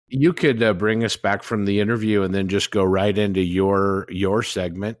You could bring us back from the interview and then just go right into your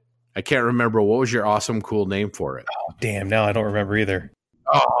segment. I can't remember. What was your awesome, cool name for it? Oh, damn. Now I don't remember either.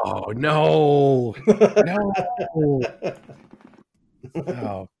 Oh, no. No.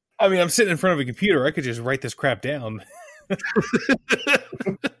 Oh. I mean, I'm sitting in front of a computer. I could just write this crap down. But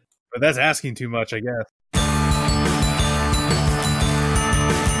that's asking too much, I guess.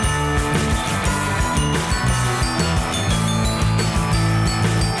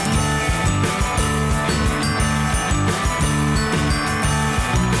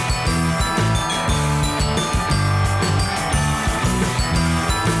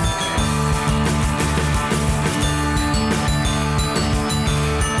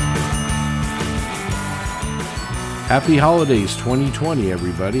 Happy Holidays 2020,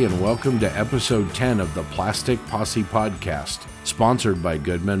 everybody, and welcome to episode 10 of the Plastic Posse Podcast, sponsored by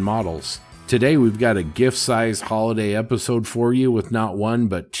Goodman Models. Today, we've got a gift-size holiday episode for you with not one,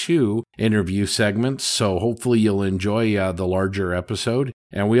 but two interview segments, so hopefully you'll enjoy the larger episode.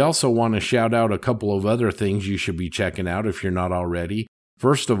 And we also want to shout out a couple of other things you should be checking out if you're not already.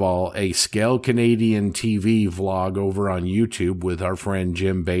 First of all, a Scale Canadian TV vlog over on YouTube with our friend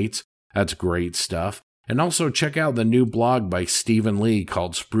Jim Bates. That's great stuff. And also check out the new blog by Stephen Lee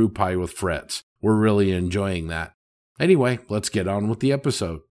called Sprue Pie with Frets. We're really enjoying that. Anyway, let's get on with the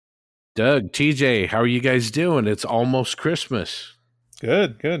episode. Doug, TJ, how are you guys doing? It's almost Christmas.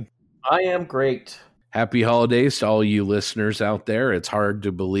 Good. I am great. Happy holidays to all you listeners out there. It's hard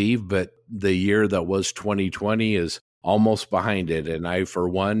to believe, but the year that was 2020 is almost behind it. And I, for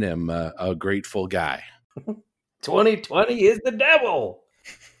one, am a grateful guy. 2020 is the devil.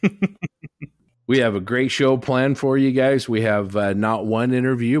 We have a great show planned for you guys. We have not one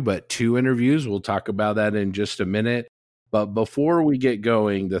interview, but two interviews. We'll talk about that in just a minute. But before we get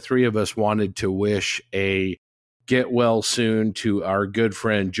going, the three of us wanted to wish a get well soon to our good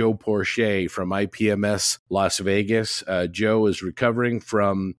friend Joe Porcher from IPMS Las Vegas. Joe is recovering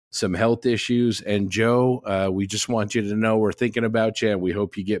from some health issues. And Joe, we just want you to know we're thinking about you, and we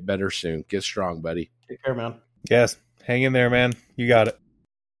hope you get better soon. Get strong, buddy. Take care, man. Yes, hang in there, man. You got it.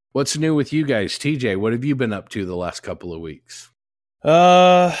 What's new with you guys? TJ, what have you been up to the last couple of weeks?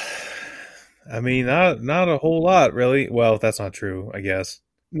 I mean, not a whole lot, really. Well, that's not true, I guess.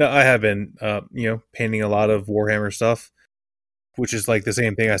 No, I have been, painting a lot of Warhammer stuff, which is like the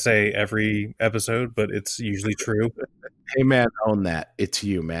same thing I say every episode, but it's usually true. Hey, man, own that. It's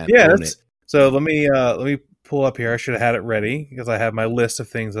you, man. Yeah. Own it. So let me pull up here. I should have had it ready because I have my list of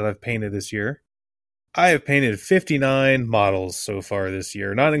things that I've painted this year. I have painted 59 models so far this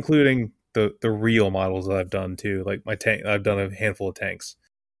year, not including the real models that I've done too. Like my tank, I've done a handful of tanks.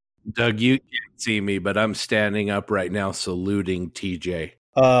 Doug, you can't see me, but I'm standing up right now saluting TJ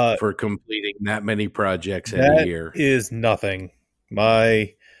for completing that many projects in a year. That is nothing.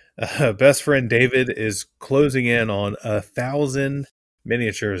 My best friend David is closing in on 1,000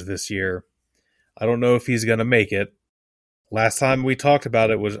 miniatures this year. I don't know if he's going to make it. Last time we talked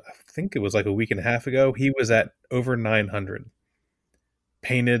about it was, I think it was like a week and a half ago. He was at over 900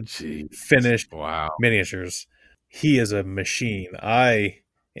 painted, finished miniatures. He is a machine. I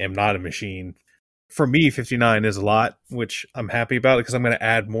am not a machine. For me, 59 is a lot, which I'm happy about because I'm going to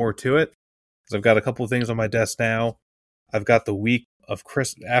add more to it. Because I've got a couple of things on my desk now. I've got the week of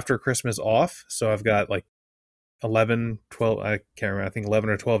after Christmas off, so I've got like 11, 12, I can't remember, I think 11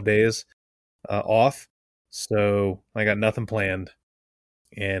 or 12 days off. So I got nothing planned.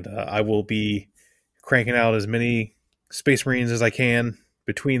 And I will be cranking out as many Space Marines as I can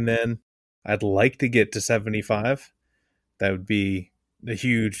between then. I'd like to get to 75. That would be a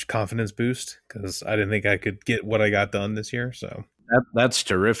huge confidence boost because I didn't think I could get what I got done this year. So that's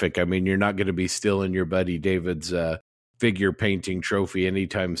terrific. I mean, you're not going to be stealing your buddy David's figure painting trophy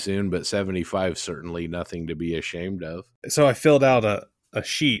anytime soon, but 75 certainly nothing to be ashamed of. So I filled out a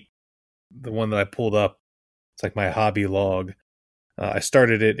sheet, the one that I pulled up. It's like my hobby log. I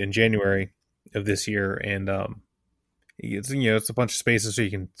started it in January of this year, and it's a bunch of spaces so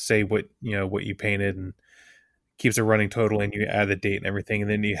you can say what you painted and keeps a running total, and you add the date and everything,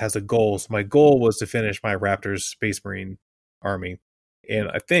 and then it has a goal. So my goal was to finish my Raptors Space Marine army, and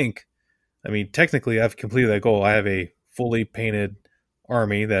technically I've completed that goal. I have a fully painted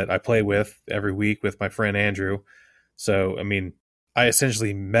army that I play with every week with my friend Andrew. So I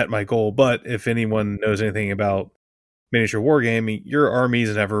essentially met my goal. But if anyone knows anything about miniature wargaming, your army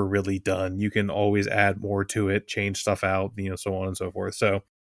is never really done. You can always add more to it, change stuff out, so on and so forth. So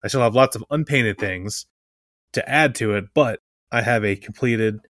I still have lots of unpainted things to add to it, but I have a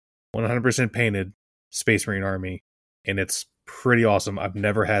completed 100% painted Space Marine army, and it's pretty awesome. I've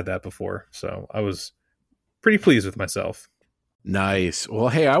never had that before, so I was pretty pleased with myself. Nice. Well,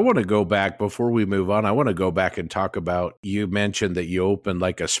 hey, I want to go back before we move on. I want to go back and talk about, you mentioned that you opened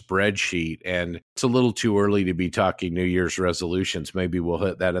like a spreadsheet, and it's a little too early to be talking New Year's resolutions. Maybe we'll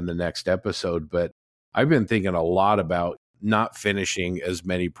hit that in the next episode. But I've been thinking a lot about not finishing as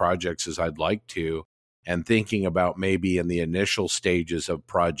many projects as I'd like to, and thinking about maybe in the initial stages of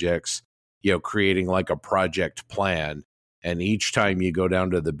projects, creating like a project plan. And each time you go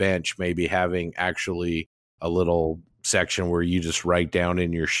down to the bench, maybe having actually a little section where you just write down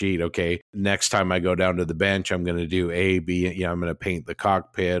in your sheet, okay, next time I go down to the bench, I'm going to do A, B, I'm going to paint the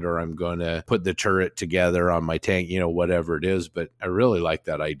cockpit, or I'm going to put the turret together on my tank, whatever it is. But I really like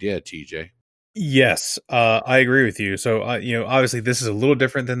that idea, TJ. Yes, I agree with you. So, obviously this is a little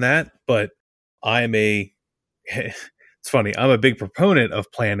different than that, but it's funny, I'm a big proponent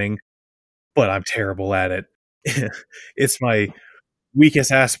of planning, but I'm terrible at it. It's my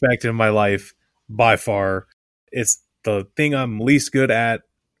weakest aspect in my life by far. It's the thing I'm least good at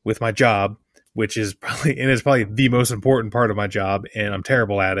with my job, which is probably the most important part of my job, and I'm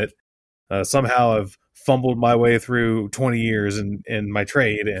terrible at it. Somehow I've fumbled my way through 20 years in my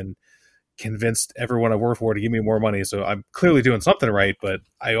trade and convinced everyone I work for to give me more money. So I'm clearly doing something right, but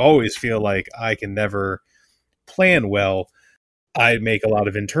I always feel like I can never plan well. I make a lot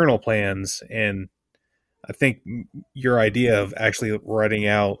of internal plans, and I think your idea of actually writing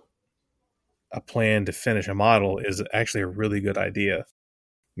out a plan to finish a model is actually a really good idea. I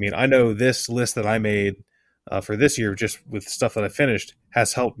mean, I know this list that I made for this year, just with stuff that I finished,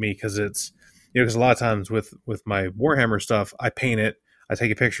 has helped me because it's, because a lot of times with my Warhammer stuff, I paint it, I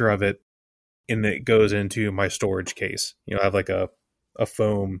take a picture of it, and it goes into my storage case. I have like a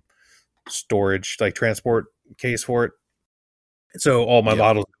foam storage, like transport case for it. So all my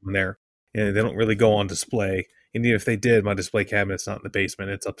models go in there, and they don't really go on display. And even if they did, my display cabinet's not in the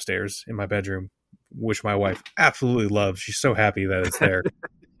basement. It's upstairs in my bedroom, which my wife absolutely loves. She's so happy that it's there.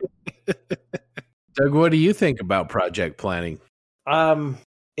 Doug, what do you think about project planning?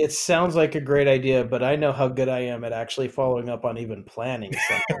 It sounds like a great idea, but I know how good I am at actually following up on even planning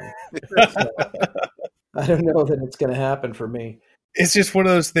something. So, I don't know that it's going to happen for me. It's just one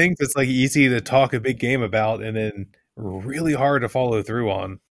of those things that's like easy to talk a big game about and then really hard to follow through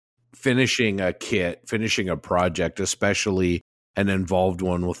on. Finishing a kit, finishing a project, especially an involved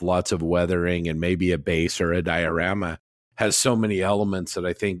one with lots of weathering and maybe a base or a diorama, has so many elements that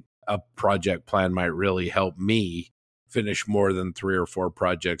I think a project plan might really help me finish more than 3 or 4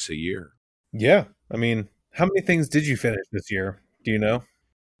 projects a year. Yeah. I mean, how many things did you finish this year? Do you know?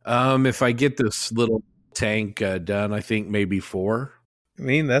 If I get this little tank done, I think maybe 4. I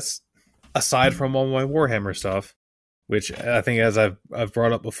mean, that's aside from all my Warhammer stuff, which I think, as I've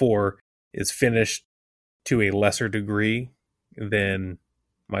brought up before, is finished to a lesser degree than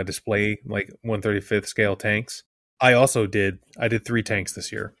my display, like 1/35th scale tanks. I did 3 tanks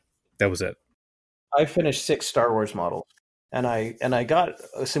this year. That was it. I finished 6 Star Wars models, and I got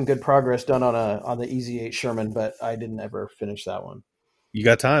some good progress done on the EZ8 Sherman, but I didn't ever finish that one. You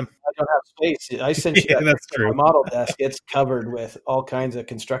got time. I don't have space. I sent you Yeah, that's true. My model desk. It's covered with all kinds of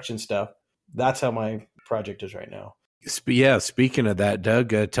construction stuff. That's how my project is right now. Yeah, speaking of that,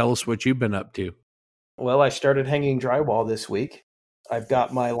 Doug, tell us what you've been up to. Well, I started hanging drywall this week. I've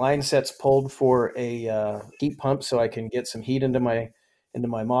got my line sets pulled for a heat pump so I can get some heat into my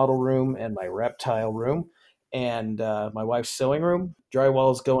model room and my reptile room and my wife's sewing room.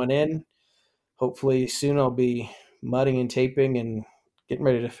 Drywall is going in. Hopefully soon I'll be mudding and taping and getting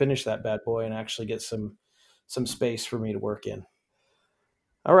ready to finish that bad boy and actually get some space for me to work in.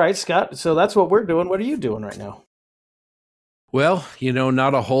 All right, Scott. So that's what we're doing. What are you doing right now? Well,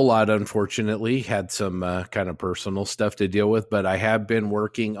 not a whole lot, unfortunately. Had some kind of personal stuff to deal with, but I have been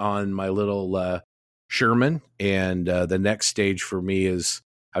working on my little Sherman, and the next stage for me is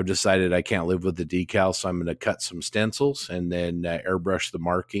I've decided I can't live with the decal, so I'm going to cut some stencils and then airbrush the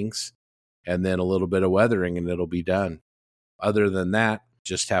markings and then a little bit of weathering, and it'll be done. Other than that,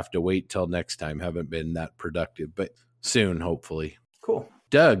 just have to wait till next time. Haven't been that productive, but soon, hopefully. Cool.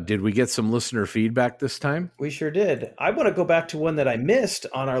 Doug, did we get some listener feedback this time? We sure did. I want to go back to one that I missed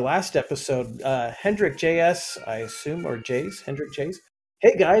on our last episode. Hendrick JS, I assume, or Jays, Hendrick Jays.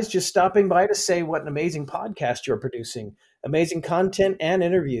 Hey guys, just stopping by to say what an amazing podcast you're producing. Amazing content and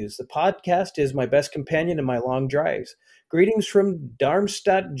interviews. The podcast is my best companion in my long drives. Greetings from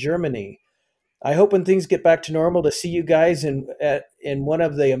Darmstadt, Germany. I hope when things get back to normal to see you guys in one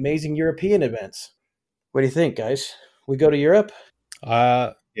of the amazing European events. What do you think, guys? We go to Europe?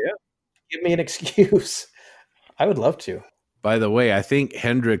 Yeah. Give me an excuse. I would love to. By the way, I think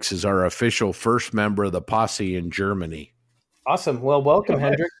Hendrix is our official first member of the posse in Germany. Awesome. Well, welcome,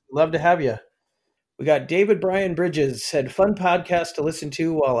 Hendrix. Love to have you. We got David Brian Bridges said, fun podcast to listen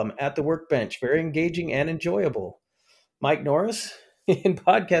to while I'm at the workbench. Very engaging and enjoyable. Mike Norris, in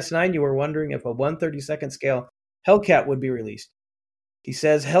podcast 9, you were wondering if a 1/32 scale Hellcat would be released. He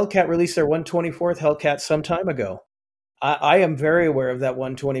says, Hellcat released their 1/24 Hellcat some time ago. I am very aware of that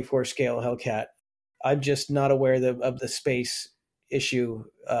 1/24 scale Hellcat. I'm just not aware of the space issue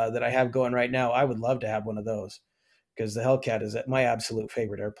that I have going right now. I would love to have one of those because the Hellcat is my absolute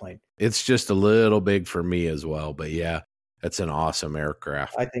favorite airplane. It's just a little big for me as well, but yeah, it's an awesome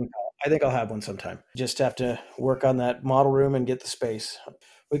aircraft. I think I'll have one sometime. Just have to work on that model room and get the space.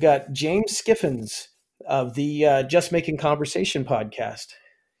 We got James Skiffins of the Just Making Conversation podcast.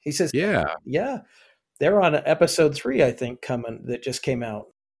 He says, yeah, they're on episode 3, I think, that just came out.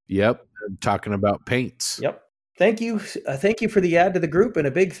 Yep, talking about paints. Yep. Thank you for the add to the group, and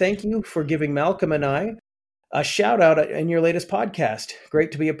a big thank you for giving Malcolm and I a shout out in your latest podcast.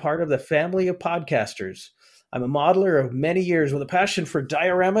 Great to be a part of the family of podcasters. I'm a modeler of many years with a passion for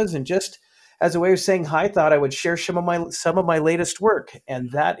dioramas, and just as a way of saying hi, thought I would share some of my latest work,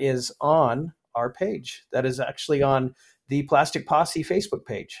 and that is on our page. That is actually on the Plastic Posse Facebook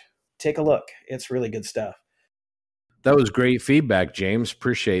page. Take a look. It's really good stuff. That was great feedback, James.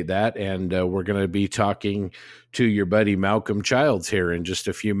 Appreciate that. And we're going to be talking to your buddy Malcolm Childs here in just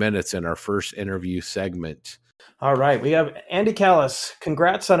a few minutes in our first interview segment. All right. We have Andy Callis.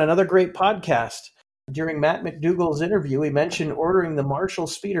 Congrats on another great podcast. During Matt McDougall's interview, he mentioned ordering the Marshall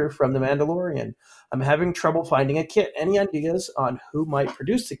speeder from The Mandalorian. I'm having trouble finding a kit. Any ideas on who might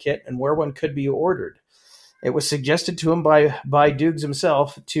produce the kit and where one could be ordered? It was suggested to him by Dukes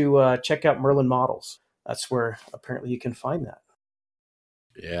himself to check out Merlin Models. That's where apparently you can find that.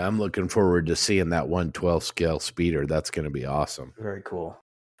 Yeah, I'm looking forward to seeing that 1/12 scale speeder. That's going to be awesome. Very cool.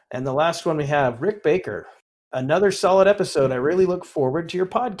 And the last one we have, Rick Baker. Another solid episode. I really look forward to your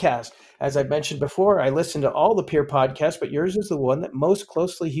podcast. As I mentioned before, I listen to all the peer podcasts, but yours is the one that most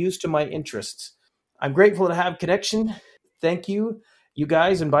closely hews to my interests. I'm grateful to have connection. Thank you. You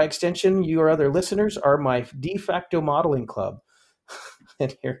guys, and by extension, your other listeners, are my de facto modeling club.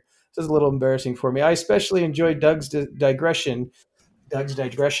 And here, this is a little embarrassing for me. I especially enjoyed Doug's digression. Doug's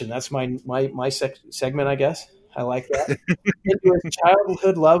digression. That's my segment, I guess. I like that. Into his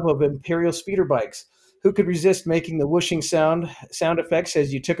childhood love of Imperial speeder bikes. Who could resist making the whooshing sound effects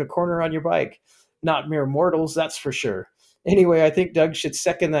as you took a corner on your bike? Not mere mortals, that's for sure. Anyway, I think Doug should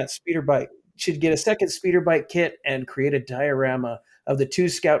get a second speeder bike kit and create a diorama of the 2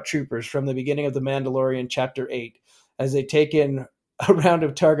 scout troopers from the beginning of The Mandalorian Chapter 8 as they take in a round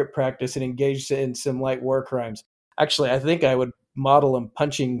of target practice and engage in some light war crimes. Actually, I think I would model him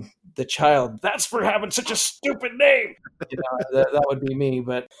punching the child. That's for having such a stupid name. That would be me,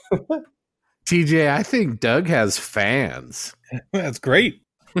 but... TJ, I think Doug has fans. That's great.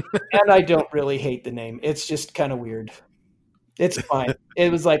 And I don't really hate the name. It's just kind of weird. It's fine.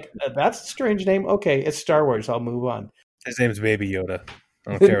 It was like, that's a strange name. Okay, it's Star Wars. I'll move on. His name's Baby Yoda.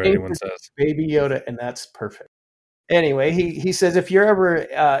 I don't care what anyone says. Baby Yoda, and that's perfect. Anyway, he says, if you're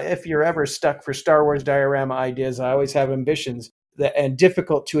ever stuck for Star Wars diorama ideas, I always have ambitions and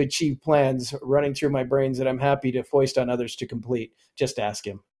difficult to achieve plans running through my brains that I'm happy to foist on others to complete. Just ask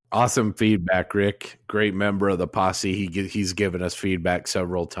him. Awesome feedback, Rick. Great member of the posse. He's given us feedback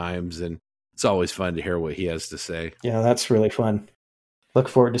several times, and it's always fun to hear what he has to say. Yeah, that's really fun. Look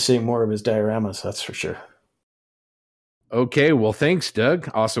forward to seeing more of his dioramas, that's for sure. Okay, well, thanks, Doug.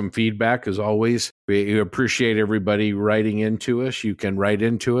 Awesome feedback, as always. We appreciate everybody writing into us. You can write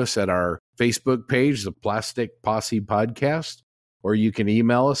into us at our Facebook page, the Plastic Posse Podcast, or you can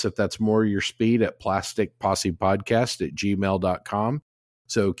email us if that's more your speed at plasticpossepodcast@gmail.com.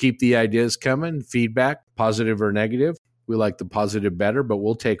 So keep the ideas coming, feedback, positive or negative. We like the positive better, but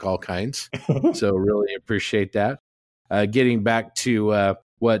we'll take all kinds. So really appreciate that. Getting back to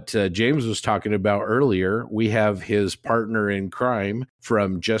what James was talking about earlier, we have his partner in crime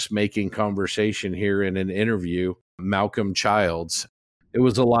from Just Making Conversation here in an interview, Malcolm Childs. It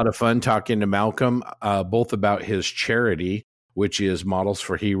was a lot of fun talking to Malcolm, both about his charity, which is Models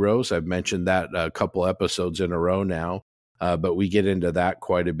for Heroes. I've mentioned that a couple episodes in a row now. But we get into that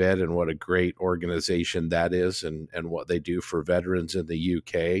quite a bit and what a great organization that is and what they do for veterans in the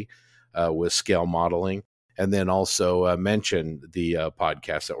UK with scale modeling. And then also mention the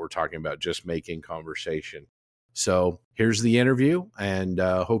podcast that we're talking about, Just Making Conversation. So here's the interview, and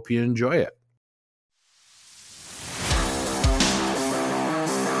hope you enjoy it.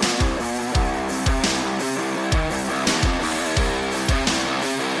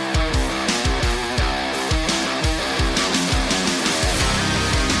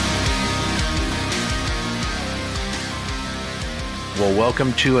 Well,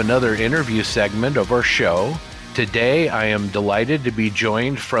 welcome to another interview segment of our show. Today, I am delighted to be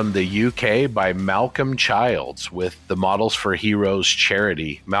joined from the UK by Malcolm Childs with the Models for Heroes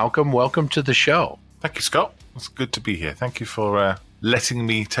charity. Malcolm, welcome to the show. Thank you, Scott. It's good to be here. Thank you for letting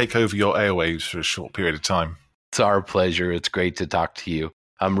me take over your airwaves for a short period of time. It's our pleasure. It's great to talk to you.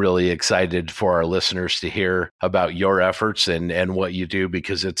 I'm really excited for our listeners to hear about your efforts and what you do,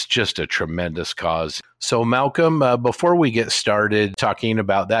 because it's just a tremendous cause. So, Malcolm, before we get started talking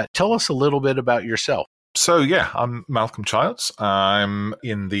about that, tell us a little bit about yourself. So, I'm Malcolm Childs. I'm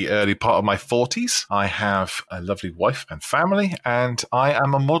in the early part of my 40s. I have a lovely wife and family, and I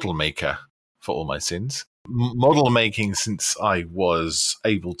am a model maker for all my sins. Model making since I was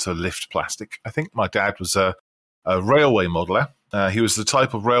able to lift plastic. I think my dad was a railway modeler. He was the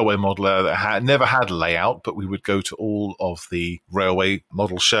type of railway modeler that never had a layout, but we would go to all of the railway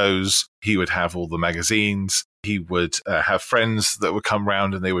model shows. He would have all the magazines. He would have friends that would come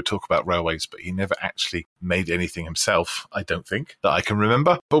round and they would talk about railways, but he never actually made anything himself, I don't think, that I can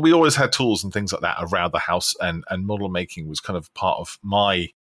remember. But we always had tools and things like that around the house, and model making was kind of part of my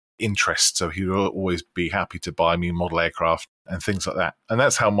interest. So he would always be happy to buy me model aircraft and things like that. And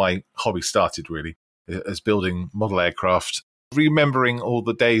that's how my hobby started, really, as building model aircraft, remembering all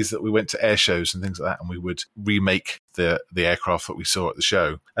the days that we went to air shows and things like that, and we would remake the aircraft that we saw at the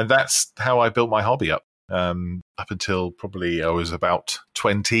show. And that's how I built my hobby up until probably I was about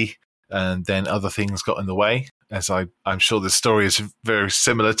 20, and then other things got in the way, as I'm sure the story is very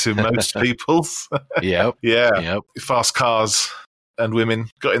similar to most people's. Yep. Yeah. Yep. Fast cars and women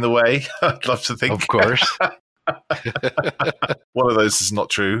got in the way, I'd love to think. Of course. One of those is not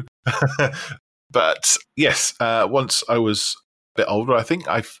true. But yes, once I was a bit older, I think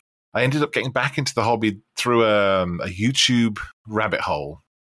I ended up getting back into the hobby through a YouTube rabbit hole,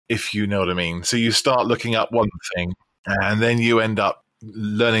 if you know what I mean. So you start looking up one thing, and then you end up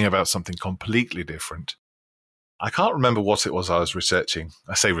learning about something completely different. I can't remember what it was I was researching.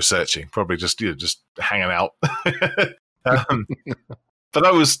 I say researching, probably just hanging out. But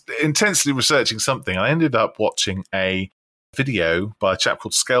I was intensely researching something. I ended up watching a video by a chap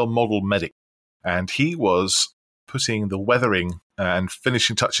called Scale Model Medic, and he was putting the weathering and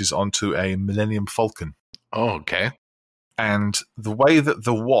finishing touches onto a Millennium Falcon. Oh, okay. And the way that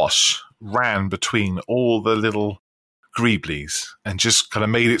the wash ran between all the little greeblies and just kind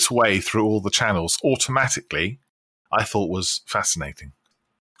of made its way through all the channels automatically, I thought was fascinating.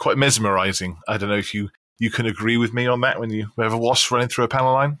 Quite mesmerizing. I don't know if you can agree with me on that when you have a wash running through a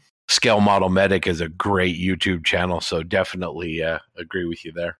panel line. Scale Model Medic is a great YouTube channel, so definitely agree with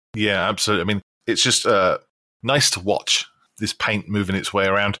you there. Yeah, absolutely. I mean, it's just nice to watch this paint moving its way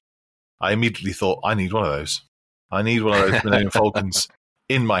around. I immediately thought, I need one of those. I need one of those Millennium Falcons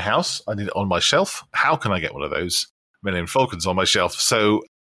in my house. I need it on my shelf. How can I get one of those Millennium Falcons on my shelf? So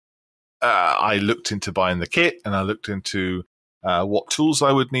I looked into buying the kit, and I looked into what tools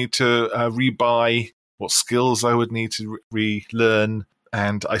I would need to rebuy, what skills I would need to relearn.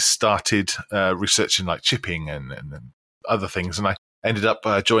 And I started researching like chipping and other things. And I ended up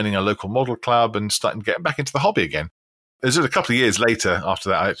joining a local model club and starting getting back into the hobby again. It was a couple of years later after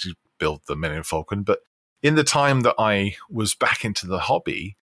that I actually built the Millennium Falcon. But in the time that I was back into the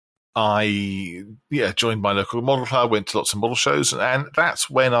hobby, I joined my local model club, went to lots of model shows. And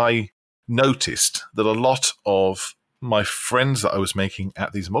that's when I noticed that a lot of my friends that I was making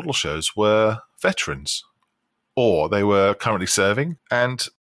at these model shows were veterans, or they were currently serving. And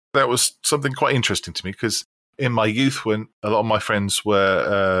that was something quite interesting to me, because in my youth, when a lot of my friends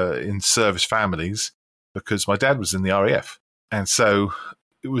were in service families, because my dad was in the RAF. And so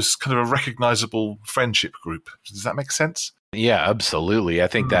it was kind of a recognizable friendship group. Does that make sense? Yeah, absolutely. I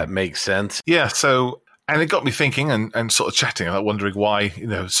think that makes sense. Yeah. So, and it got me thinking and sort of chatting, like wondering why,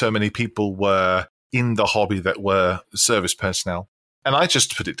 so many people were in the hobby that were service personnel. And I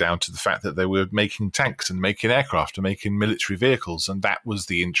just put it down to the fact that they were making tanks and making aircraft and making military vehicles. And that was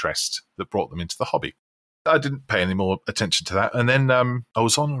the interest that brought them into the hobby. I didn't pay any more attention to that. And then I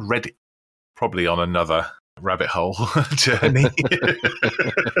was on Reddit, probably on another rabbit hole journey.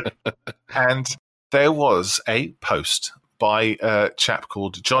 And there was a post by a chap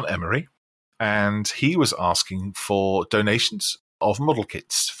called John Emery. And he was asking for donations of model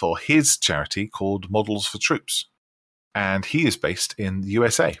kits for his charity called Models for Troops. And he is based in the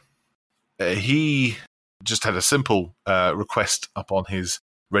USA. He just had a simple request up on his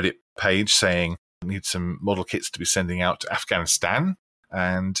Reddit page saying, need some model kits to be sending out to Afghanistan.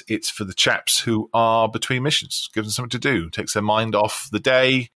 And it's for the chaps who are between missions, give them something to do, takes their mind off the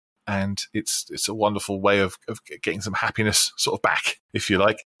day, And it's a wonderful way of getting some happiness sort of back, if you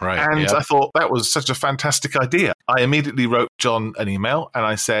like. Right. And Yep. I thought that was such a fantastic idea. I immediately wrote John an email and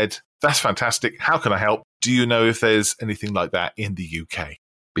I said, that's fantastic. How can I help? Do you know if there's anything like that in the UK?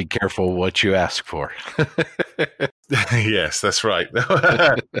 Be careful what you ask for. Yes, that's right.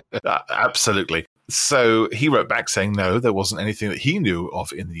 Absolutely. So he wrote back saying, no, there wasn't anything that he knew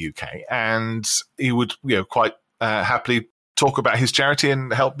of in the UK. And he would quite happily talk about his charity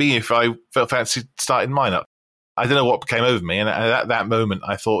and help me if I felt fancy starting mine up. I don't know what came over me, and at that moment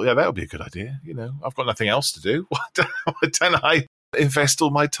I thought, yeah, that would be a good idea. I've got nothing else to do. Why don't I invest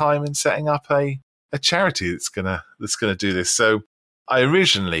all my time in setting up a charity that's gonna do this? So I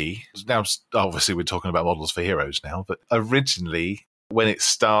originally, now obviously we're talking about Models for Heroes now, but originally when it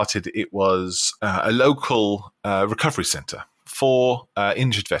started, it was a local recovery centre for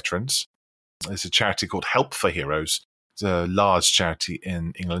injured veterans. There's a charity called Help for Heroes. It's a large charity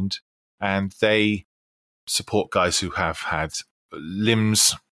in England, and they support guys who have had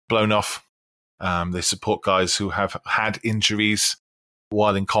limbs blown off. They support guys who have had injuries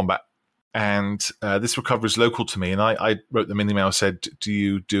while in combat. And this recovery is local to me. And I wrote them an email and said, do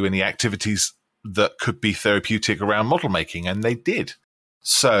you do any activities that could be therapeutic around model making? And they did.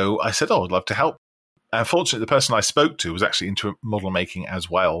 So I said, I'd love to help. Unfortunately, the person I spoke to was actually into model making as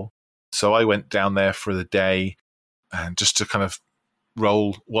well. So I went down there for the day and just to kind of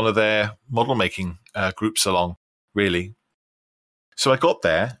roll one of their model making groups along, really. So I got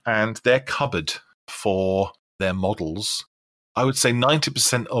there, and their cupboard for their models, I would say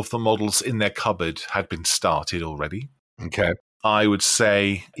 90% of the models in their cupboard had been started already. Okay. I would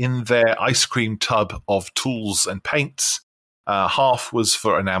say in their ice cream tub of tools and paints, half was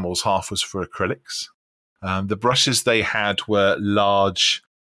for enamels, half was for acrylics. The brushes they had were large,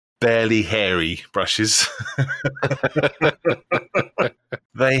 barely hairy brushes.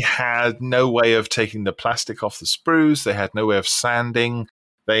 They had no way of taking the plastic off the sprues. They had no way of sanding.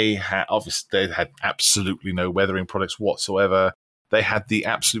 They had absolutely no weathering products whatsoever. They had the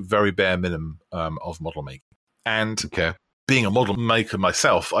absolute very bare minimum of model making. And being a model maker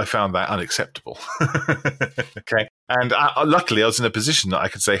myself, I found that unacceptable. Okay. And luckily, I was in a position that I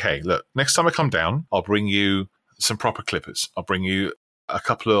could say, hey, look, next time I come down, I'll bring you some proper clippers. I'll bring you a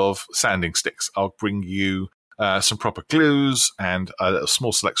couple of sanding sticks. I'll bring you some proper glues and a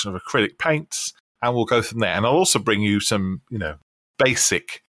small selection of acrylic paints, and we'll go from there. And I'll also bring you some,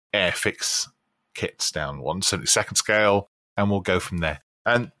 basic Airfix kits down 1/72 scale, and we'll go from there.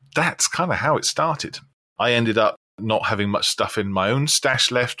 And that's kind of how it started. I ended up not having much stuff in my own stash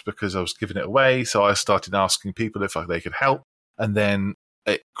left because I was giving it away, so I started asking people if they could help, and then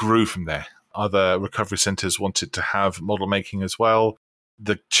it grew from there. Other recovery centres wanted to have model making as well.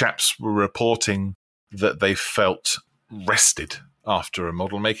 The chaps were reporting that they felt rested after a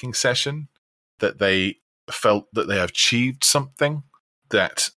model making session, that they felt that they have achieved something,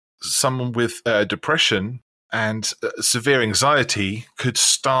 that someone with depression and severe anxiety could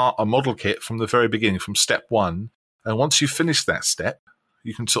start a model kit from the very beginning, from step one. And once you finish that step,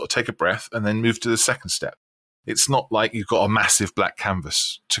 you can sort of take a breath and then move to the second step. It's not like you've got a massive black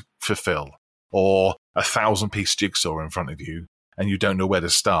canvas to fulfill or a 1,000-piece jigsaw in front of you and you don't know where to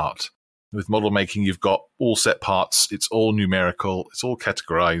start. With model making, you've got all set parts. It's all numerical. It's all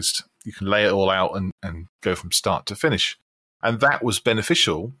categorized. You can lay it all out and go from start to finish. And that was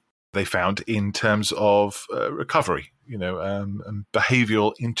beneficial, they found, in terms of recovery, and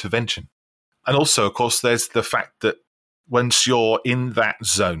behavioral intervention. And also, of course, there's the fact that once you're in that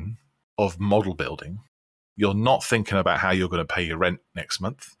zone of model building, you're not thinking about how you're going to pay your rent next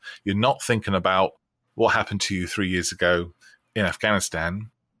month. You're not thinking about what happened to you 3 years ago in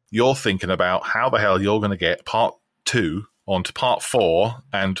Afghanistan. You're thinking about how the hell you're going to get part 2 onto part 4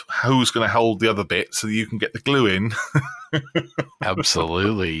 and who's going to hold the other bit so that you can get the glue in.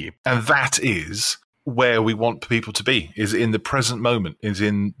 Absolutely. And that is where we want people to be, is in the present moment, is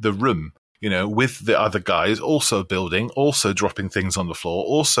in the room, with the other guys also building, also dropping things on the floor,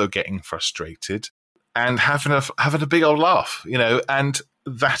 also getting frustrated and having a big old laugh, and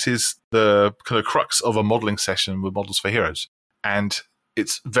that is the kind of crux of a modeling session with Models for Heroes. And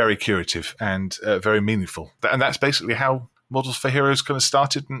it's very curative and very meaningful. And that's basically how Models for Heroes kind of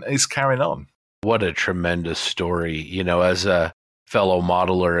started and is carrying on. What a tremendous story. As a fellow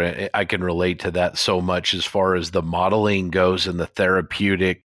modeler, I can relate to that so much as far as the modeling goes and the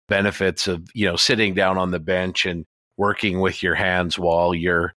therapeutic benefits of, sitting down on the bench and working with your hands while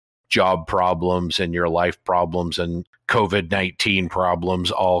your job problems and your life problems and COVID-19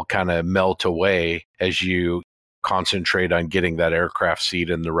 problems all kind of melt away as you concentrate on getting that aircraft seat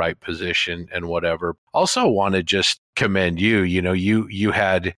in the right position and whatever. Also want to just commend you. You know, you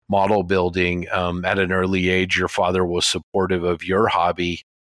had model building at an early age. Your father was supportive of your hobby,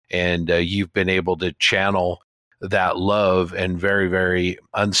 and you've been able to channel that love and very, very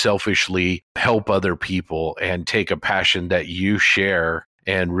unselfishly help other people and take a passion that you share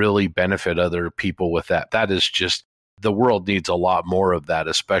and really benefit other people with that. That is just, the world needs a lot more of that,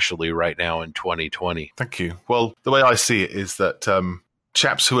 especially right now in 2020. Thank you. Well, the way I see it is that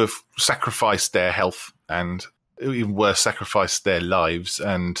chaps who have sacrificed their health and even worse, sacrificed their lives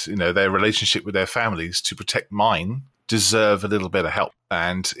and, you know, their relationship with their families to protect mine deserve a little bit of help.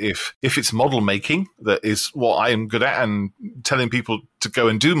 And if it's model making that is what I am good at, and telling people to go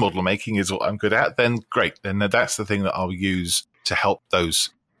and do model making is what I'm good at, then great. Then that's the thing that I'll use to help those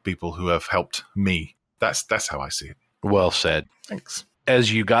people who have helped me. That's how I see it. Well said. Thanks.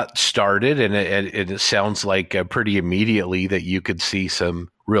 As you got started, and it sounds like pretty immediately that you could see some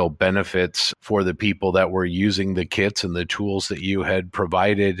real benefits for the people that were using the kits and the tools that you had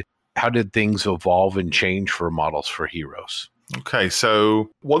provided. How did things evolve and change for Models for Heroes? Okay, so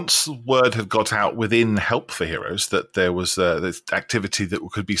once word had got out within Help for Heroes that there was this activity that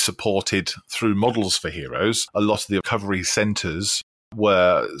could be supported through Models for Heroes, a lot of the recovery centres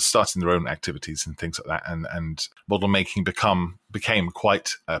were starting their own activities and things like that, and model making became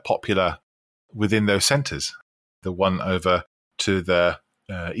quite popular within those centres. The one over to the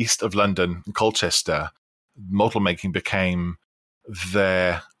east of London, Colchester, model making became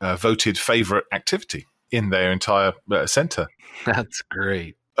their voted favourite activity in their entire centre. That's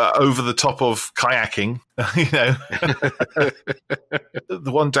great. Over the top of kayaking, you know.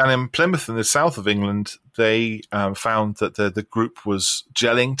 The one down in Plymouth in the south of England, they found that the group was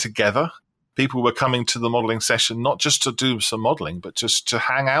gelling together. People were coming to the modelling session not just to do some modelling, but just to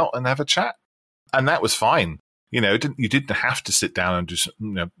hang out and have a chat. And that was fine. You know, you didn't have to sit down and do some,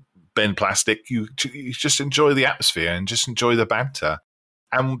 you know, bend plastic. You just enjoy the atmosphere and just enjoy the banter.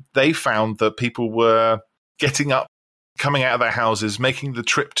 And they found that people were getting up, coming out of their houses, making the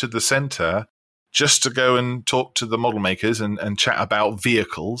trip to the centre just to go and talk to the model makers and chat about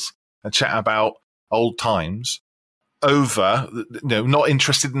vehicles and chat about old times over, you know, not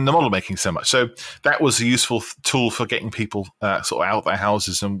interested in the model making so much. So that was a useful tool for getting people sort of out of their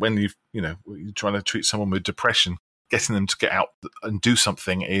houses. And when you're trying to treat someone with depression, getting them to get out and do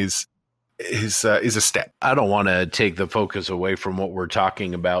something is a step. I don't want to take the focus away from what we're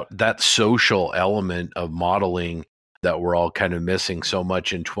talking about. That social element of modeling that we're all kind of missing so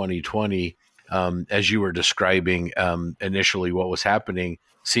much in 2020, as you were describing initially what was happening,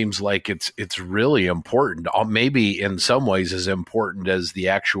 seems like it's really important, maybe in some ways as important as the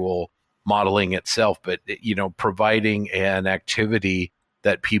actual modeling itself, but, you know, providing an activity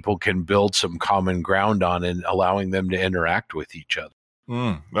that people can build some common ground on and allowing them to interact with each other.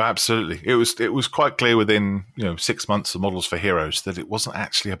 Absolutely. It was quite clear within 6 months of Models for Heroes that it wasn't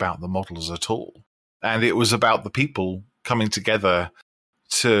actually about the models at all. And it was about the people coming together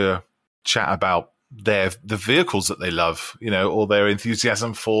to chat about the vehicles that they love, or their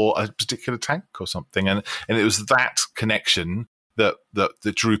enthusiasm for a particular tank or something. And it was that connection that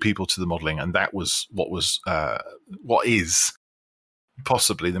drew people to the modeling. And that was what is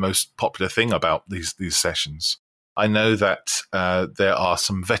possibly the most popular thing about these sessions. I know that there are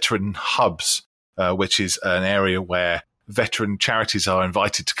some veteran hubs, which is an area where veteran charities are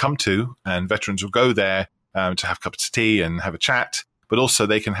invited to come to, and veterans will go there to have cups of tea and have a chat, but also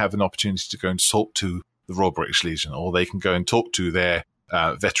they can have an opportunity to go and talk to the Royal British Legion, or they can go and talk to their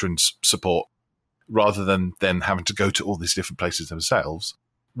veterans support rather than having to go to all these different places themselves.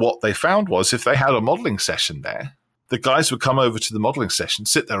 What they found was if they had a modelling session there, the guys would come over to the modelling session,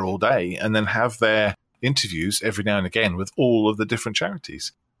 sit there all day, and then have their interviews every now and again with all of the different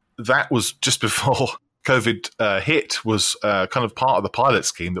charities. That was just before COVID hit, was kind of part of the pilot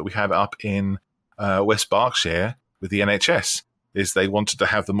scheme that we had up in West Berkshire with the NHS, is they wanted to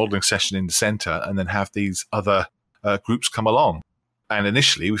have the modelling session in the centre and then have these other groups come along. And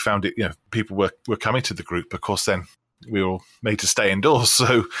initially we found it, people were coming to the group. Of course, then we were made to stay indoors.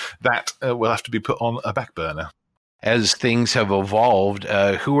 So that will have to be put on a back burner. As things have evolved,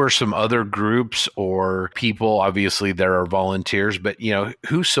 who are some other groups or people? Obviously, there are volunteers, but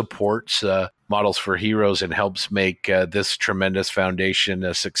who supports Models for Heroes and helps make this tremendous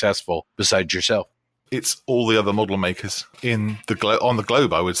foundation successful besides yourself? It's all the other model makers on the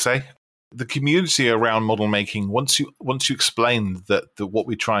globe, I would say. The community around model making, once you explain that what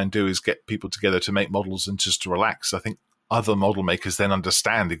we try and do is get people together to make models and just to relax, I think other model makers then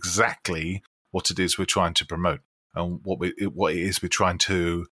understand exactly what it is we're trying to promote. And what it is we're trying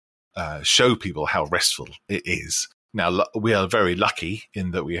to show people how restful it is. Now, we are very lucky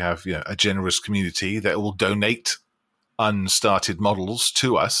in that we have a generous community that will donate unstarted models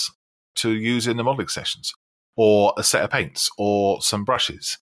to us to use in the modeling sessions, or a set of paints, or some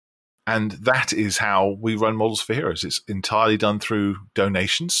brushes. And that is how we run Models for Heroes. It's entirely done through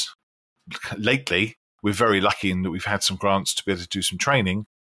donations. Lately, we're very lucky in that we've had some grants to be able to do some training.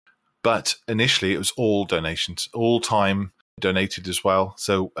 But initially, it was all donations, all time donated as well.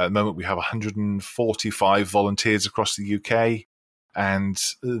 So at the moment, we have 145 volunteers across the UK, and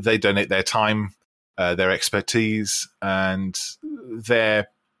they donate their time, their expertise, and their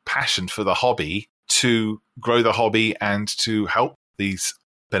passion for the hobby to grow the hobby and to help these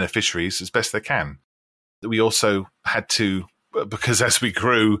beneficiaries as best they can. We also had to, because as we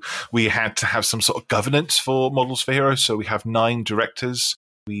grew, we had to have some sort of governance for Models for Heroes. So we have 9 directors.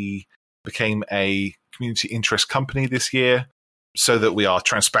 We became a community interest company this year so that we are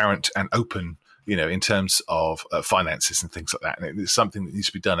transparent and open, in terms of finances and things like that. And it's something that needs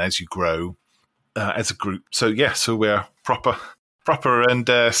to be done as you grow as a group. So so we're proper and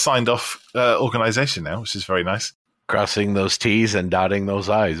signed off organization now, which is very nice. Crossing those T's and dotting those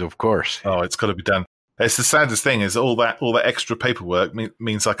I's, of course. Oh, it's got to be done. It's the saddest thing is all that extra paperwork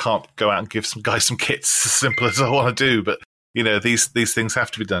means I can't go out and give some guys some kits as simple as I want to do. But these things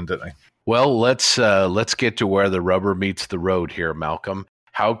have to be done, don't they? Well, let's get to where the rubber meets the road here, Malcolm.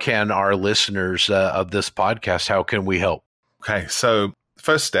 How can our listeners of this podcast, how can we help? Okay, so the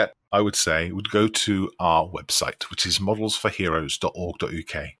first step I would say would go to our website, which is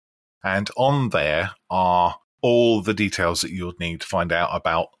modelsforheroes.org.uk, and on there are all the details that you would need to find out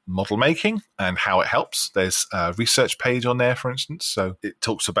about model making and how it helps. There's a research page on there, for instance. So it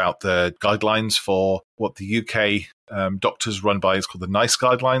talks about the guidelines for what the UK doctors run by is called the NICE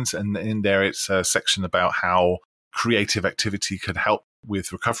guidelines. And in there, it's a section about how creative activity can help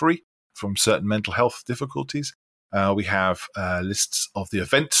with recovery from certain mental health difficulties. We have lists of the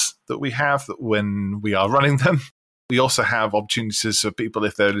events that we have when we are running them. We also have opportunities for people,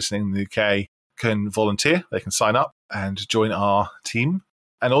 if they're listening in the UK, can volunteer. They can sign up and join our team.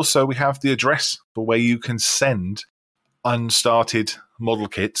 And also we have the address for where you can send unstarted model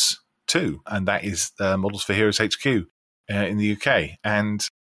kits to, and that is Models for Heroes HQ in the UK. And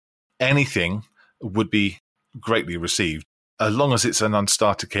anything would be greatly received, as long as it's an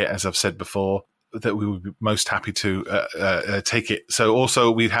unstarted kit, as I've said before, that we would be most happy to take it. So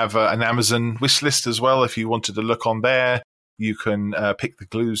also we have an Amazon wish list as well. If you wanted to look on there, you can pick the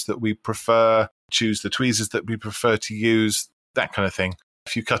glues that we prefer, choose the tweezers that we prefer to use, that kind of thing. A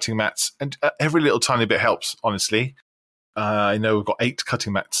few cutting mats, and every little tiny bit helps, honestly. I know we've got 8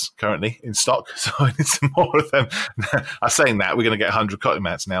 cutting mats currently in stock, so I need some more of them. I'm saying that, we're going to get 100 cutting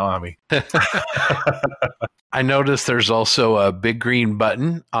mats now, aren't we? I noticed there's also a big green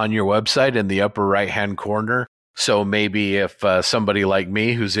button on your website in the upper right-hand corner. So maybe if somebody like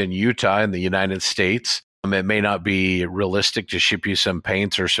me who's in Utah in the United States, it may not be realistic to ship you some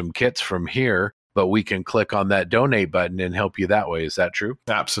paints or some kits from here, but we can click on that donate button and help you that way. Is that true?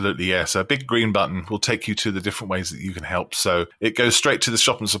 Absolutely, yes. A big green button will take you to the different ways that you can help. So it goes straight to the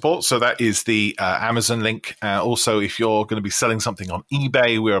shop and support. So that is the Amazon link. Also, if you're going to be selling something on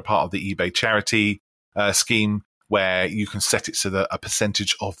eBay, we're a part of the eBay charity scheme where you can set it so that a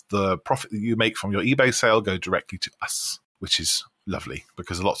percentage of the profit that you make from your eBay sale go directly to us, which is lovely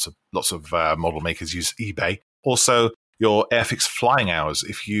because lots of model makers use eBay. Also, your Airfix flying hours,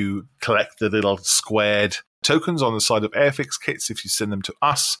 if you collect the little squared tokens on the side of Airfix kits, if you send them to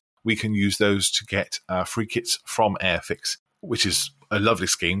us, we can use those to get free kits from Airfix, which is a lovely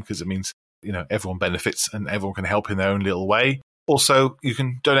scheme because it means everyone benefits and everyone can help in their own little way. Also, you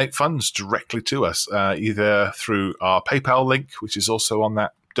can donate funds directly to us, either through our PayPal link, which is also on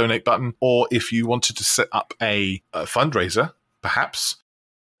that donate button, or if you wanted to set up a fundraiser, perhaps,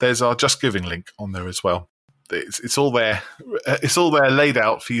 there's our Just Giving link on there as well. It's all there. It's all there laid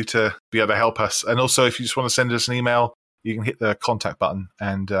out for you to be able to help us. And also, if you just want to send us an email, you can hit the contact button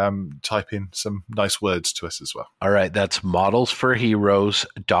and type in some nice words to us as well. All right. That's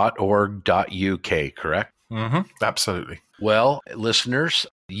modelsforheroes.org.uk, correct? Mm-hmm. Absolutely. Well, listeners,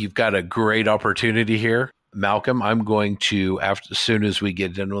 you've got a great opportunity here. Malcolm, I'm going to, as soon as we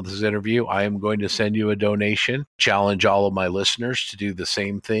get done with this interview, I am going to send you a donation, challenge all of my listeners to do the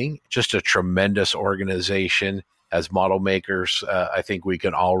same thing. Just a tremendous organization. As model makers, I think we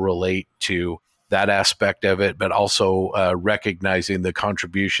can all relate to that aspect of it, but also recognizing the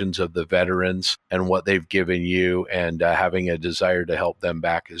contributions of the veterans and what they've given you, and having a desire to help them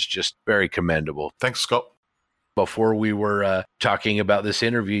back is just very commendable. Thanks, Scott. Before we were talking about this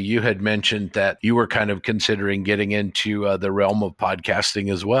interview, you had mentioned that you were kind of considering getting into the realm of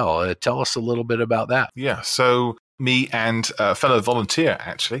podcasting as well. Tell us a little bit about that. Yeah, so me and a fellow volunteer,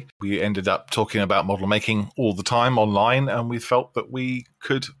 actually. We ended up talking about model making all the time online, and we felt that we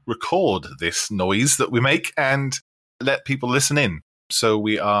could record this noise that we make and let people listen in. So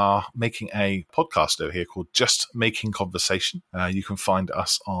we are making a podcast over here called Just Making Conversation. You can find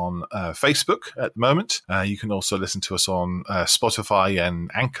us on Facebook at the moment. You can also listen to us on Spotify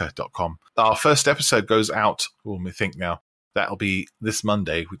and Anchor.com. Our first episode goes out, let me think now, that'll be this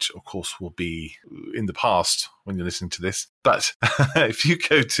Monday, which of course will be in the past when you're listening to this. But if you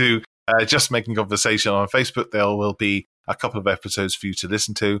go to Just Making Conversation on Facebook, there will be a couple of episodes for you to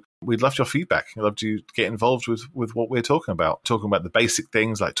listen to. We'd love your feedback. We'd love to get involved with what we're talking about the basic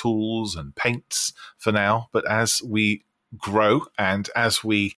things like tools and paints for now. But as we grow and as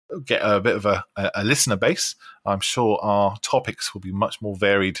we get a bit of a listener base, I'm sure our topics will be much more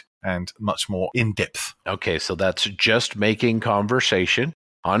varied and much more in-depth. Okay, so that's Just Making Conversation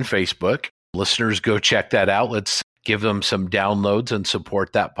on Facebook. Listeners, go check that out. Let's give them some downloads and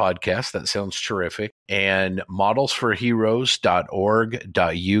support that podcast. That sounds terrific. And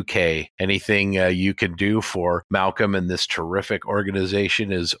modelsforheroes.org.uk. Anything you can do for Malcolm and this terrific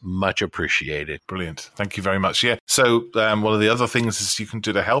organization is much appreciated. Brilliant. Thank you very much. Yeah. So one of the other things you can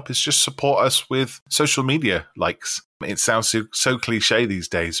do to help is just support us with social media likes. It sounds so cliche these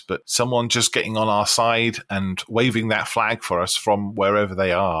days, but someone just getting on our side and waving that flag for us from wherever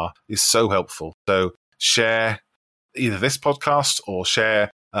they are is so helpful. So share either this podcast or share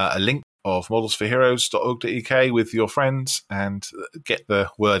a link of modelsforheroes.org.uk with your friends and get the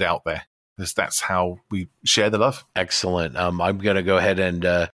word out there, because that's how we share the love. Excellent. I'm going to go ahead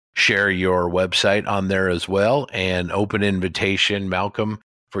and share your website on there as well, and open invitation, Malcolm,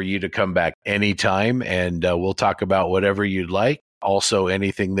 for you to come back anytime, and we'll talk about whatever you'd like. Also,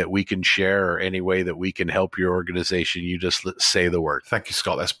 anything that we can share or any way that we can help your organization, you just say the word. Thank you,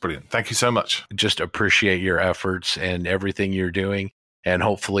 Scott. That's brilliant. Thank you so much. Just appreciate your efforts and everything you're doing. And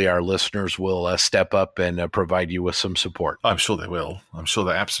hopefully our listeners will step up and provide you with some support. I'm sure they will. I'm sure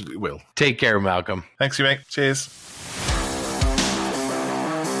they absolutely will. Take care, Malcolm. Thanks, you mate. Cheers.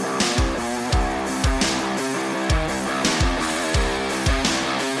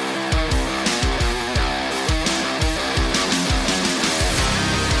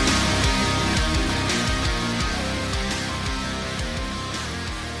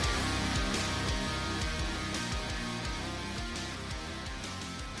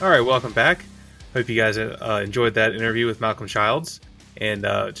 All right, welcome back. Hope you guys enjoyed that interview with Malcolm Childs. And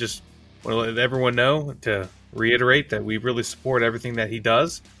just want to let everyone know, to reiterate, that we really support everything that he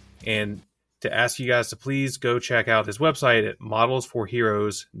does. And to ask you guys to please go check out his website at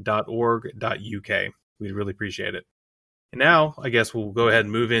modelsforheroes.org.uk. We'd really appreciate it. And now, I guess we'll go ahead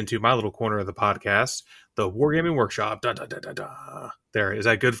and move into my little corner of the podcast, the Wargaming Workshop. Da, da, da, da, da. There, is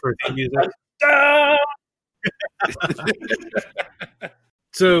that good for theme music?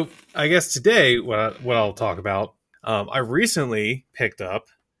 So I guess today what I'll talk about, I recently picked up,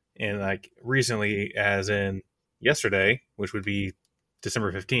 and like recently as in yesterday, which would be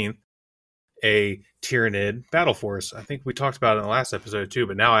December 15th, a Tyranid Battle Force. I think we talked about it in the last episode too,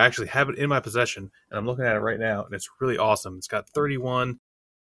 but now I actually have it in my possession, and I'm looking at it right now, and it's really awesome. It's got 31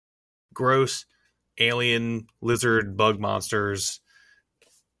 gross alien lizard bug monsters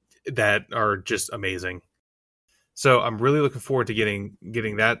that are just amazing. So I'm really looking forward to getting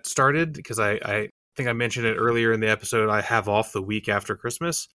that started, because I think I mentioned it earlier in the episode. I have off the week after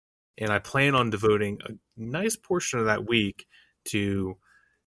Christmas, and I plan on devoting a nice portion of that week to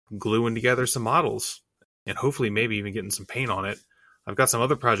gluing together some models and hopefully maybe even getting some paint on it. I've got some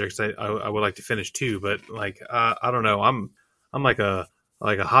other projects I would like to finish too, but like I don't know. I'm like a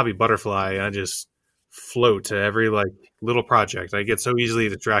hobby butterfly. I just float to every like little project. I get so easily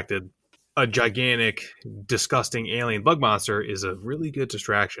distracted. A gigantic, disgusting alien bug monster is a really good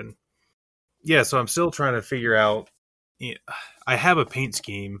distraction. Yeah, so I'm still trying to figure out. I have a paint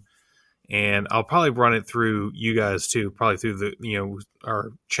scheme, and I'll probably run it through you guys too, probably through the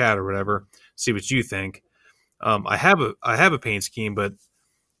our chat or whatever. See what you think. I have a paint scheme, but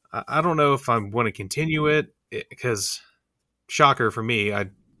I don't know if I want to continue it, because shocker for me, I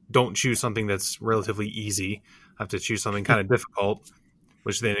don't choose something that's relatively easy. I have to choose something kind of difficult,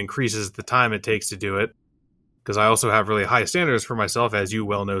 which then increases the time it takes to do it, because I also have really high standards for myself, as you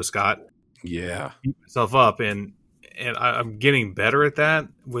well know, Scott. Yeah. Keep myself up, and I'm getting better at that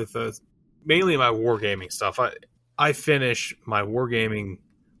with mainly my wargaming stuff. I finish my wargaming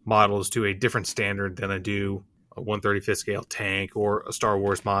models to a different standard than I do a 1/35th scale tank or a Star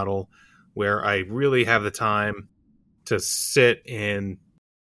Wars model, where I really have the time to sit and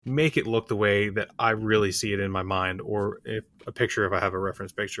make it look the way that I really see it in my mind, or a picture if I have a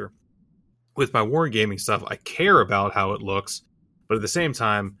reference picture. with my wargaming stuff, I care about how it looks, but at the same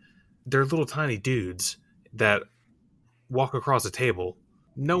time, they're little tiny dudes that walk across a table.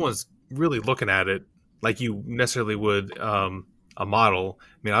 No one's really looking at it like you necessarily would a model.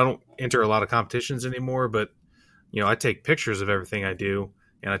 I mean, I don't enter a lot of competitions anymore, but I take pictures of everything I do,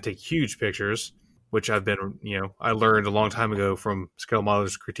 and I take huge pictures, which I've been, I learned a long time ago from Scale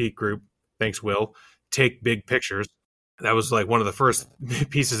Modelers Critique Group. Thanks, Will. Take big pictures. That was like one of the first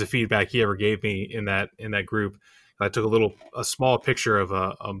pieces of feedback he ever gave me in that group. I took a small picture of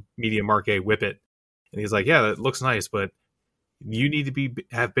a medium Mark A Whippet, and he's like, "Yeah, that looks nice, but you need to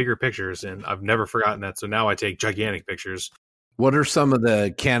have bigger pictures." And I've never forgotten that. So now I take gigantic pictures. What are some of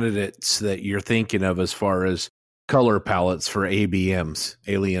the candidates that you're thinking of as far as color palettes for ABMs,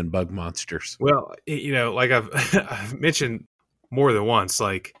 alien bug monsters? Well, like I've mentioned more than once,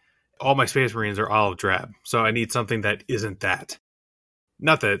 like all my Space Marines are olive drab. So I need something that isn't that.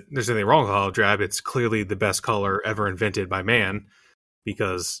 Not that there's anything wrong with olive drab. It's clearly the best color ever invented by man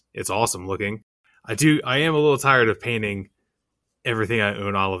because it's awesome looking. I am a little tired of painting everything I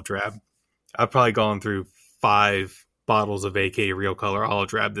own olive drab. I've probably gone through 5 bottles of AK Real Color olive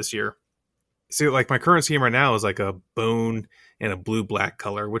drab this year. See, like my current scheme right now is like a bone and a blue-black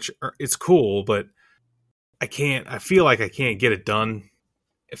color, which it's cool, but I feel like I can't get it done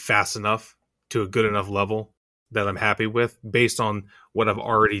fast enough to a good enough level that I'm happy with based on what I've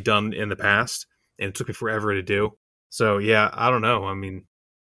already done in the past. And it took me forever to do. So yeah, I don't know. I mean,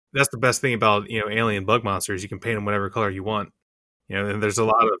 that's the best thing about, alien bug monsters. You can paint them whatever color you want. And there's a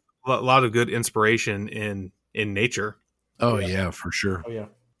lot of good inspiration in nature. Oh yeah, for sure. Oh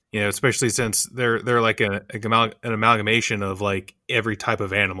yeah. Especially since they're like an amalgamation of like every type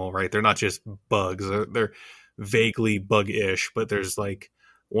of animal, right? They're not just bugs. They're vaguely bug-ish, but there's like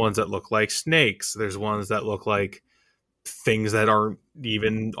ones that look like snakes. There's ones that look like things that aren't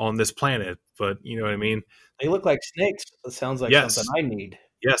even on this planet, but you know what I mean? They look like snakes. That sounds like something I need.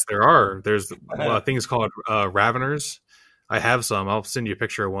 Yes, there are. There's a lot of things called Raveners. I have some. I'll send you a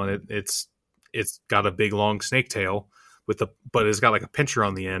picture of one. It's got a big long snake tail but it's got like a pincher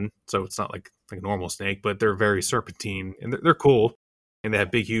on the end, so it's not like a normal snake, but they're very serpentine and they're cool, and they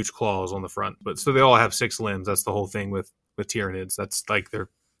have big huge claws on the front. But so they all have 6 limbs. That's the whole thing with Tyranids. That's like their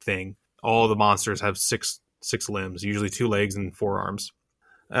thing. All the monsters have six limbs, usually 2 legs and 4 arms.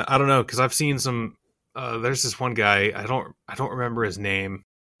 I don't know, because I've seen some. There's this one guy. I don't remember his name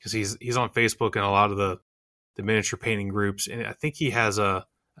because he's on Facebook and a lot of the miniature painting groups, and I think he has a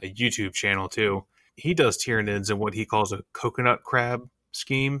YouTube channel too. He does Tyranids in what he calls a coconut crab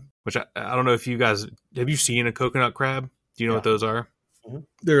scheme, which I don't know if you guys have you seen a coconut crab? Do you know what those are? Mm-hmm.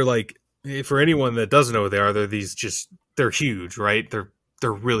 They're like, for anyone that doesn't know what they are, they're huge, right? They're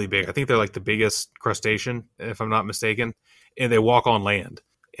really big. I think they're like the biggest crustacean, if I'm not mistaken, and they walk on land.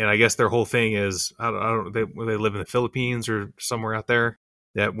 And I guess their whole thing is, I don't they live in the Philippines or somewhere out there,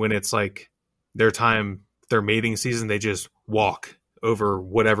 that when it's like their mating season, they just walk over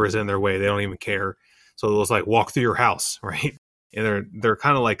whatever is in their way. They don't even care. So they'll just like walk through your house, right? And they're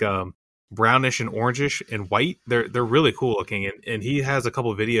kind of like brownish and orangish and white. They're really cool looking. And he has a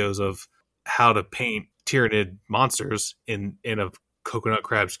couple of videos of how to paint Tyranid monsters in a coconut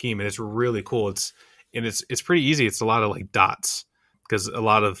crab scheme, and it's really cool. It's pretty easy. It's a lot of like dots, because a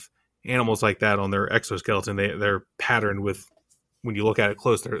lot of animals like that on their exoskeleton, they're patterned with, when you look at it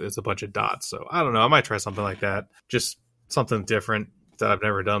close, there's a bunch of dots. So I don't know. I might try something like that. Just something different that I've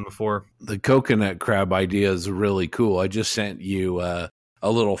never done before. The coconut crab idea is really cool. I just sent you a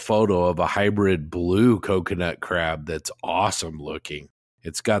little photo of a hybrid blue coconut crab that's awesome looking.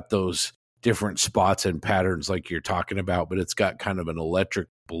 It's got those different spots and patterns like you're talking about, but it's got kind of an electric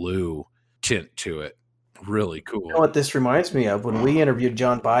blue tint to it. Really cool. You know what this reminds me of? When we interviewed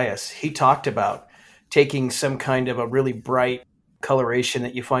John Bias, he talked about taking some kind of a really bright coloration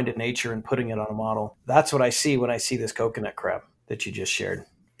that you find in nature and putting it on a model. That's what I see when I see this coconut crab that you just shared.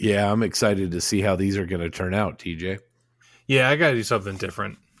 Yeah, I'm excited to see how these are going to turn out, TJ. Yeah, I got to do something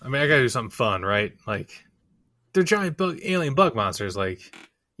different. I mean, I got to do something fun, right? Like, they're giant alien bug monsters. Like,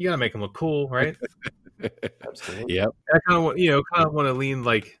 you got to make them look cool, right? Absolutely. Yep. I kind of want to lean,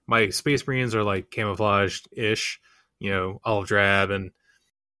 like, my Space Marines are like camouflaged-ish, olive drab, and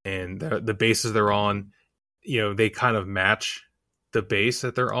the bases they're on, they kind of match the base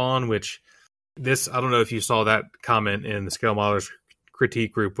that they're on, which I don't know if you saw that comment in the Scale Modelers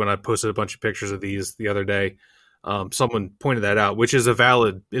Critique group when I posted a bunch of pictures of these the other day. Someone pointed that out, which is a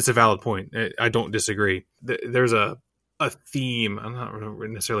valid point. I don't disagree. There's a theme. I'm not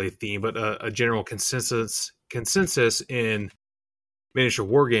necessarily a theme, but a general consensus in miniature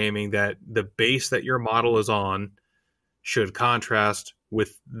wargaming that the base that your model is on should contrast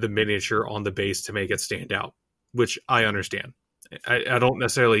with the miniature on the base to make it stand out, which I understand. I don't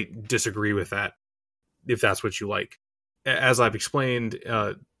necessarily disagree with that if that's what you like. As I've explained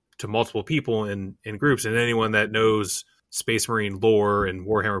to multiple people in groups, and anyone that knows Space Marine lore and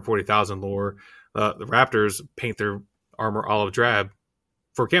Warhammer 40,000 lore, the Raptors paint their armor olive drab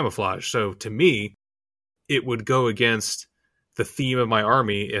for camouflage. So to me, it would go against the theme of my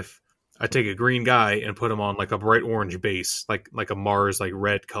army if I take a green guy and put him on like a bright orange base, like a Mars, like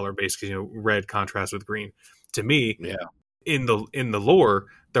red color base, because red contrasts with green. To me, in the lore,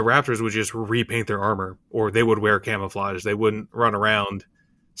 the Raptors would just repaint their armor, or they would wear camouflage. They wouldn't run around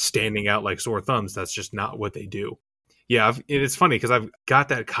standing out like sore thumbs. That's just not what they do. Yeah, it's funny because I've got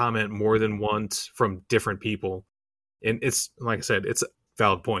that comment more than once from different people, and it's like I said, it's a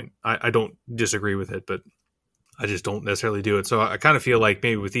valid point. I don't disagree with it, but I just don't necessarily do it. So I kind of feel like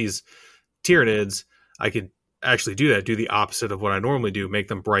maybe with these Tyranids, I could actually do the opposite of what I normally do, make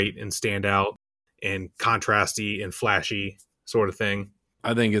them bright and stand out and contrasty and flashy sort of thing.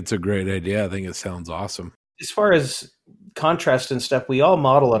 I think it's a great idea. I think it sounds awesome. As far as contrast and stuff, we all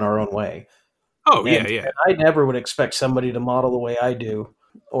model in our own way. Oh, and yeah. I never would expect somebody to model the way I do,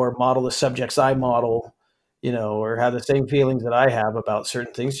 or model the subjects I model, or have the same feelings that I have about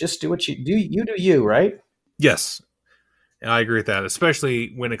certain things. Just do what you do. You do you, right? Yes. And I agree with that,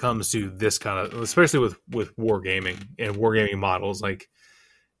 especially when it comes to this kind of, especially with wargaming and wargaming models. Like,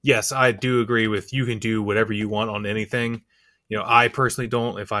 yes, I do agree with you can do whatever you want on anything. I personally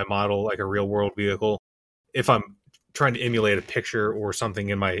don't. If I model like a real world vehicle, if I'm trying to emulate a picture or something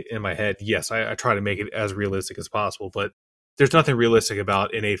in my head, yes, I try to make it as realistic as possible. But there's nothing realistic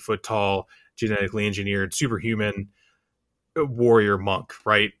about an 8 foot tall, genetically engineered, superhuman warrior monk,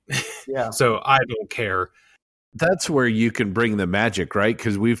 right? Yeah. So I don't care. That's where you can bring the magic, right?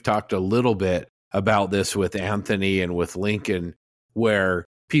 Because we've talked a little bit about this with Anthony and with Lincoln, where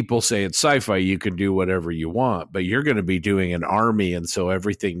people say it's sci-fi, you can do whatever you want, but you're going to be doing an army, and so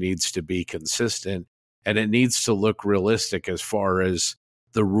everything needs to be consistent, and it needs to look realistic as far as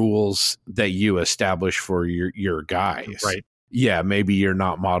the rules that you establish for your guys. Right. Yeah, maybe you're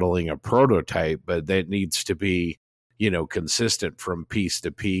not modeling a prototype, but that needs to be, consistent from piece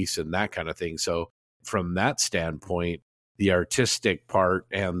to piece and that kind of thing. So from that standpoint, the artistic part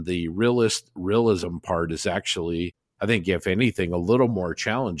and the realism part is actually, I think, if anything, a little more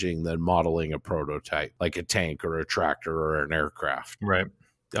challenging than modeling a prototype, like a tank or a tractor or an aircraft. Right.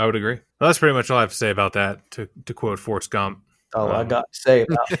 I would agree. Well, that's pretty much all I have to say about that, to quote Forrest Gump. I got to say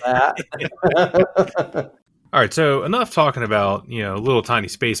about that. All right, so enough talking about, little tiny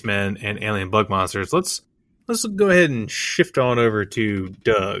spacemen and alien bug monsters. Let's go ahead and shift on over to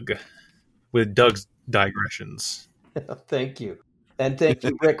Doug with Doug's digressions. Thank you. And thank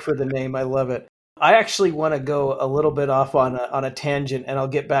you, Rick, for the name. I love it. I actually want to go a little bit off on a tangent, and I'll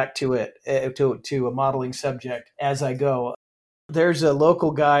get back to it, to a modeling subject as I go. There's a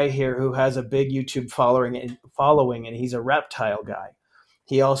local guy here who has a big YouTube following, and he's a reptile guy.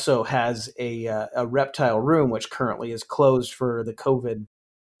 He also has a reptile room, which currently is closed for the COVID.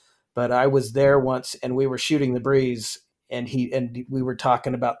 But I was there once, and we were shooting the breeze, and we were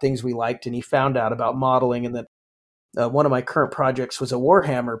talking about things we liked, and he found out about modeling, and that one of my current projects was a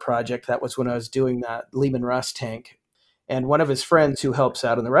Warhammer project. That was when I was doing that Leman Russ tank. And one of his friends who helps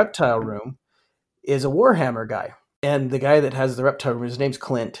out in the reptile room is a Warhammer guy. And the guy that has the reptile room, his name's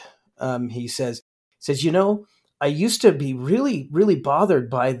Clint. He says, I used to be really, really bothered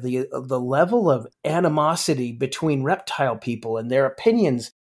by the level of animosity between reptile people and their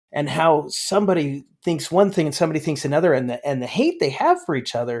opinions, and how somebody thinks one thing and somebody thinks another, and the hate they have for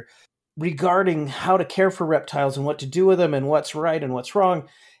each other regarding how to care for reptiles and what to do with them and what's right and what's wrong.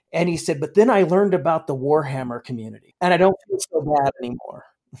 And he said, but then I learned about the Warhammer community, and I don't feel so bad anymore.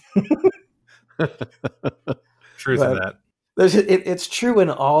 Truth in that. It's true in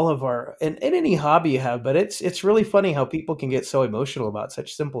all of in any hobby you have, but it's really funny how people can get so emotional about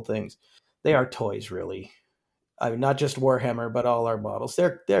such simple things. They are toys, really. I mean, not just Warhammer, but all our models.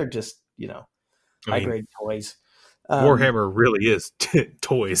 They're just, high-grade toys. Warhammer really is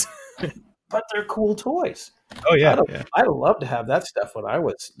toys. But they're cool toys. Oh, yeah. I'd love to have that stuff when I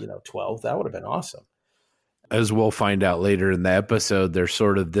was, 12. That would have been awesome. As we'll find out later in the episode, there's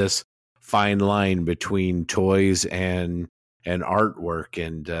sort of this fine line between toys and artwork,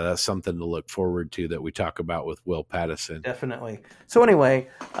 and that's something to look forward to that we talk about with Will Pattison. Definitely. So anyway,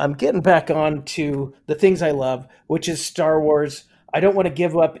 I'm getting back on to the things I love, which is Star Wars. I don't want to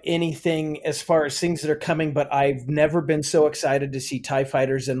give up anything as far as things that are coming, but I've never been so excited to see TIE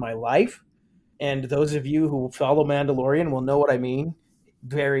fighters in my life. And those of you who follow Mandalorian will know what I mean.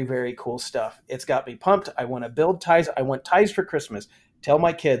 Very, very cool stuff. It's got me pumped. I want to build TIEs. I want TIEs for Christmas. Tell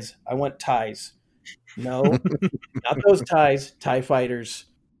my kids I want ties. No, not those ties. TIE fighters.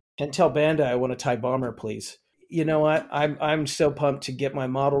 Can't tell Bandai I want a TIE bomber, please. You know what? I'm so pumped to get my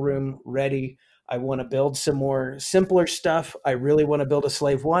model room ready. I want to build some more simpler stuff. I really want to build a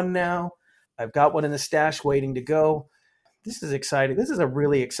Slave One now. I've got one in the stash waiting to go. This is exciting. This is a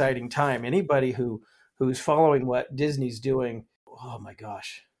really exciting time. Anybody who's following what Disney's doing, oh my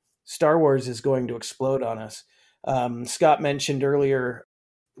gosh, Star Wars is going to explode on us. Scott mentioned earlier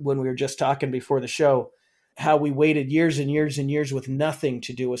when we were just talking before the show how we waited years and years and years with nothing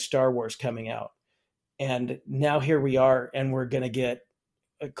to do with Star Wars coming out. And now here we are, and we're going to get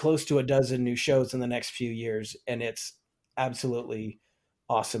close to a dozen new shows in the next few years. And it's absolutely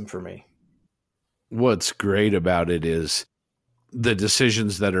awesome for me. What's great about it is the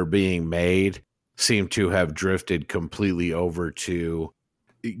decisions that are being made seem to have drifted completely over to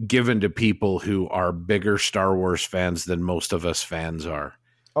given to people who are bigger Star Wars fans than most of us fans are.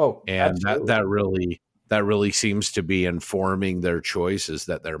 Oh, and that really seems to be informing their choices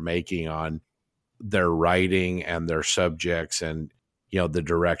that they're making on their writing and their subjects and, you know, the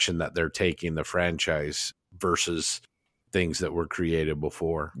direction that they're taking the franchise versus things that were created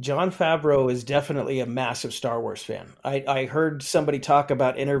before. Jon Favreau is definitely a massive Star Wars fan. I heard somebody talk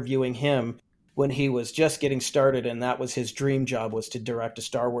about interviewing him when he was just getting started, and that was his dream job, was to direct a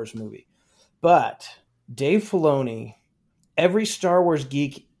Star Wars movie. But Dave Filoni, every Star Wars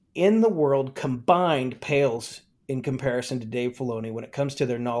geek in the world combined pales in comparison to Dave Filoni when it comes to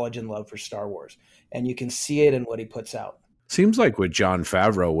their knowledge and love for Star Wars. And you can see it in what he puts out. Seems like with Jon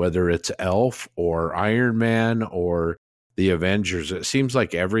Favreau, whether it's Elf or Iron Man or the Avengers, it seems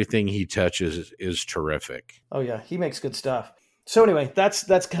like everything he touches is terrific. Oh yeah, he makes good stuff. So anyway, that's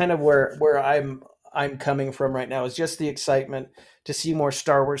kind of where I'm coming from right now, is just the excitement to see more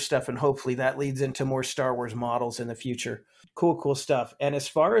Star Wars stuff, and hopefully that leads into more Star Wars models in the future. Cool stuff. And as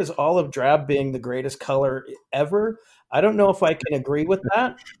far as olive drab being the greatest color ever, I don't know if I can agree with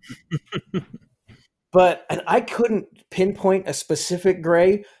that. But and I couldn't pinpoint a specific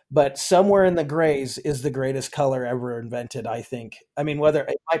gray, but somewhere in the grays is the greatest color ever invented, I think. I mean, whether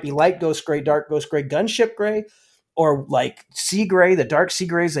it might be light ghost gray, dark ghost gray, gunship gray, or like sea gray, the dark sea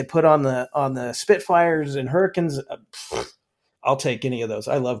grays they put on the Spitfires and Hurricanes. I'll take any of those.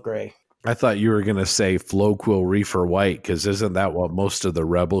 I love gray. I thought you were going to say Floquil Reefer White, because isn't that what most of the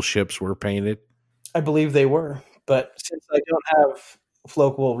Rebel ships were painted? I believe they were, but since I don't have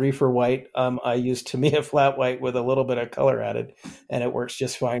Floquil Reefer White, I use Tamiya Flat White with a little bit of color added, and it works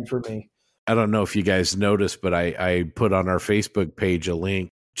just fine for me. I don't know if you guys noticed, but I put on our Facebook page a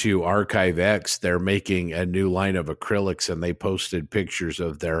link to Archive X. They're making a new line of acrylics, and they posted pictures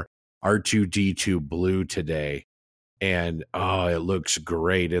of their R2-D2 blue today. And it looks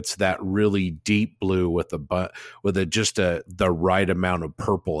great. It's that really deep blue with the right amount of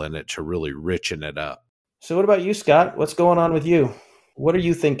purple in it to really richen it up. So what about you, Scott? What's going on with you? What are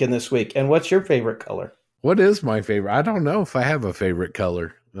you thinking this week? And what's your favorite color? What is my favorite? I don't know if I have a favorite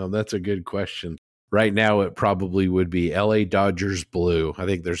color. No, that's a good question. Right now, it probably would be LA Dodgers blue. I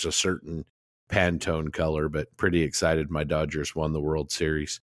think there's a certain Pantone color, but pretty excited my Dodgers won the World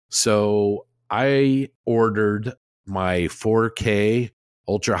Series. So I ordered my 4K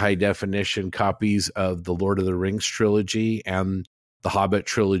ultra high definition copies of the Lord of the Rings trilogy and the Hobbit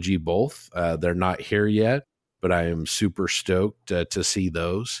trilogy both. They're not here yet, but I am super stoked to see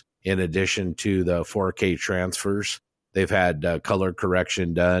those. In addition to the 4K transfers, they've had color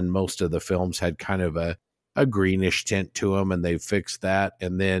correction done. Most of the films had kind of a greenish tint to them, and they've fixed that.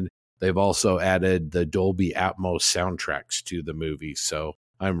 And then they've also added the Dolby Atmos soundtracks to the movie. So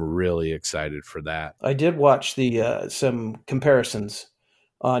I'm really excited for that. I did watch the some comparisons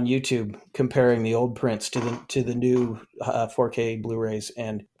on YouTube comparing the old prints to the new 4K Blu-rays,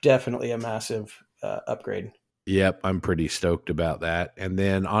 and definitely a massive upgrade. Yep, I'm pretty stoked about that. And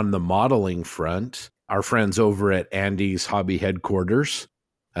then on the modeling front, our friends over at Andy's Hobby Headquarters,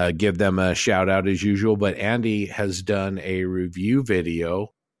 give them a shout out as usual, but Andy has done a review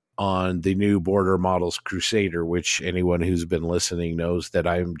video on the new Border Models Crusader, which anyone who's been listening knows that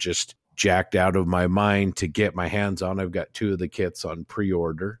I'm just jacked out of my mind to get my hands on. I've got 2 of the kits on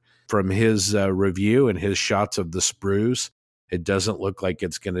pre-order. From his review and his shots of the sprues, it doesn't look like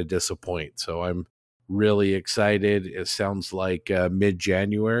it's going to disappoint. So I'm really excited. It sounds like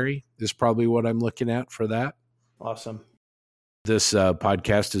mid-January is probably what I'm looking at for that. Awesome. This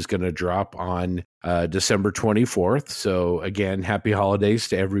podcast is going to drop on December 24th. So again, happy holidays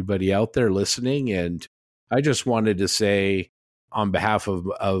to everybody out there listening. And I just wanted to say on behalf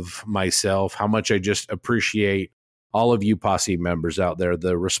of myself, how much I just appreciate all of you Posse members out there.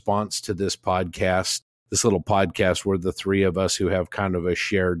 The response to this podcast this little podcast where the three of us who have kind of a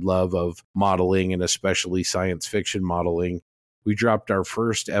shared love of modeling and especially science fiction modeling. We dropped our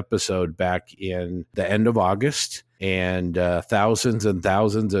first episode back in the end of August, and thousands and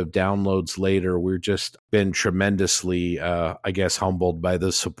thousands of downloads later, we've just been tremendously, humbled by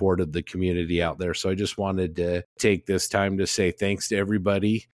the support of the community out there. So I just wanted to take this time to say thanks to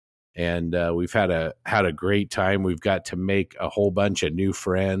everybody. And we've had a great time. We've got to make a whole bunch of new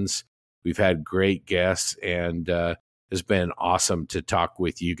friends. We've had great guests, and it's been awesome to talk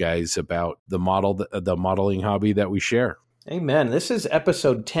with you guys about the modeling hobby that we share. Amen. This is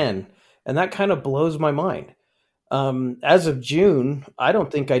episode 10, and that kind of blows my mind. As of June, I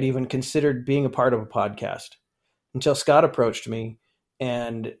don't think I'd even considered being a part of a podcast until Scott approached me.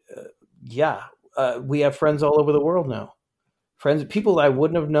 And we have friends all over the world now. Friends, people I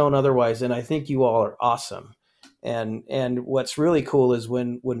wouldn't have known otherwise. And I think you all are awesome. And what's really cool is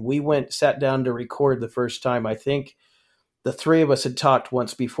when we sat down to record the first time, I think the three of us had talked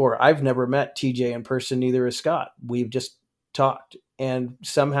once before. I've never met TJ in person, neither has Scott. We've just talked, and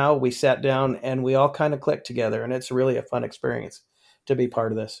somehow we sat down and we all kind of clicked together, and it's really a fun experience to be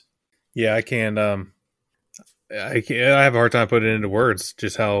part of this. Yeah, I have a hard time putting it into words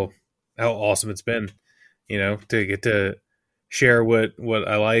just how awesome it's been, to get to share what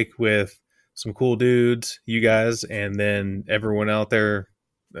I like with some cool dudes, you guys, and then everyone out there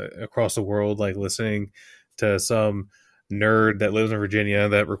across the world, like listening to some nerd that lives in Virginia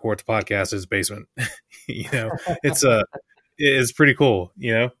that records podcasts in his basement. It's pretty cool,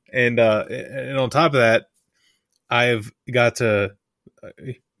 and on top of that, I've got to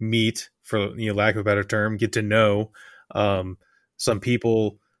meet, for lack of a better term, get to know some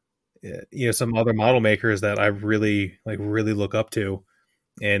people, some other model makers that I really look up to,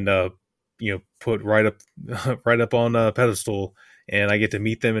 and put right up on a pedestal, and I get to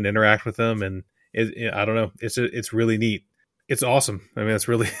meet them and interact with them, and I don't know, it's really neat. It's awesome. I mean, it's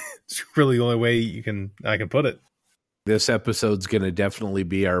really the only way I can put it. This episode's going to definitely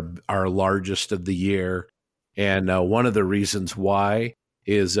be our largest of the year. And one of the reasons why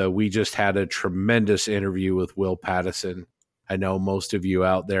is we just had a tremendous interview with Will Pattison. I know most of you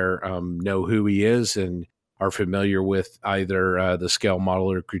out there know who he is and are familiar with either the Scale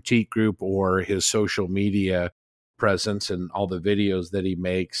Modeler Critique Group or his social media presence and all the videos that he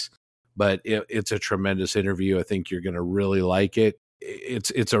makes. But it's a tremendous interview. I think you're going to really like it.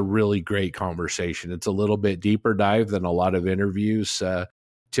 It's a really great conversation. It's a little bit deeper dive than a lot of interviews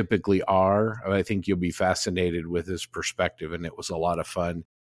typically are. I think you'll be fascinated with his perspective, and it was a lot of fun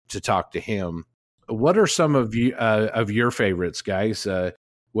to talk to him. What are some of your favorites, guys?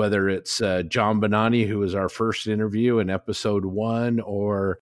 Whether it's John Bonani, who was our first interview in episode 1,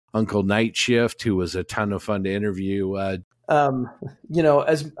 or Uncle Night Shift, who was a ton of fun to interview. As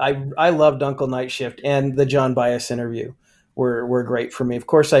I loved Uncle Night Shift, and the John Bias interview were great for me. Of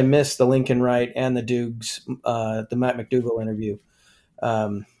course, I missed the Lincoln Wright and the Dukes, the Matt McDougall interview,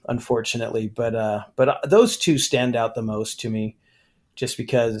 unfortunately. But those two stand out the most to me, just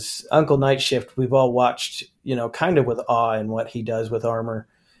because Uncle Night Shift, we've all watched, kind of with awe in what he does with armor,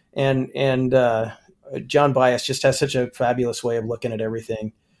 and John Bias just has such a fabulous way of looking at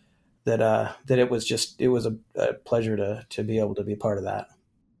everything that it was a pleasure to be able to be part of that.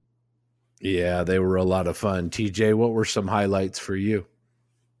 Yeah, they were a lot of fun. TJ, what were some highlights for you?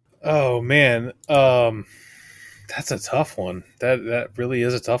 Oh man, that's a tough one. That really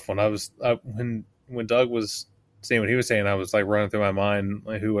is a tough one. When Doug was saying what he was saying, I was like running through my mind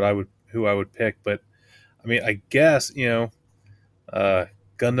like who I would pick. But I mean, I guess gun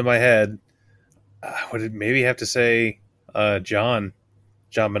to my head, I would maybe have to say John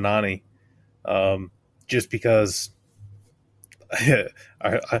Bonani, just because I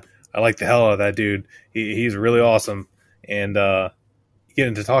like the hell out of that dude. He's really awesome, and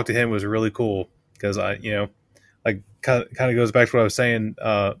getting to talk to him was really cool because kind of goes back to what I was saying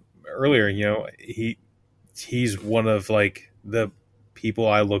earlier. He's one of like the people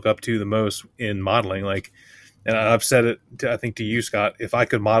I look up to the most in modeling. Like, and I've said it I think to you, Scott. If I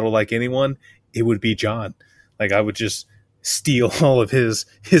could model like anyone, it would be John. Like, I would just steal all of his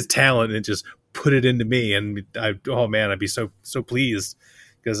talent and just put it into me, and I'd be so pleased.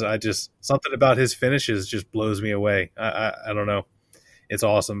 Because something about his finishes just blows me away. I don't know. It's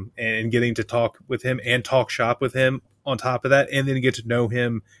awesome. And getting to talk with him and talk shop with him on top of that, and then get to know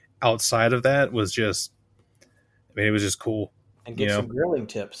him outside of that was just, it was just cool. And get some grilling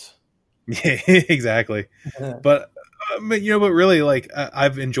tips. Yeah, exactly. But really, like,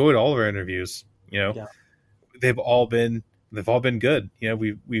 I've enjoyed all of our interviews. Yeah. They've all been good.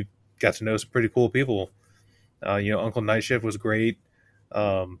 We've got to know some pretty cool people. Uncle Night Shift was great.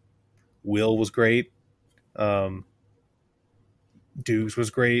 Will was great. Dukes was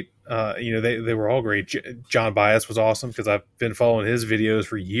great. They were all great. John Bias was awesome because I've been following his videos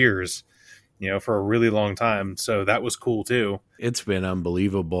for years, for a really long time. So that was cool too. It's been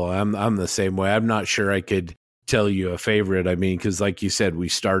unbelievable. I'm the same way. I'm not sure I could tell you a favorite. I mean, because like you said, we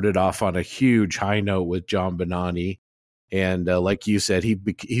started off on a huge high note with John Bonanni, and like you said,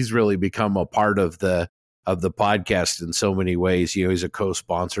 he's really become a part of the podcast in so many ways. He's a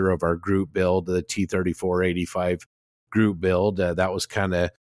co-sponsor of our group build, the T3485 group build. That was kind of,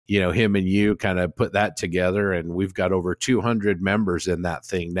 him and you kind of put that together, and we've got over 200 members in that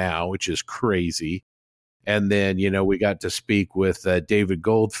thing now, which is crazy. And then, we got to speak with David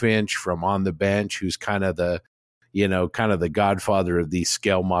Goldfinch from On the Bench, who's kind of the godfather of these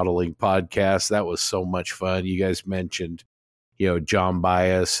scale modeling podcasts. That was so much fun. You guys mentioned, John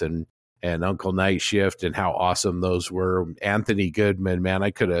Bias and Uncle Night Shift and how awesome those were. Anthony Goodman, man,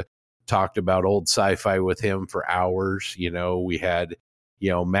 I could have talked about old sci-fi with him for hours. We had,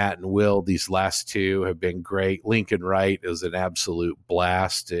 Matt and Will. These last two have been great. Lincoln Wright is an absolute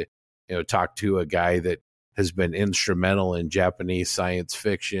blast to, talk to a guy that has been instrumental in Japanese science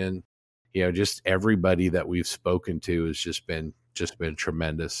fiction. Just everybody that we've spoken to has just been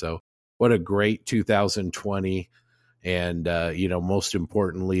tremendous. So what a great 2020. And, most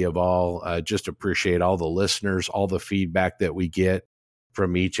importantly of all, just appreciate all the listeners, all the feedback that we get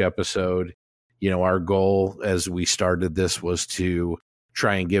from each episode. Our goal as we started this was to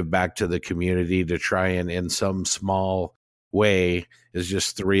try and give back to the community, to try and in some small way is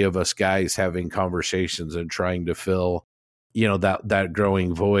just three of us guys having conversations and trying to fill, that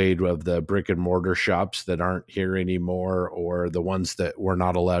growing void of the brick and mortar shops that aren't here anymore, or the ones that we're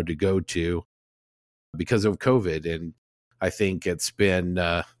not allowed to go to because of COVID. And I think it's been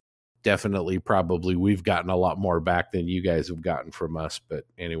definitely probably we've gotten a lot more back than you guys have gotten from us. But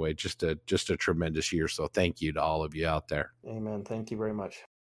anyway, just a tremendous year. So thank you to all of you out there. Amen. Thank you very much.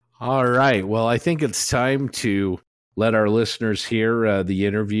 All right. Well, I think it's time to let our listeners hear the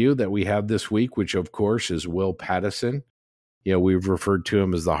interview that we have this week, which of course is Will Pattison. We've referred to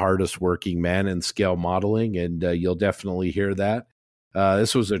him as the hardest working man in scale modeling, and you'll definitely hear that.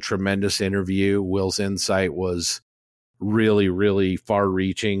 This was a tremendous interview. Will's insight was really, really far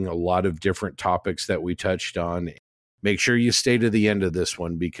reaching, a lot of different topics that we touched on. Make sure you stay to the end of this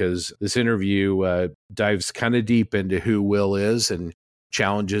one, because this interview dives kind of deep into who Will is and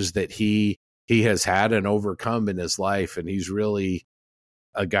challenges that he has had and overcome in his life. And he's really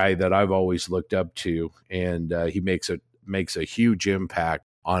a guy that I've always looked up to, and he makes a huge impact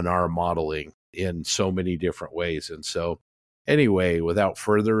on our modeling in so many different ways. And so anyway, without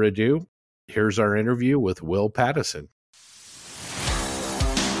further ado, here's our interview with Will Pattison.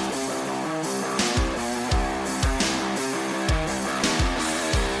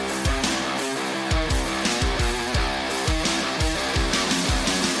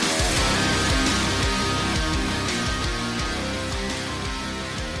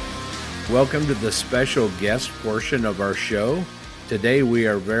 Welcome to the special guest portion of our show. Today we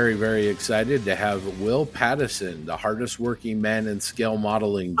are very, very excited to have Will Pattison, the hardest working man in scale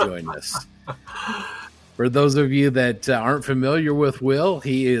modeling, join us. For those of you that aren't familiar with Will,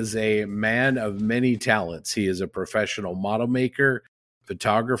 he is a man of many talents. He is a professional model maker,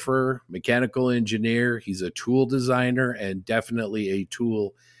 photographer, mechanical engineer. He's a tool designer and definitely a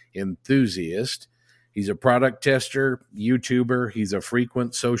tool enthusiast. He's a product tester, YouTuber. He's a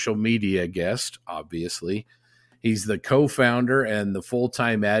frequent social media guest, obviously. He's the co-founder and the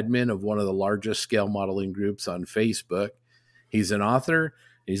full-time admin of one of the largest scale modeling groups on Facebook. He's an author.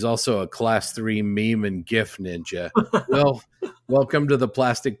 He's also a Class 3 meme and GIF ninja. Well, welcome to the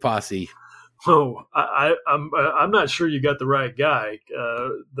Plastic Posse. Oh, I'm not sure you got the right guy.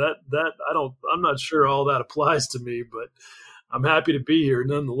 I'm not sure all that applies to me, but I'm happy to be here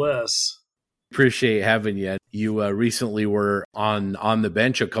nonetheless. Appreciate having you. You recently were on the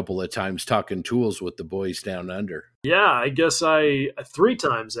bench a couple of times talking tools with the boys down under. Yeah, I guess 3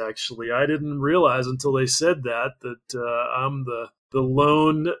 times actually. I didn't realize until they said that I'm the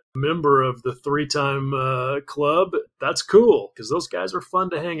lone member of the 3-time club. That's cool because those guys are fun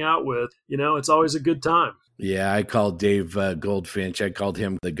to hang out with. It's always a good time. Yeah, I called Dave Goldfinch. I called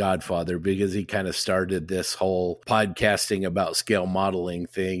him the Godfather because he kind of started this whole podcasting about scale modeling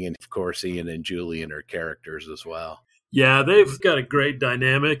thing. And of course, Ian and Julian are characters as well. Yeah, they've got a great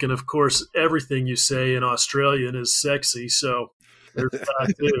dynamic. And of course, everything you say in Australian is sexy. So there's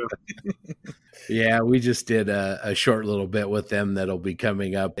that too. Yeah, we just did a short little bit with them that'll be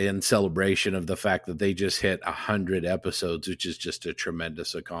coming up in celebration of the fact that they just hit 100 episodes, which is just a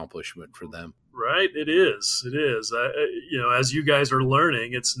tremendous accomplishment for them. Right. It is. As you guys are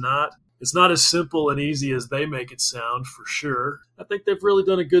learning, it's not It's not as simple and easy as they make it sound, for sure. I think they've really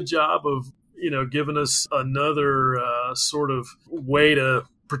done a good job of, giving us another sort of way to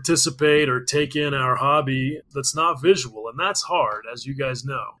participate or take in our hobby that's not visual. And that's hard, as you guys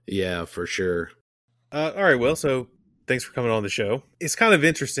know. Yeah, for sure. All right, Will. So thanks for coming on the show. It's kind of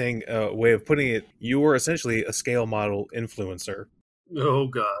interesting way of putting it. You are essentially a scale model influencer. Oh,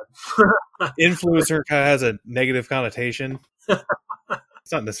 God. Influencer kind of has a negative connotation.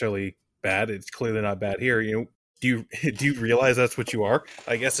 It's not necessarily bad. It's clearly not bad here. Do you realize that's what you are?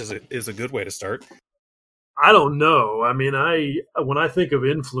 I guess is a good way to start. I don't know. I mean, when I think of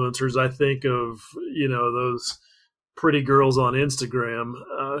influencers, I think of, those pretty girls on Instagram,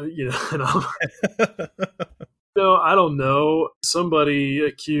 and I don't know. Somebody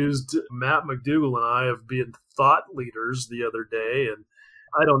accused Matt McDougall and I of being thought leaders the other day, and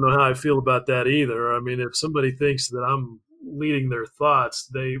I don't know how I feel about that either. I mean, if somebody thinks that I'm leading their thoughts,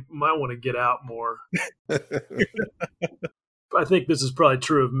 they might want to get out more. I think this is probably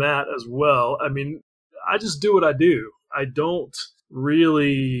true of Matt as well. I mean, I just do what I do. I don't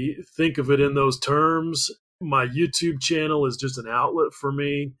really think of it in those terms. My YouTube channel is just an outlet for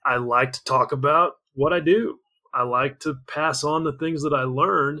me. I like to talk about what I do. I like to pass on the things that I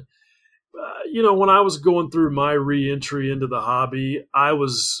learn. When I was going through my re-entry into the hobby, I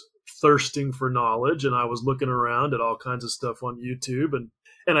was thirsting for knowledge, and I was looking around at all kinds of stuff on YouTube, and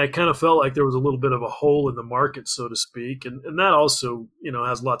I kind of felt like there was a little bit of a hole in the market, so to speak. And that also,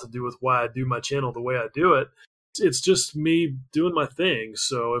 has a lot to do with why I do my channel the way I do it. It's just me doing my thing.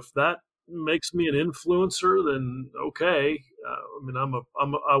 So if that makes me an influencer, then okay.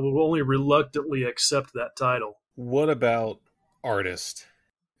 I will only reluctantly accept that title. What about artist?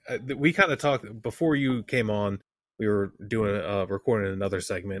 We kind of talked before you came on. We were doing recording another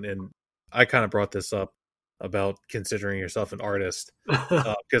segment, and I kind of brought this up about considering yourself an artist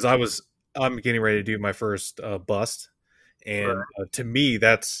because I'm getting ready to do my first bust, and to me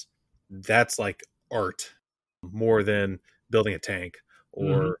that's like art more than building a tank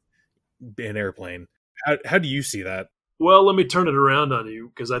or an airplane. How do you see that? Well, let me turn it around on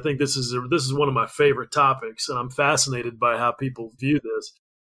you, because I think this is one of my favorite topics, and I'm fascinated by how people view this.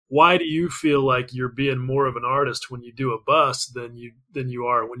 Why do you feel like you're being more of an artist when you do a bust than you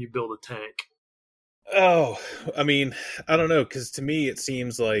are when you build a tank? Oh, I mean, I don't know, because to me it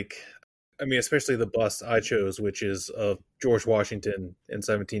seems like, especially the bust I chose, which is of George Washington in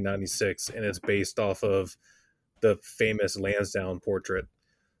 1796, and it's based off of the famous Lansdowne portrait.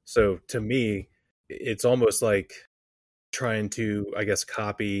 So to me, it's almost like trying to, I guess,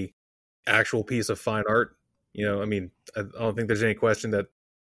 copy actual piece of fine art. I don't think there's any question that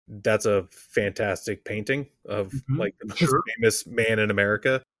that's a fantastic painting of like the most famous man in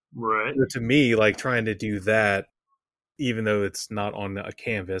America. Right. So to me, like trying to do that, even though it's not on a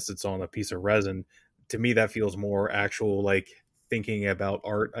canvas, it's on a piece of resin. To me, that feels more actual, like thinking about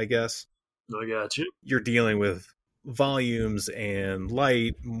art, I guess. I got you. You're dealing with volumes and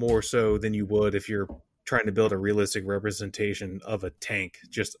light more so than you would if you're trying to build a realistic representation of a tank,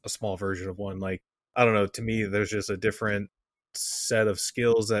 just a small version of one. Like, I don't know, to me, there's just a different set of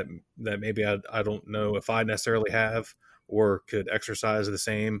skills that maybe I don't know if I necessarily have or could exercise the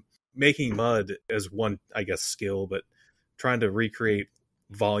same. Making mud is one, I guess, skill, but trying to recreate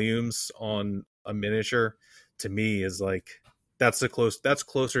volumes on a miniature to me is like that's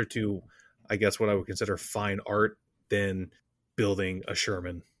closer to, I guess, what I would consider fine art than building a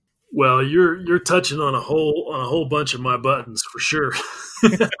Sherman. Well, you're touching on a whole bunch of my buttons for sure.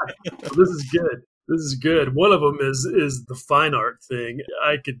 This is good. This is good. One of them is the fine art thing.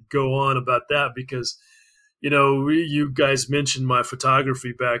 I could go on about that because, you guys mentioned my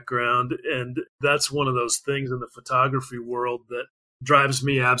photography background, and that's one of those things in the photography world that drives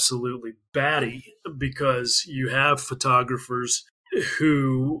me absolutely batty, because you have photographers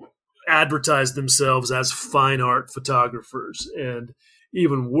who advertise themselves as fine art photographers. And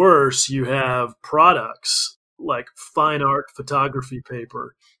even worse, you have products like fine art photography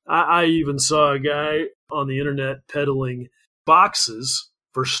paper. I even saw a guy on the internet peddling boxes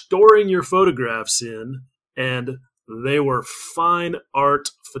for storing your photographs in, and they were fine art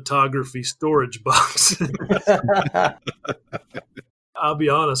photography storage boxes. I'll be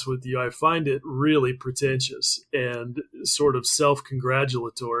honest with you, I find it really pretentious and sort of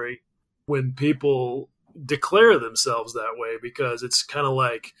self-congratulatory when people declare themselves that way, because it's kind of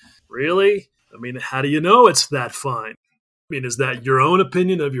like, really? I mean, how do you know it's that fine? I mean, is that your own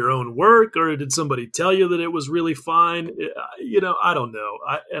opinion of your own work, or did somebody tell you that it was really fine? I don't know.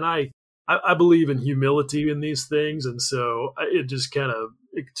 I believe in humility in these things, and so it just kind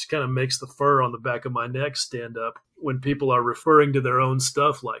of makes the fur on the back of my neck stand up when people are referring to their own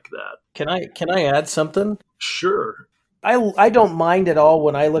stuff like that. Can I add something? Sure. I don't mind at all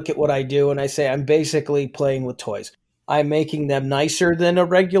when I look at what I do and I say I'm basically playing with toys. I'm making them nicer than a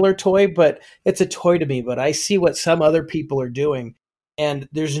regular toy, but it's a toy to me. But I see what some other people are doing, and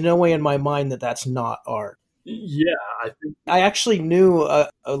there's no way in my mind that that's not art. Yeah, I actually knew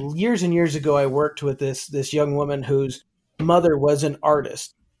years and years ago. I worked with this young woman whose mother was an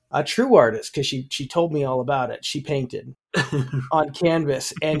artist, a true artist, because she told me all about it. She painted on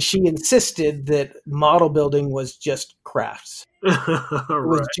canvas, and she insisted that model building was just crafts. It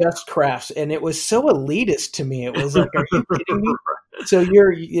was just crafts, and it was so elitist to me. It was like, are you kidding me? So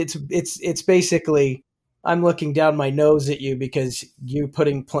it's basically, I'm looking down my nose at you because you're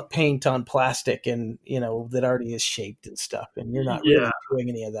putting paint on plastic and, that already is shaped and stuff. And you're not really doing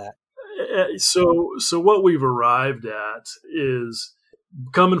any of that. So what we've arrived at is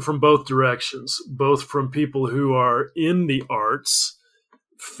coming from both directions, both from people who are in the arts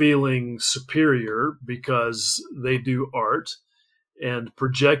feeling superior because they do art and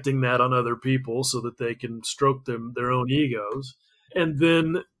projecting that on other people so that they can stroke their own egos. And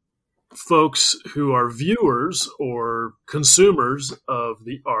then folks who are viewers or consumers of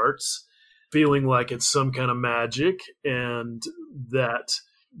the arts feeling like it's some kind of magic and that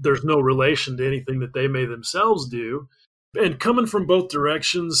there's no relation to anything that they may themselves do. And coming from both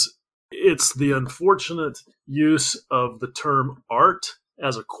directions, it's the unfortunate use of the term art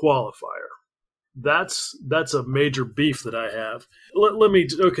as a qualifier. That's a major beef that I have.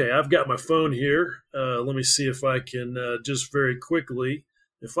 I've got my phone here. Let me see if I can just very quickly,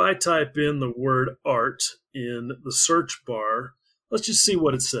 if I type in the word art in the search bar, let's just see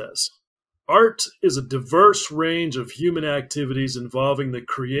what it says. Art is a diverse range of human activities involving the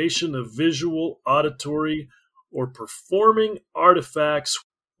creation of visual, auditory, or performing artifacts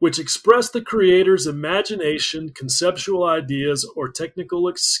which express the creator's imagination, conceptual ideas, or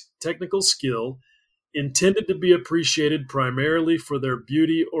technical skill intended to be appreciated primarily for their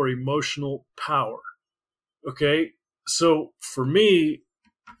beauty or emotional power. Okay, so for me,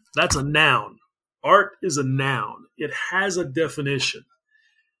 that's a noun. Art is a noun. It has a definition.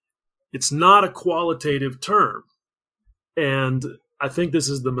 It's not a qualitative term. And I think this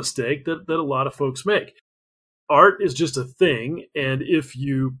is the mistake that a lot of folks make. Art is just a thing, and if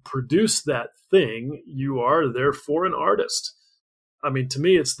you produce that thing, you are therefore an artist. I mean, to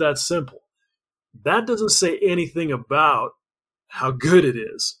me, it's that simple. That doesn't say anything about how good it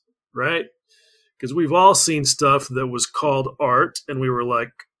is, right? Because we've all seen stuff that was called art, and we were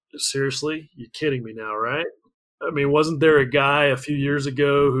like, seriously? You're kidding me now, right? I mean, wasn't there a guy a few years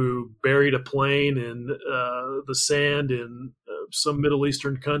ago who buried a plane in the sand in some Middle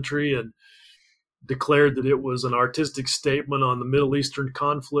Eastern country and declared that it was an artistic statement on the Middle Eastern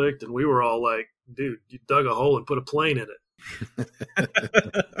conflict? And we were all like, dude, you dug a hole and put a plane in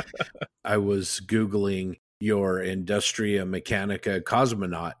it. I was Googling your Industria Mechanica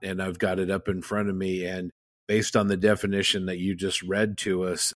cosmonaut, and I've got it up in front of me. And based on the definition that you just read to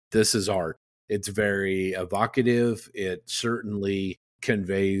us, this is art. It's very evocative. It certainly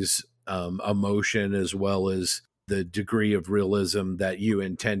conveys emotion as well as the degree of realism that you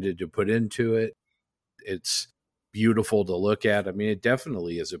intended to put into it. It's beautiful to look at. I mean, it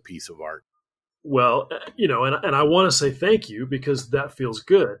definitely is a piece of art. Well, and I want to say thank you because that feels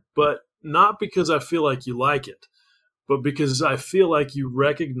good, but not because I feel like you like it, but because I feel like you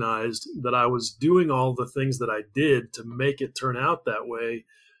recognized that I was doing all the things that I did to make it turn out that way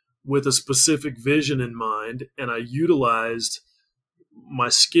with a specific vision in mind, and I utilized my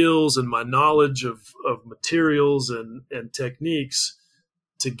skills and my knowledge of materials and techniques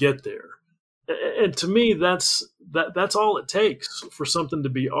to get there. And to me, that's all it takes for something to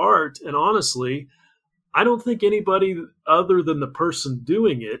be art. And honestly, I don't think anybody other than the person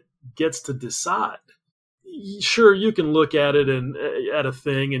doing it gets to decide. Sure, you can look at it and at a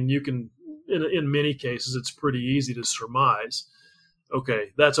thing, and you can, in many cases, it's pretty easy to surmise,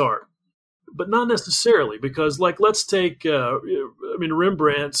 okay, that's art. But not necessarily, because let's take,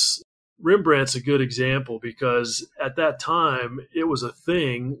 Rembrandt's a good example, because at that time it was a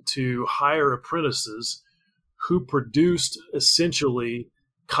thing to hire apprentices who produced essentially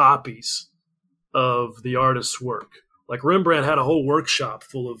copies of the artist's work. Like Rembrandt had a whole workshop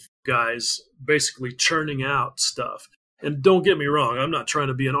full of guys basically churning out stuff. And don't get me wrong, I'm not trying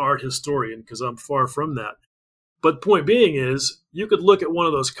to be an art historian because I'm far from that. But point being is, you could look at one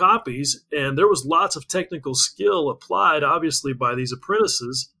of those copies and there was lots of technical skill applied, obviously, by these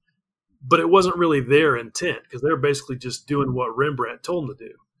apprentices, but it wasn't really their intent because they're basically just doing what Rembrandt told them to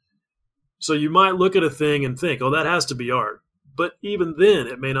do. So you might look at a thing and think, oh, that has to be art. But even then,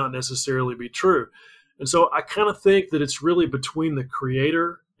 it may not necessarily be true. And so I kind of think that it's really between the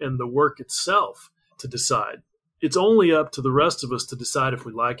creator and the work itself to decide. It's only up to the rest of us to decide if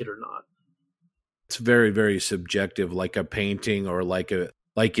we like it or not. It's very, very subjective, like a painting or like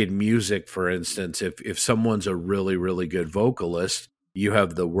in music, for instance. If someone's a really, really good vocalist, you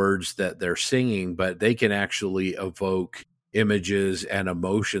have the words that they're singing, but they can actually evoke images and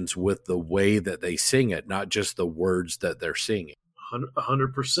emotions with the way that they sing it, not just the words that they're singing.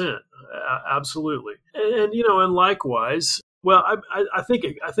 100%. Absolutely. And likewise, well, I think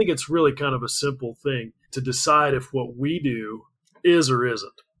it's really kind of a simple thing to decide if what we do is or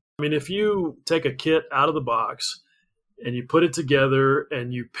isn't. I mean, if you take a kit out of the box and you put it together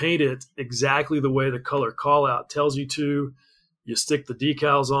and you paint it exactly the way the color call out tells you to, you stick the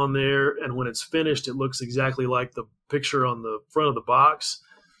decals on there, and when it's finished, it looks exactly like the picture on the front of the box,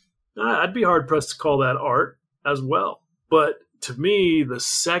 I'd be hard-pressed to call that art as well. But to me, the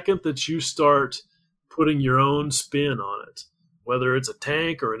second that you start putting your own spin on it, whether it's a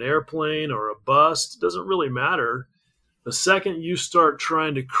tank or an airplane or a bust, it doesn't really matter. The second you start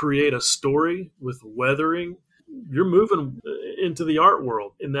trying to create a story with weathering, you're moving into the art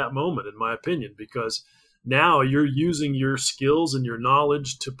world in that moment, in my opinion, because now you're using your skills and your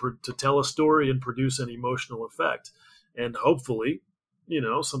knowledge to tell a story and produce an emotional effect. And hopefully,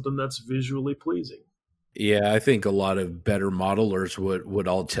 something that's visually pleasing. Yeah, I think a lot of better modelers would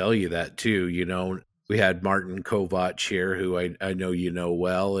all tell you that too. We had Martin Kovac here, who I know you know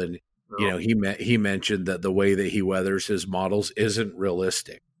well, and he mentioned that the way that he weathers his models isn't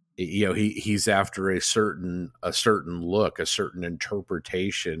realistic. He's after a certain look, a certain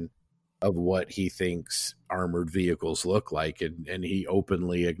interpretation of what he thinks armored vehicles look like, and he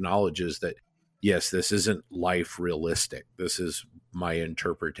openly acknowledges that, yes, this isn't life realistic. This is my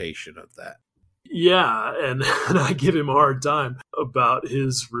interpretation of that. Yeah, and I give him a hard time about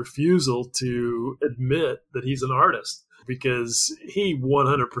his refusal to admit that he's an artist, because he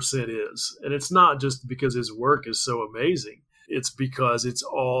 100% is. And it's not just because his work is so amazing. It's because it's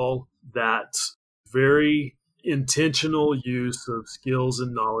all that very intentional use of skills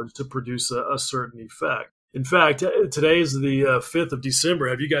and knowledge to produce a certain effect. In fact, today is the 5th of December.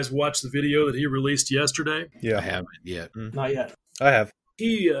 Have you guys watched the video that he released yesterday? Yeah. I haven't yet. Not yet. I have.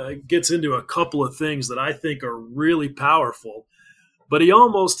 He gets into a couple of things that I think are really powerful, but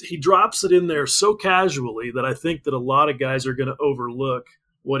he drops it in there so casually that I think that a lot of guys are going to overlook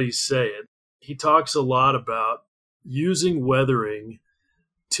what he's saying. He talks a lot about using weathering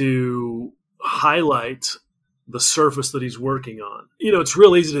to highlight the surface that he's working on. It's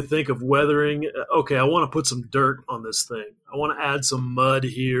real easy to think of weathering. Okay, I want to put some dirt on this thing. I want to add some mud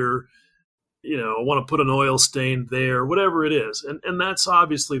here. I want to put an oil stain there, whatever it is. And that's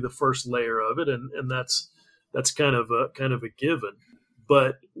obviously the first layer of it. And that's kind of a given.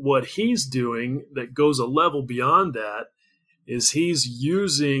 But what he's doing that goes a level beyond that is he's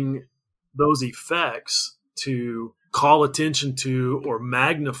using those effects to call attention to or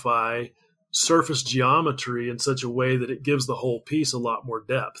magnify surface geometry in such a way that it gives the whole piece a lot more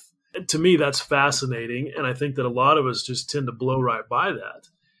depth. And to me, that's fascinating. And I think that a lot of us just tend to blow right by that.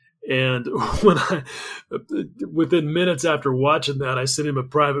 And within minutes after watching that, I sent him a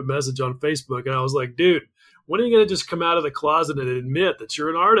private message on Facebook, and I was like, dude, when are you going to just come out of the closet and admit that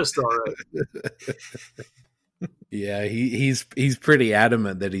you're an artist already? Yeah, he's pretty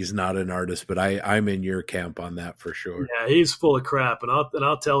adamant that he's not an artist, but I'm in your camp on that for sure. Yeah, he's full of crap, and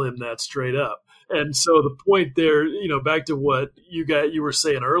I'll tell him that straight up. And so the point there, back to what you were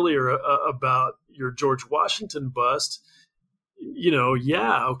saying earlier about your George Washington bust,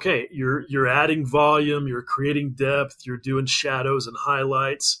 okay, you're adding volume, you're creating depth, you're doing shadows and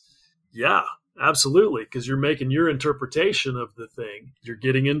highlights. Yeah, absolutely, because you're making your interpretation of the thing. You're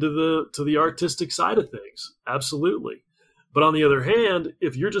getting into the artistic side of things. Absolutely. But on the other hand,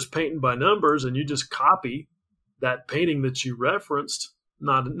 if you're just painting by numbers and you just copy that painting that you referenced,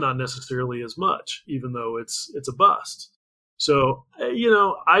 not necessarily as much, even though it's a bust. So,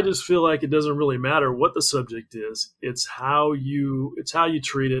 I just feel like it doesn't really matter what the subject is. It's how you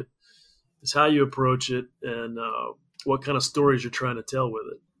treat it. It's how you approach it, and what kind of stories you're trying to tell with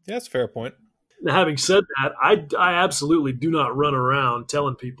it. Yeah, that's a fair point. Now, having said that, I absolutely do not run around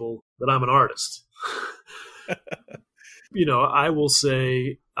telling people that I'm an artist. I will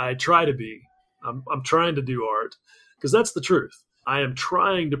say I try to be. I'm trying to do art, because that's the truth. I am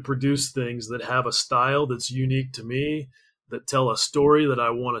trying to produce things that have a style that's unique to me, that tell a story that I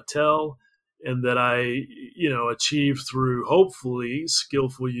want to tell, and that I, achieve through hopefully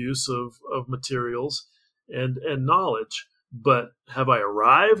skillful use of materials and knowledge. But have I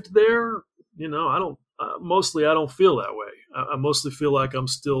arrived there? I don't. Mostly, I don't feel that way. I mostly feel like I'm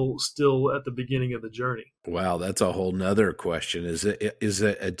still at the beginning of the journey. Wow, that's a whole nother question. Is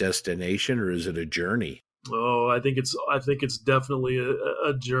it a destination or is it a journey? Oh, I think it's definitely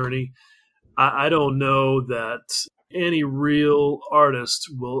a journey. I don't know that any real artist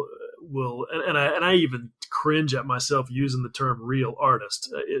will, and I even cringe at myself using the term real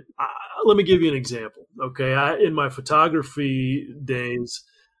artist. Let me give you an example. Okay. In my photography days,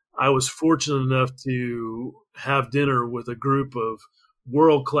 I was fortunate enough to have dinner with a group of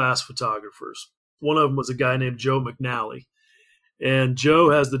world-class photographers. One of them was a guy named Joe McNally. And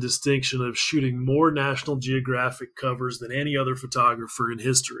Joe has the distinction of shooting more National Geographic covers than any other photographer in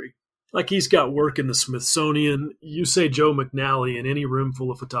history. Like, he's got work in the Smithsonian. You say Joe McNally in any room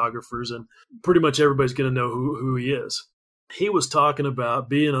full of photographers, and pretty much everybody's going to know who he is. He was talking about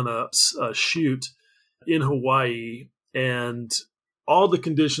being on a shoot in Hawaii, and all the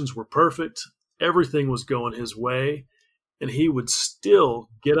conditions were perfect. Everything was going his way, and he would still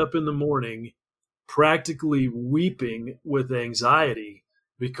get up in the morning practically weeping with anxiety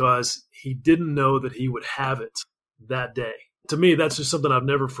because he didn't know that he would have it that day. To me, that's just something I've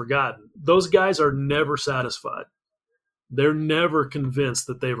never forgotten. Those guys are never satisfied. They're never convinced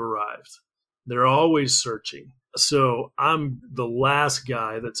that they've arrived. They're always searching. So I'm the last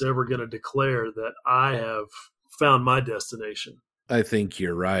guy that's ever going to declare that I have found my destination. I think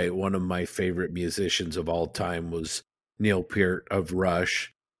you're right. One of my favorite musicians of all time was Neil Peart of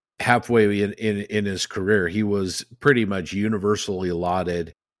Rush. Halfway in his career, he was pretty much universally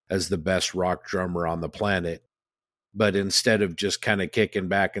lauded as the best rock drummer on the planet. But instead of just kind of kicking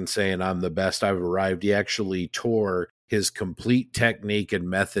back and saying, I'm the best, I've arrived, he actually tore his complete technique and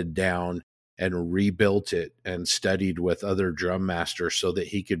method down and rebuilt it and studied with other drum masters so that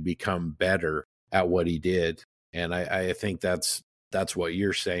he could become better at what he did. And I think that's what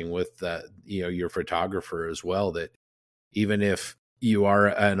you're saying with your photographer as well, that even if you are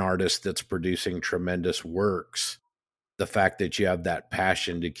an artist that's producing tremendous works, the fact that you have that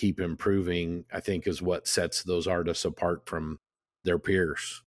passion to keep improving, I think, is what sets those artists apart from their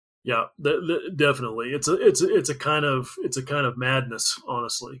peers. Yeah, definitely. It's a kind of madness,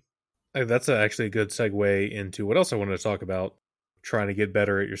 honestly. That's actually a good segue into what else I wanted to talk about: trying to get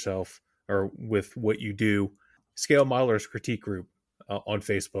better at yourself or with what you do. Scale Modelers Critique Group on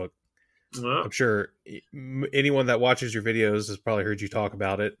Facebook. Well, I'm sure anyone that watches your videos has probably heard you talk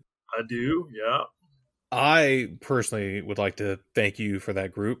about it. I do, yeah. I personally would like to thank you for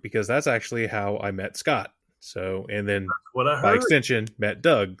that group because that's actually how I met Scott. So, and then what I heard. By extension, met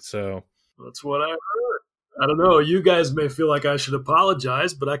Doug. So that's what I heard. I don't know. You guys may feel like I should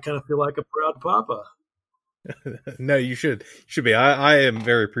apologize, but I kind of feel like a proud papa. No, you should be. I am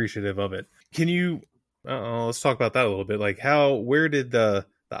very appreciative of it. Can you? Let's talk about that a little bit. Like, where did the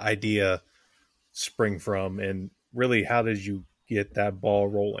idea spring from, and really, how did you get that ball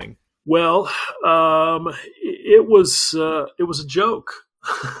rolling? Well, it was a joke.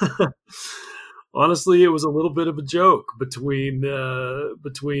 Honestly, it was a little bit of a joke between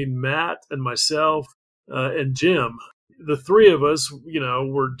Matt and myself and Jim. The three of us,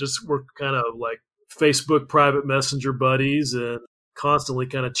 we're kind of like Facebook private messenger buddies and constantly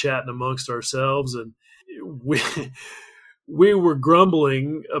kind of chatting amongst ourselves. And we were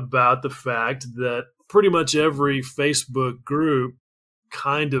grumbling about the fact that pretty much every Facebook group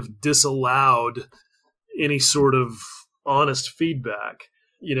kind of disallowed any sort of honest feedback.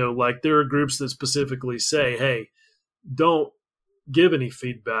 Like there are groups that specifically say, hey, don't give any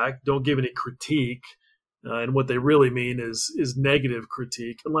feedback, don't give any critique. And what they really mean is negative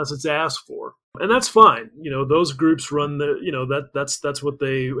critique unless it's asked for. And that's fine. Those groups run that's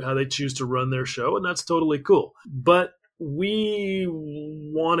how they choose to run their show, and that's totally cool. But we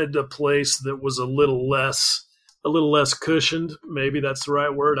wanted a place that was a little less cushioned. Maybe that's the right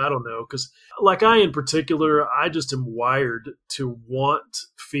word. I don't know. Because like I, in particular, I just am wired to want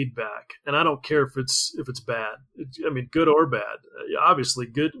feedback. And I don't care if it's bad. Good or bad. Obviously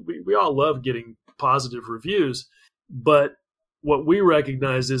good. We all love getting positive reviews, but what we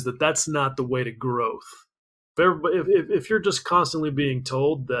recognize is that that's not the way to growth. If you're just constantly being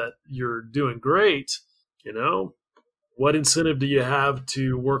told that you're doing great, what incentive do you have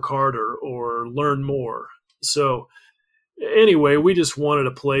to work harder or learn more? So anyway, we just wanted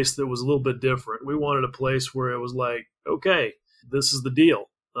a place that was a little bit different. We wanted a place where it was like, okay, this is the deal.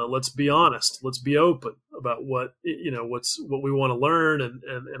 Let's be honest. Let's be open about what we want to learn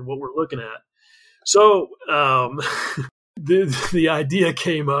and what we're looking at. So the idea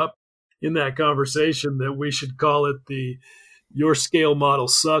came up in that conversation that we should call it the Your Scale Model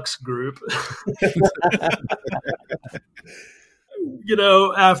Sucks group.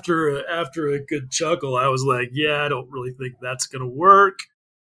 after a good chuckle, I was like, yeah, I don't really think that's going to work.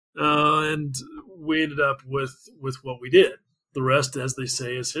 And we ended up with what we did. The rest, as they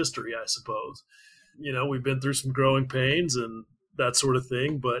say, is history, I suppose. We've been through some growing pains and that sort of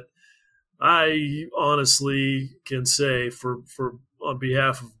thing, but I honestly can say for on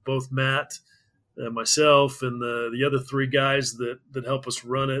behalf of both Matt and myself and the other three guys that help us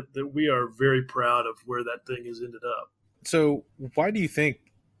run it, that we are very proud of where that thing has ended up. So why do you think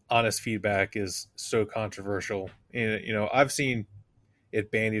honest feedback is so controversial? And, I've seen it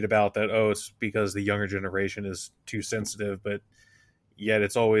bandied about that, it's because the younger generation is too sensitive, but yet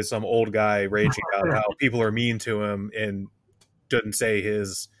it's always some old guy raging about how people are mean to him and doesn't say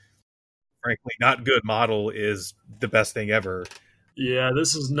his, frankly, not good model is the best thing ever. Yeah,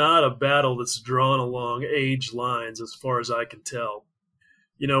 this is not a battle that's drawn along age lines as far as I can tell.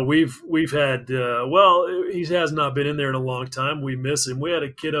 We've had, he has not been in there in a long time. We miss him. We had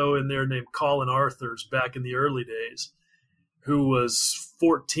a kiddo in there named Colin Arthurs back in the early days who was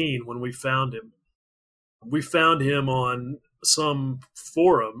 14 when we found him. We found him on some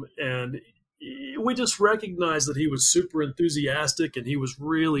forum, and we just recognized that he was super enthusiastic and he was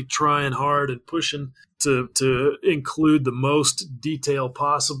really trying hard and pushing to include the most detail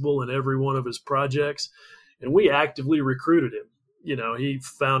possible in every one of his projects. And we actively recruited him. He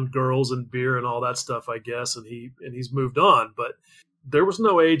found girls and beer and all that stuff, I guess, and he's moved on, but there was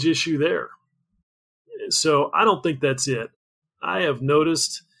no age issue there. So I don't think that's it. I have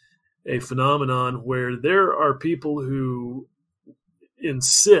noticed a phenomenon where there are people who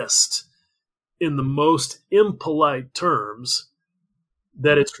insist in the most impolite terms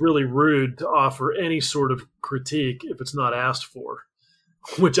that it's really rude to offer any sort of critique if it's not asked for,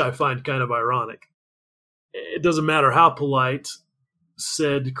 which I find kind of ironic. It doesn't matter how polite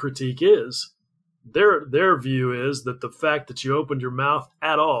said critique is. Their view is that the fact that you opened your mouth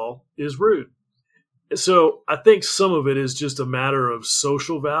at all is rude. So I think some of it is just a matter of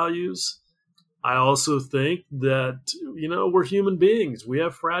social values. I also think that, we're human beings. We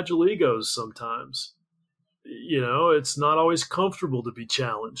have fragile egos sometimes. It's not always comfortable to be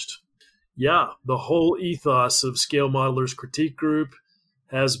challenged. Yeah, the whole ethos of Scale Modelers Critique Group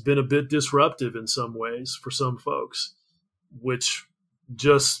has been a bit disruptive in some ways for some folks, which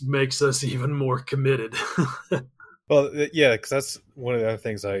just makes us even more committed. Well, yeah, because that's one of the other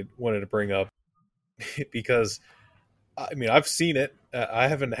things I wanted to bring up. Because, I've seen it. I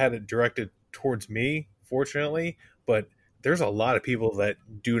haven't had it directed towards me, fortunately, but there's a lot of people that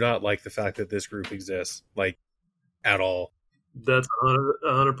do not like the fact that this group exists, like, at all. That's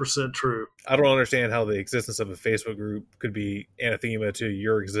 100% true. I don't understand how the existence of a Facebook group could be anathema to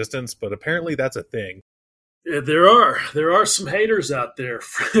your existence, but apparently that's a thing. There are some haters out there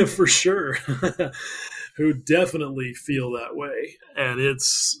for sure who definitely feel that way. And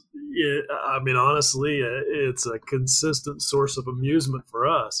honestly, it's a consistent source of amusement for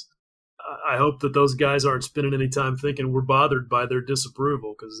us. I hope that those guys aren't spending any time thinking we're bothered by their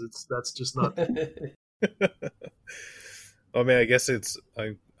disapproval, because that's just not. I guess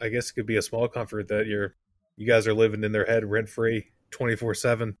I guess it could be a small comfort that you guys are living in their head rent free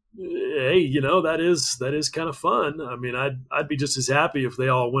 24/7. Hey, that is kind of fun. I'd be just as happy if they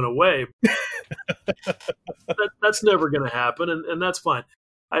all went away. That's never going to happen, and that's fine.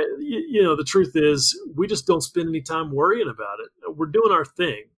 The truth is, we just don't spend any time worrying about it. We're doing our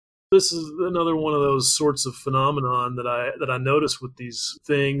thing. This is another one of those sorts of phenomenon that I notice with these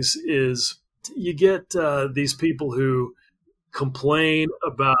things is you get these people who complain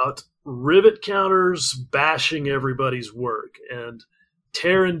about rivet counters bashing everybody's work and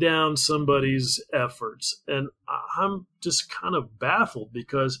tearing down somebody's efforts. And I'm just kind of baffled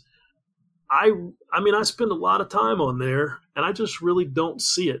because I spend a lot of time on there and I just really don't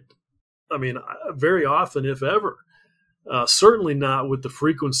see it. Very often, if ever. Certainly not with the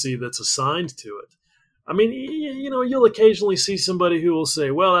frequency that's assigned to it. You'll occasionally see somebody who will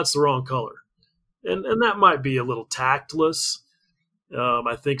say, well, that's the wrong color. And that might be a little tactless.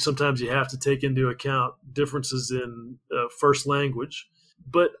 I think sometimes you have to take into account differences in first language.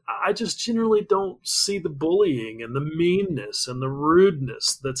 But I just generally don't see the bullying and the meanness and the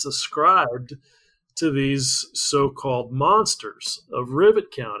rudeness that's ascribed to these so-called monsters of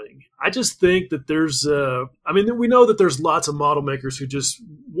rivet counting. I just think that we know that there's lots of model makers who just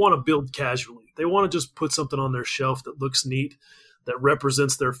want to build casually. They want to just put something on their shelf that looks neat, that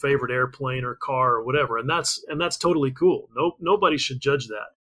represents their favorite airplane or car or whatever. And that's totally cool. Nobody should judge that.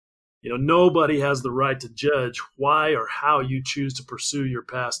 Nobody has the right to judge why or how you choose to pursue your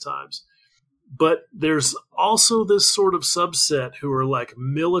pastimes. But there's also this sort of subset who are like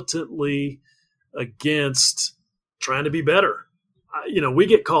militantly against trying to be better. we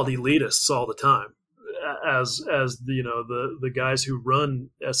get called elitists all the time as the guys who run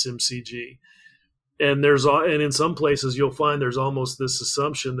SMCG. And and in some places you'll find there's almost this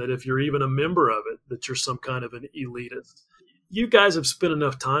assumption that if you're even a member of it, that you're some kind of an elitist. You guys have spent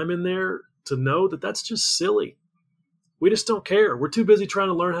enough time in there to know that that's just silly. We just don't care. We're too busy trying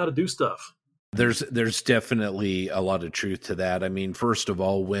to learn how to do stuff. There's definitely a lot of truth to that. I mean, first of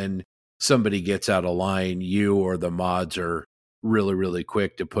all, when somebody gets out of line, you or the mods are really, really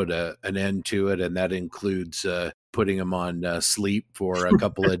quick to put an end to it. And that includes putting them on sleep for a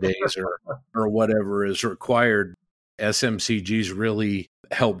couple of days or whatever is required. SMCG's really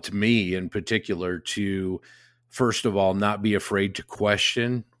helped me in particular to, first of all, not be afraid to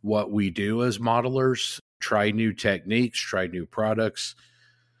question what we do as modelers, try new techniques, try new products,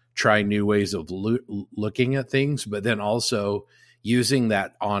 try new ways of looking at things, but then also using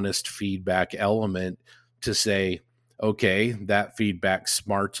that honest feedback element to say, okay, that feedback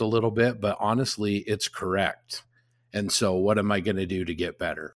smarts a little bit, but honestly, it's correct. And so what am I going to do to get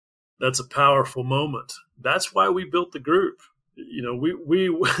better? That's a powerful moment. That's why we built the group. We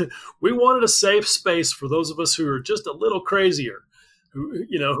wanted a safe space for those of us who are just a little crazier,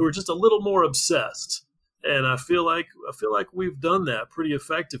 who are just a little more obsessed. And I feel like we've done that pretty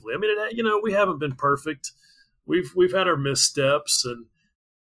effectively. I mean, we haven't been perfect. We've had our missteps, and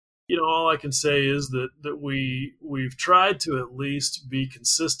all I can say is that we've tried to at least be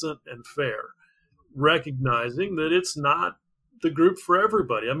consistent and fair, recognizing that it's not the group for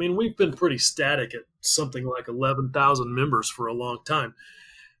everybody. I mean, we've been pretty static at something like 11,000 members for a long time,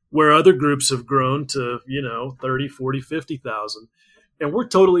 where other groups have grown to 30, 40, 50,000, and we're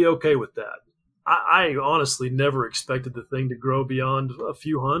totally okay with that. I honestly never expected the thing to grow beyond a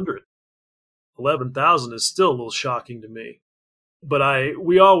few hundred. 11,000 is still a little shocking to me. But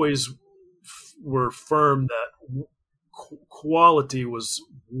we always were firm that quality was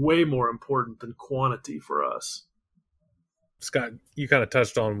way more important than quantity for us. Scott, you kind of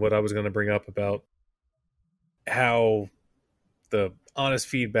touched on what I was going to bring up about how the honest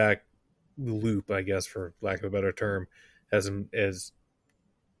feedback loop, I guess, for lack of a better term, has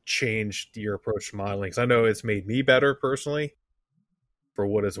changed your approach to modeling. Because I know it's made me better personally, for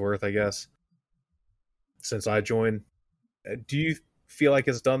what it's worth, I guess, since I joined. Do you feel like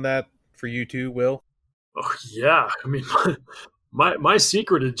it's done that for you too, Will? Oh, yeah. I mean, my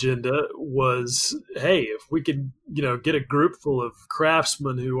secret agenda was, hey, if we could, get a group full of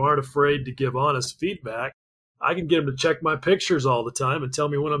craftsmen who aren't afraid to give honest feedback, I can get them to check my pictures all the time and tell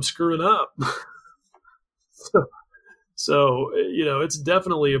me when I'm screwing up. So, it's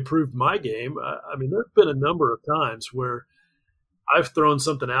definitely improved my game. I mean, there's been a number of times where I've thrown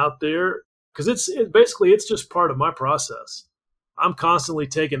something out there because it's just part of my process. I'm constantly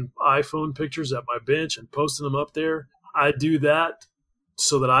taking iPhone pictures at my bench and posting them up there. I do that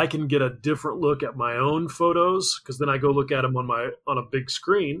so that I can get a different look at my own photos, because then I go look at them on a big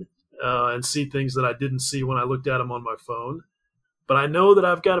screen and see things that I didn't see when I looked at them on my phone. But I know that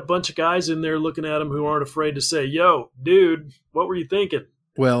I've got a bunch of guys in there looking at them who aren't afraid to say, yo, dude, what were you thinking?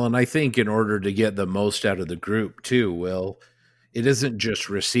 Well, and I think in order to get the most out of the group too, Will, it isn't just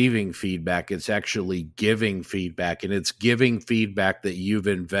receiving feedback, it's actually giving feedback. And it's giving feedback that you've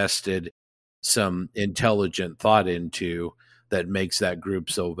invested some intelligent thought into that makes that group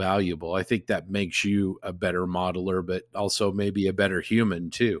so valuable. I think that makes you a better modeler, but also maybe a better human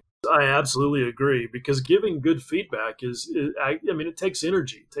too. I absolutely agree, because giving good feedback it takes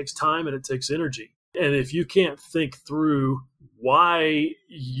energy, it takes time, and it takes energy. And if you can't think through why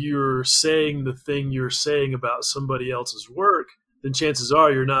you're saying the thing you're saying about somebody else's work, then chances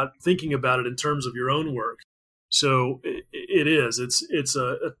are you're not thinking about it in terms of your own work. So that's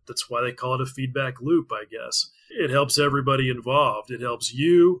why they call it a feedback loop, I guess. It helps everybody involved. It helps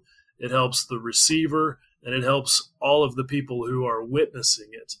you, it helps the receiver, and it helps all of the people who are witnessing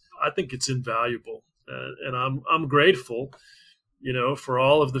it. I think it's invaluable, and I'm grateful, for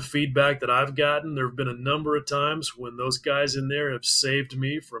all of the feedback that I've gotten. There have been a number of times when those guys in there have saved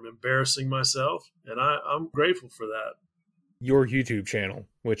me from embarrassing myself, and I'm grateful for that. Your YouTube channel,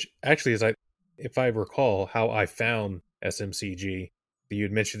 which actually is, if I recall, how I found SMCG. You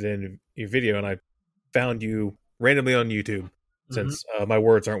had mentioned it in your video, and I found you randomly on YouTube, since my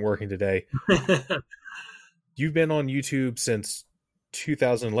words aren't working today. You've been on YouTube since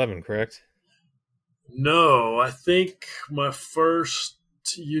 2011, correct? No, I think my first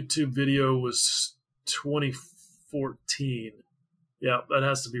YouTube video was 2014. Yeah, that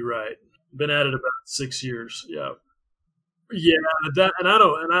has to be right. Been at it about 6 years. Yeah. Yeah, I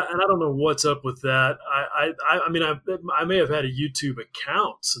don't know what's up with that. I mean, I may have had a YouTube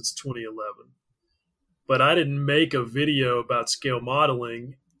account since 2011, but I didn't make a video about scale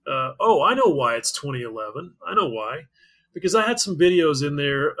modeling. I know why it's 2011. I know why. Because I had some videos in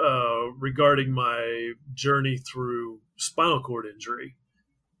there regarding my journey through spinal cord injury.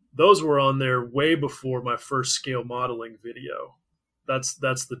 Those were on there way before my first scale modeling video. That's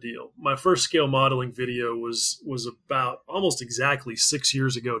the deal. My first scale modeling video was about almost exactly 6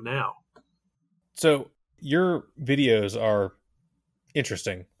 years ago now. So your videos are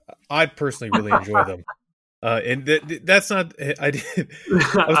interesting. I personally really enjoy them. And that's not. I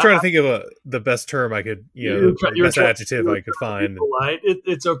was trying to think of the best term I could, the best adjective I could find. Polite.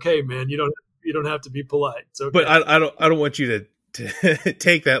 It's okay, man. You don't have to be polite. It's okay. But I don't want you to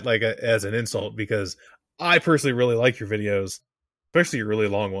take that like as an insult, because I personally really like your videos, especially your really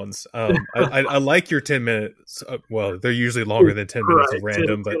long ones. I like your 10 minutes. Well, they're usually longer than 10 minutes of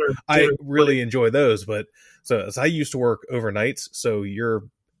random, but I really enjoy those. But so as I used to work overnights, so your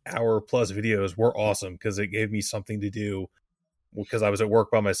hour plus videos were awesome because it gave me something to do, because I was at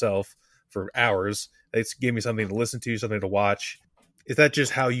work by myself for hours. It gave me something to listen to, something to watch. Is that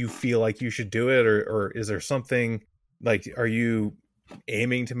just how you feel like you should do it, or is there something like, are you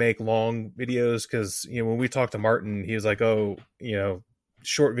aiming to make long videos? Because when we talked to Martin, he was like,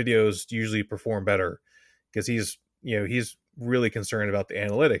 short videos usually perform better, because he's really concerned about the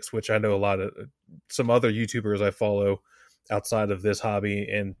analytics, which I know a lot of some other YouTubers I follow outside of this hobby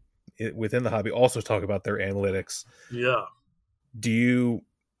and within the hobby also talk about their analytics. Yeah.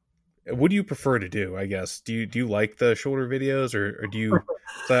 What do you prefer to do? I guess do you like the shorter videos, or do you?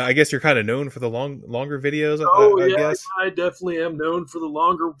 So I guess you're kind of known for the longer videos. I guess I definitely am known for the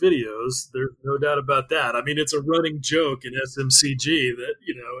longer videos. There's no doubt about that. I mean, it's a running joke in SMCG that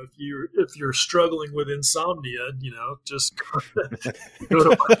if you're struggling with insomnia, just go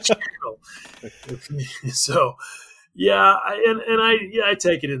to my channel. So. Yeah, I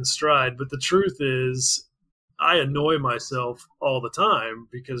take it in stride, but the truth is, I annoy myself all the time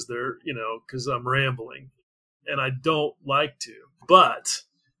because because I'm rambling, and I don't like to. But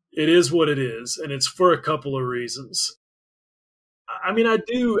it is what it is, and it's for a couple of reasons. I mean, I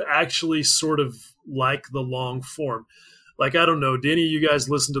do actually sort of like the long form. Like, I don't know, do any of you guys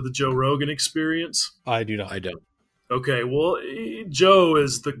listen to the Joe Rogan Experience? I do not. I don't. Okay, well, Joe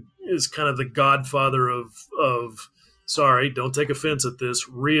is kind of the godfather of sorry, don't take offense at this,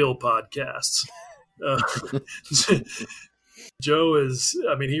 real podcasts. Joe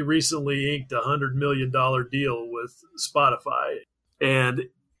he recently inked $100 million deal with Spotify, and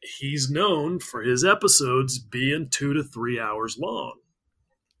he's known for his episodes being 2 to 3 hours long.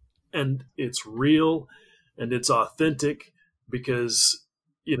 And it's real and it's authentic because,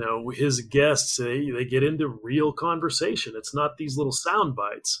 his guests, they get into real conversation. It's not these little sound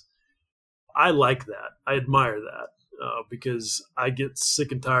bites. I like that. I admire that. Because I get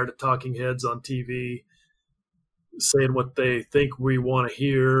sick and tired of talking heads on TV saying what they think we want to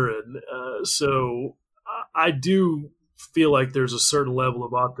hear. And so I do feel like there's a certain level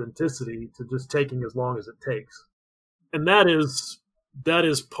of authenticity to just taking as long as it takes. And that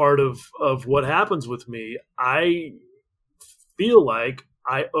is part of what happens with me. I feel like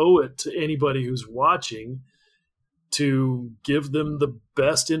I owe it to anybody who's watching to give them the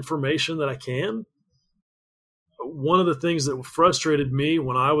best information that I can. One of the things that frustrated me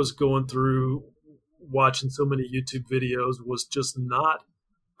when I was going through watching so many YouTube videos was just not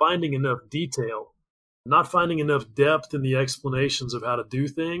finding enough detail, not finding enough depth in the explanations of how to do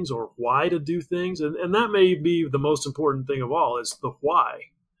things or why to do things. And that may be the most important thing of all, is the why.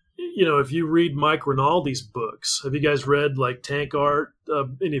 If you read Mike Rinaldi's books, have you guys read like Tank Art,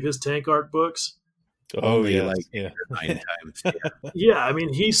 any of his Tank Art books? Only yeah. 9 times. Yeah. Yeah, I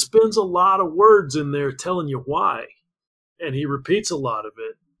mean, he spends a lot of words in there telling you why, and he repeats a lot of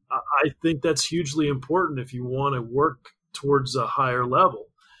it. I think that's hugely important if you want to work towards a higher level.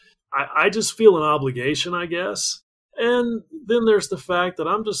 I just feel an obligation, I guess. And then there's the fact that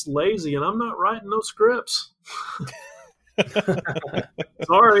I'm just lazy and I'm not writing no scripts.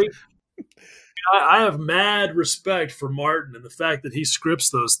 Sorry. I have mad respect for Martin and the fact that he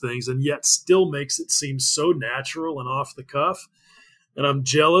scripts those things and yet still makes it seem so natural and off the cuff. And I'm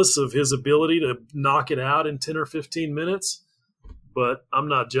jealous of his ability to knock it out in 10 or 15 minutes, but I'm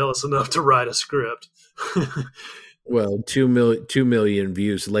not jealous enough to write a script. Well, 2 million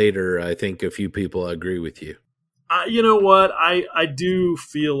views later, I think a few people agree with you. You know what? I do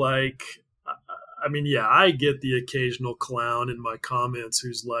feel like, I get the occasional clown in my comments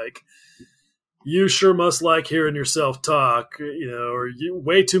who's like, you sure must like hearing yourself talk, or you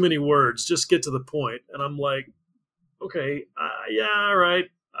way too many words. Just get to the point. And I'm like, okay, yeah, all right.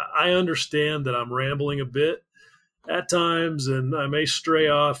 I understand that I'm rambling a bit at times, and I may stray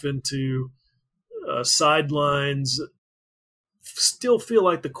off into sidelines. Still feel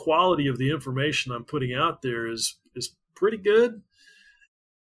like the quality of the information I'm putting out there is pretty good.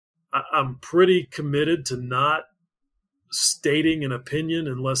 I'm pretty committed to not stating an opinion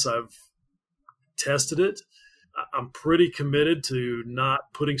unless I've tested it. I'm pretty committed to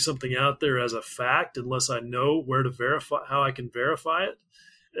not putting something out there as a fact unless I know where to verify, how I can verify it.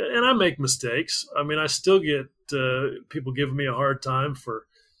 And I make mistakes. I mean, I still get people giving me a hard time for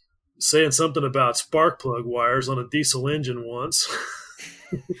saying something about spark plug wires on a diesel engine once.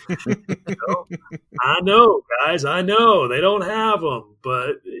 I know, guys, I know they don't have them,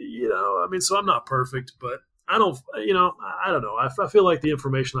 but I mean, so I'm not perfect, but I don't know. I feel like the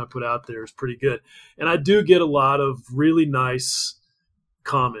information I put out there is pretty good. And I do get a lot of really nice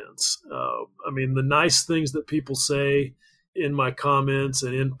comments. I mean, the nice things that people say in my comments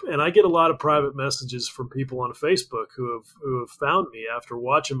and I get a lot of private messages from people on Facebook who have found me after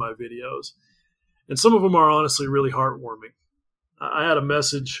watching my videos. And some of them are honestly really heartwarming. I had a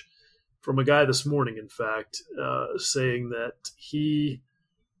message from a guy this morning, in fact, saying that he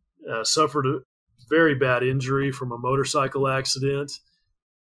suffered a very bad injury from a motorcycle accident,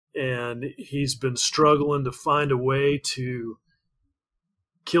 and he's been struggling to find a way to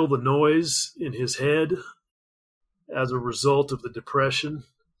kill the noise in his head as a result of the depression.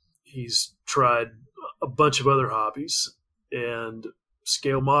 He's tried a bunch of other hobbies, and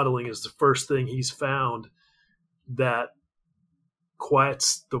scale modeling is the first thing he's found that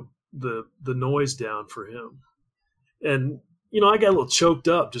quiets the noise down for him. And I got a little choked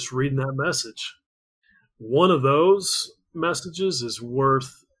up just reading that message. One of those messages is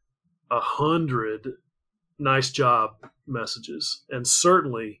worth 100 nice job messages, and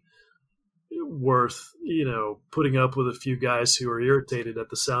certainly worth putting up with a few guys who are irritated at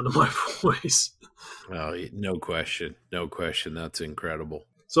the sound of my voice. Oh, no question. That's incredible.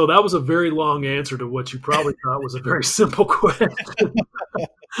 So that was a very long answer to what you probably thought was a very simple question.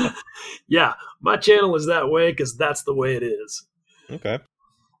 Yeah, my channel is that way because that's the way it is. Okay.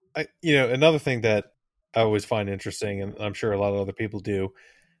 Another thing that I always find interesting, and I'm sure a lot of other people do,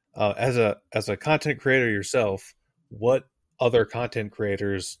 as a content creator yourself, what other content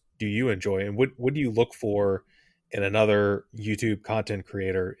creators do you enjoy, and what do you look for in another YouTube content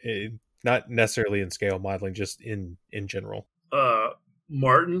creator? Not necessarily in scale modeling, just in general.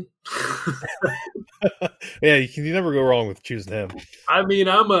 Martin. Yeah, you never go wrong with choosing him. I mean,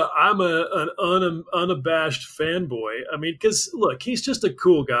 I'm an unabashed fanboy. I mean, because look, he's just a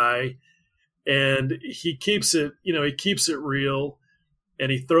cool guy, and he keeps it real,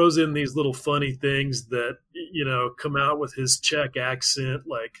 and he throws in these little funny things that come out with his Czech accent,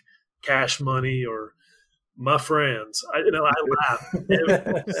 like Cash Money or my friends. I laugh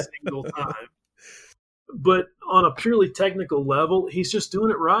every single time. But on a purely technical level, he's just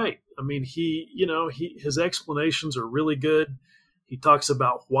doing it right. I mean, his explanations are really good. He talks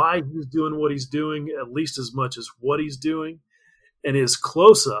about why he's doing what he's doing at least as much as what he's doing. And his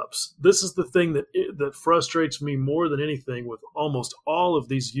close-ups, this is the thing that frustrates me more than anything with almost all of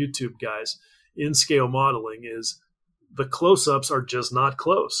these YouTube guys in scale modeling, is the close-ups are just not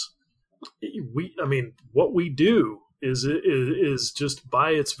close. What we do is just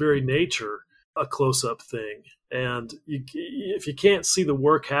by its very nature a close-up thing, and if you can't see the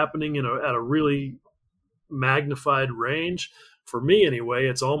work happening at a really magnified range, for me anyway,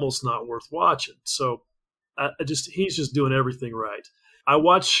 it's almost not worth watching. So he's just doing everything right. I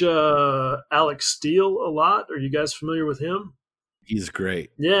watch Alex Steele a lot. Are you guys familiar with him? He's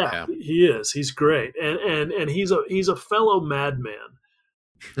great. Yeah, he is. He's great, and he's a fellow madman.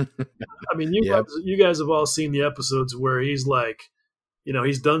 I mean, you guys have all seen the episodes where he's like,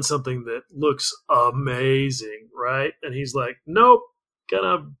 he's done something that looks amazing, right? And he's like, nope,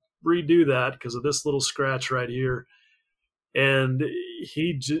 gonna redo that because of this little scratch right here. And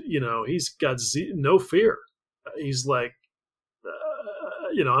he's got no fear. He's like,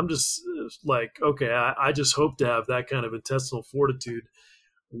 I'm just like, okay, I just hope to have that kind of intestinal fortitude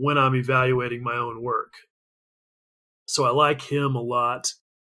when I'm evaluating my own work. So I like him a lot.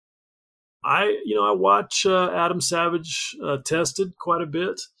 I watch Adam Savage tested quite a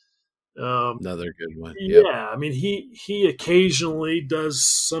bit. Another good one. Yep. Yeah, I mean, he occasionally does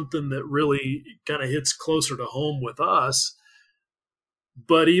something that really kind of hits closer to home with us.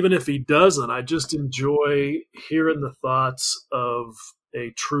 But even if he doesn't, I just enjoy hearing the thoughts of a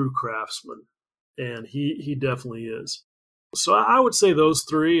true craftsman, and he definitely is. So I would say those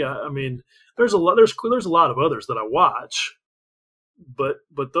three. I mean, there's a lot of others that I watch. But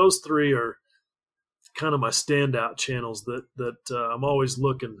those three are kind of my standout channels that I'm always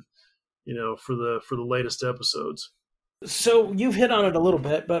looking, for the latest episodes. So you've hit on it a little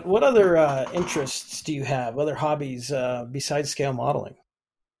bit, but what other interests do you have? Other hobbies besides scale modeling?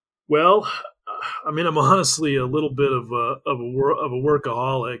 Well, I mean, I'm honestly a little bit of a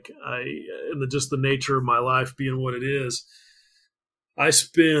workaholic. Just the nature of my life being what it is, I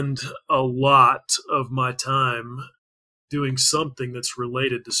spend a lot of my time doing something that's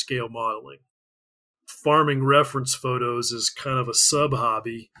related to scale modeling. Farming reference photos is kind of a sub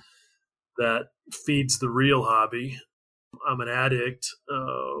hobby that feeds the real hobby. I'm an addict.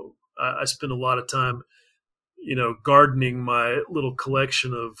 I spend a lot of time, gardening my little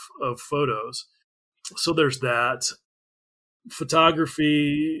collection of photos. So there's that.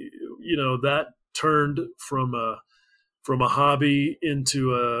 Photography, that turned from a hobby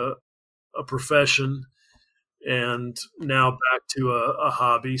into a profession, and now back to a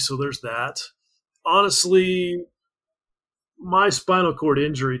hobby. So there's that. Honestly, my spinal cord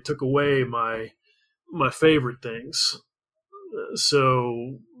injury took away my favorite things.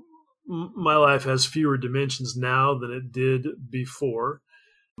 So my life has fewer dimensions now than it did before.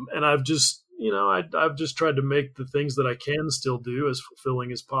 And I've just, I've just tried to make the things that I can still do as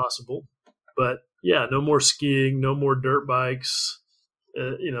fulfilling as possible. But yeah, no more skiing, no more dirt bikes,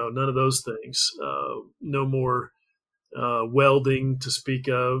 none of those things. No more welding to speak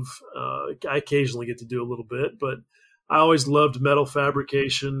of. I occasionally get to do a little bit, but I always loved metal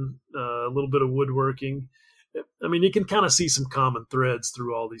fabrication, a little bit of woodworking. I mean, you can kind of see some common threads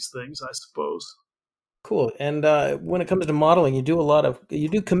through all these things, I suppose. Cool. And when it comes to modeling, you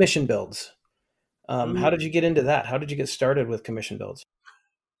do commission builds. How did you get into that? How did you get started with commission builds?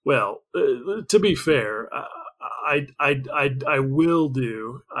 Well, to be fair, I will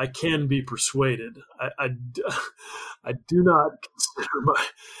do. I can be persuaded. I do not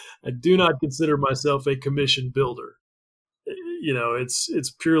consider myself a commission builder.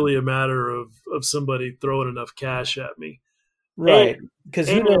 It's purely a matter of somebody throwing enough cash at me. Right. Because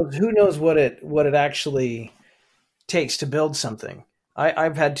who knows what it actually takes to build something.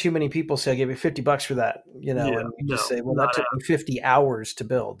 I've had too many people say, I'll give you $50 for that, and you just say, well, that took me 50 hours to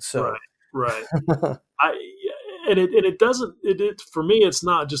build. So right. It doesn't, for me, it's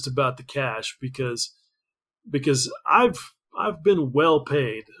not just about the cash because I've been well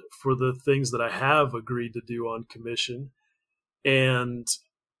paid for the things that I have agreed to do on commission, and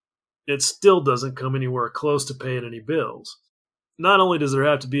it still doesn't come anywhere close to paying any bills. Not only does there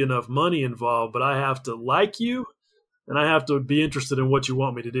have to be enough money involved, but I have to like you, and I have to be interested in what you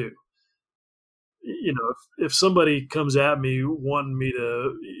want me to do. If somebody comes at me wanting me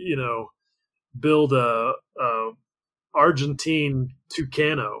to, build a Argentine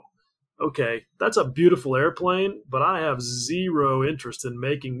Tucano, okay, that's a beautiful airplane, but I have zero interest in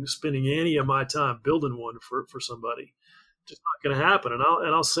spending any of my time building one for somebody. Just not going to happen. And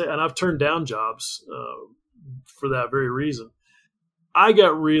I'll say, and I've turned down jobs for that very reason. I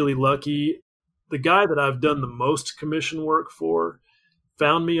got really lucky. The guy that I've done the most commission work for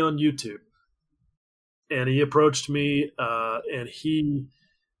found me on YouTube, and he approached me, and he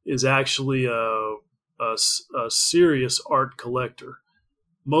is actually a serious art collector,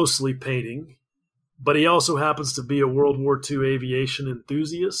 mostly painting, but he also happens to be a World War II aviation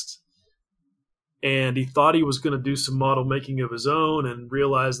enthusiast. And he thought he was going to do some model making of his own and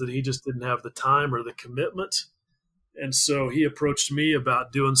realized that he just didn't have the time or the commitment. And so he approached me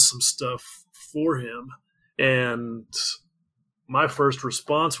about doing some stuff for him. And my first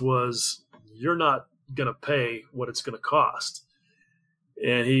response was, you're not going to pay what it's going to cost.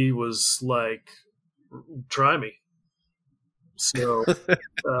 And he was like, try me. So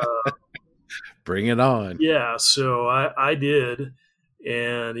bring it on. Yeah. So I did.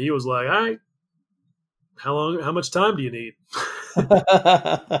 And he was like, all right, how much time do you need? and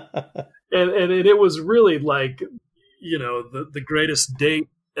it was really like, the greatest date.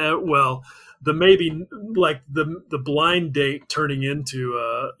 The blind date turning into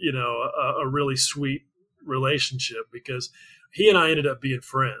a really sweet relationship, because he and I ended up being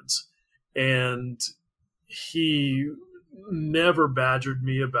friends, and he never badgered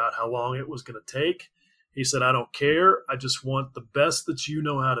me about how long it was going to take. He said, I don't care. I just want the best that you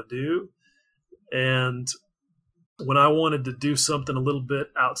know how to do. And when I wanted to do something a little bit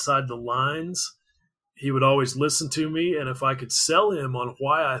outside the lines, he would always listen to me. And if I could sell him on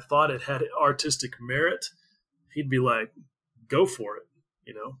why I thought it had artistic merit, he'd be like, go for it,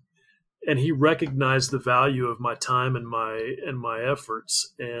 And he recognized the value of my time and my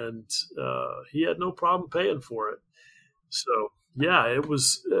efforts, and he had no problem paying for it. So yeah, it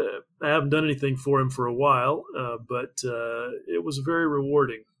was. I haven't done anything for him for a while, but it was very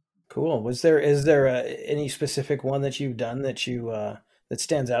rewarding. Cool. Is there any specific one that you've done that you that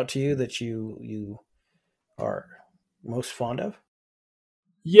stands out to you that you are most fond of?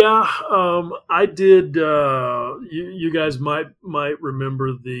 Yeah, I did. You guys might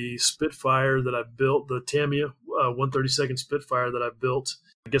remember the Spitfire that I built, the Tamiya 132nd Spitfire that I built.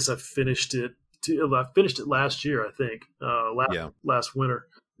 I guess I finished it. I finished it last year, I think. Last winter.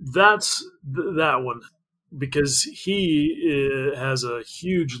 That's that one, because he has a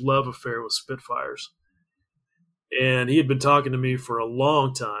huge love affair with Spitfires, and he had been talking to me for a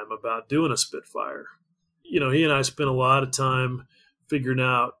long time about doing a Spitfire. He and I spent a lot of time figuring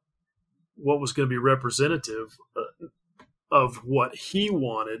out what was going to be representative of what he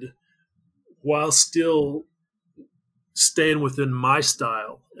wanted, while still staying within my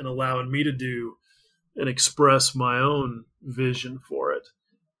style and allowing me to do and express my own vision for it,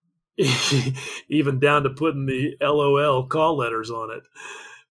 even down to putting the LOL call letters on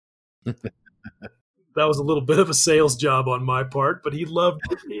it. That was a little bit of a sales job on my part, but he loved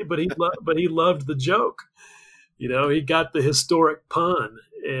the joke. He got the historic pun,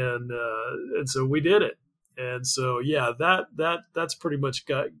 and so we did it. And so, yeah, that's pretty much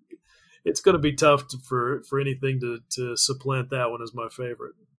got. It's going to be tough for anything to supplant that one as my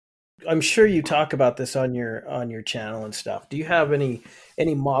favorite. I'm sure you talk about this on your channel and stuff. Do you have any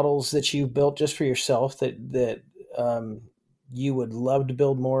models that you built just for yourself that you would love to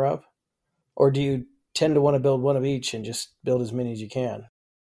build more of, or do you tend to want to build one of each and just build as many as you can?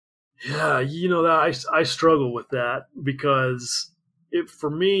 Yeah, that I struggle with that, because for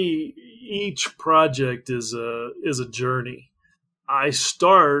me, each project is a journey. It's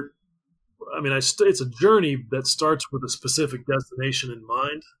a journey that starts with a specific destination in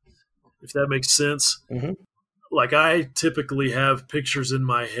mind, if that makes sense. Mm-hmm. Like, I typically have pictures in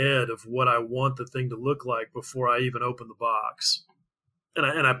my head of what I want the thing to look like before I even open the box. And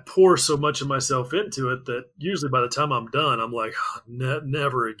I pour so much of myself into it that usually by the time I'm done, I'm like,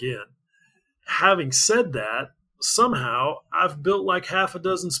 never again. Having said that, somehow I've built like half a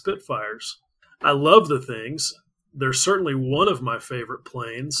dozen Spitfires. I love the things. They're certainly one of my favorite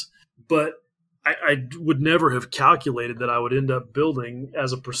planes, but I would never have calculated that I would end up building,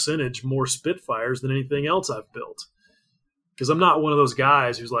 as a percentage, more Spitfires than anything else I've built. Because I'm not one of those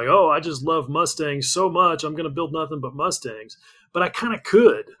guys who's like, oh, I just love Mustangs so much, I'm going to build nothing but Mustangs. But I kind of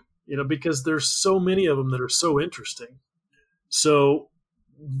could, because there's so many of them that are so interesting. So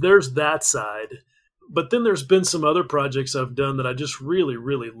there's that side. But then there's been some other projects I've done that I just really,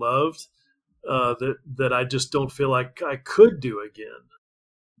 really loved, that I just don't feel like I could do again.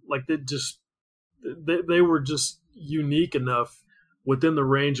 Like, they were just unique enough within the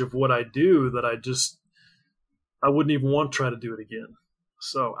range of what I do that I wouldn't even want to try to do it again.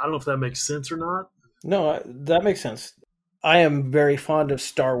 So I don't know if that makes sense or not. No, that makes sense. I am very fond of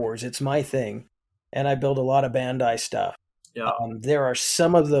Star Wars. It's my thing. And I build a lot of Bandai stuff. Yeah. There are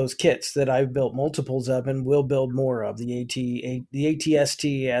some of those kits that I've built multiples of and will build more of, the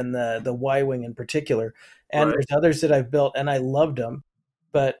ATST and the Y-Wing in particular. And Right. There's others that I've built and I loved them,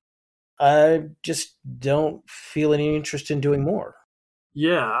 but I just don't feel any interest in doing more.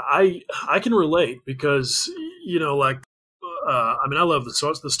 Yeah, I can relate, because, I love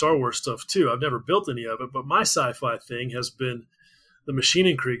the Star Wars stuff too. I've never built any of it, but my sci-fi thing has been the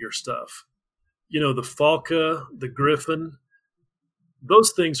Maschinenkrieger stuff. The Falca, the Griffin.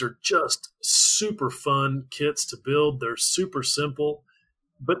 Those things are just super fun kits to build. They're super simple,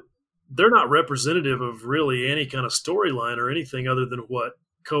 but they're not representative of really any kind of storyline or anything other than what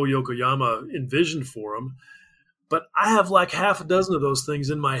Ko Yokoyama envisioned for them. But I have like half a dozen of those things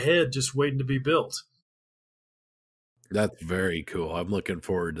in my head just waiting to be built. That's very cool. I'm looking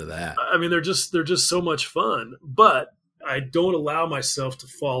forward to that. I mean, they're just so much fun, but I don't allow myself to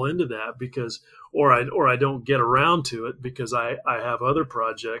fall into that or I don't get around to it because I have other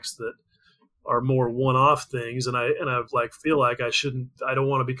projects that are more one-off things, and I feel like I don't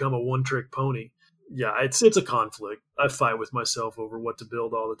want to become a one-trick pony. Yeah, it's a conflict. I fight with myself over what to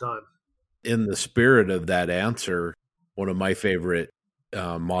build all the time. In the spirit of that answer, one of my favorite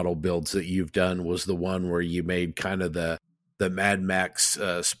model builds that you've done was the one where you made kind of the Mad Max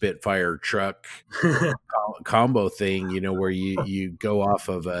Spitfire truck combo thing, where you go off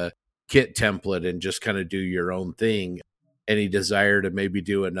of a kit template and just kind of do your own thing. Any desire to maybe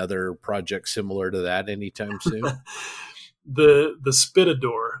do another project similar to that anytime soon? The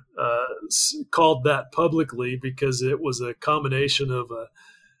Spitador, called that publicly because it was a combination of a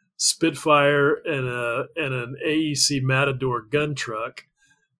Spitfire and an AEC Matador gun truck,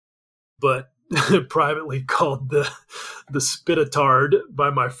 but privately called the Spitatard by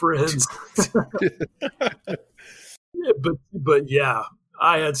my friends. But yeah,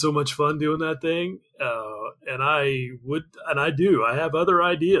 I had so much fun doing that thing, and I do. I have other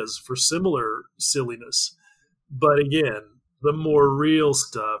ideas for similar silliness But again, the more real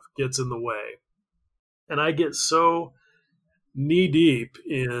stuff gets in the way. And I get so knee deep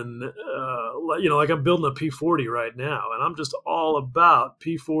in, like I'm building a P40 right now, and I'm just all about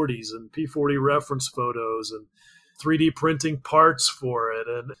P40s and P40 reference photos and 3D printing parts for it.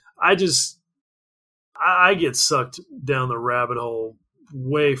 And I get sucked down the rabbit hole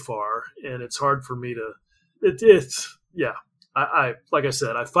way far, and it's hard for me to, I like I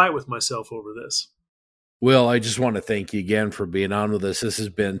said, I fight with myself over this. Will, I just want to thank you again for being on with us. This has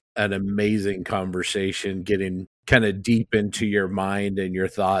been an amazing conversation, getting kind of deep into your mind and your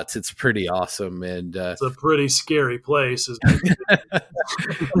thoughts. It's pretty awesome. And it's a pretty scary place.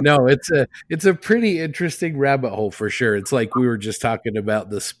 No, it's a pretty interesting rabbit hole for sure. It's like we were just talking about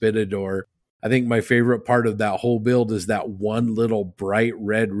the Spinador. I think my favorite part of that whole build is that one little bright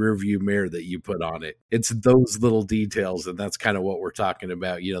red rearview mirror that you put on it. It's those little details, and that's kind of what we're talking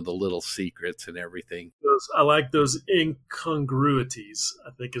about, the little secrets and everything. I like those incongruities, I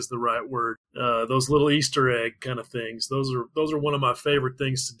think is the right word. Those little Easter egg kind of things. Those are one of my favorite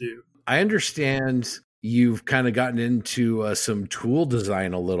things to do. I understand you've kind of gotten into some tool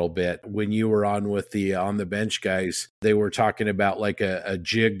design a little bit. When you were on with the On the Bench guys, they were talking about like a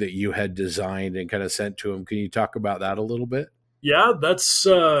jig that you had designed and kind of sent to them. Can you talk about that a little bit? Yeah, that's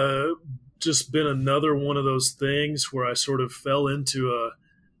just been another one of those things where I sort of fell into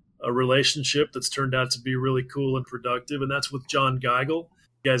a relationship that's turned out to be really cool and productive, and that's with John Geigel.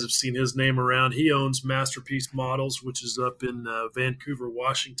 You guys have seen his name around. He owns Masterpiece Models, which is up in Vancouver,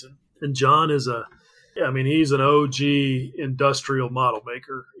 Washington. And John is he's an OG industrial model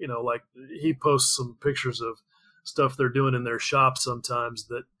maker. Like he posts some pictures of stuff they're doing in their shop sometimes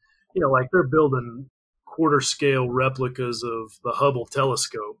that, like they're building quarter scale replicas of the Hubble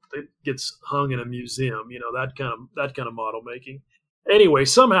telescope that gets hung in a museum, that kind of model making. Anyway,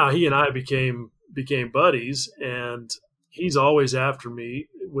 somehow he and I became buddies, and he's always after me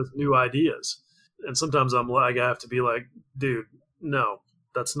with new ideas. And sometimes I have to be like, dude, no.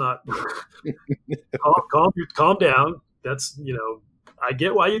 That's not calm down. That's, I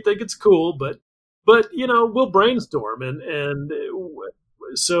get why you think it's cool, but we'll brainstorm. And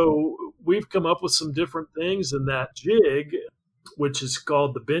so we've come up with some different things, and that jig, which is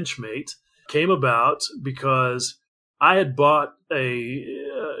called the Benchmate, came about because I had bought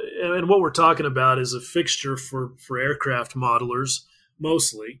and what we're talking about is a fixture for aircraft modelers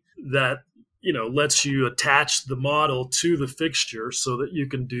mostly that, lets you attach the model to the fixture so that you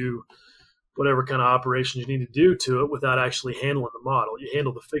can do whatever kind of operations you need to do to it without actually handling the model. You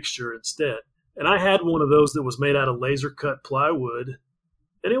handle the fixture instead. And I had one of those that was made out of laser cut plywood,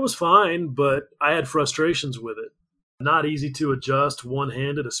 and it was fine, but I had frustrations with it. Not easy to adjust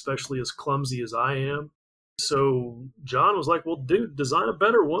one-handed, especially as clumsy as I am. So John was like, well, dude, design a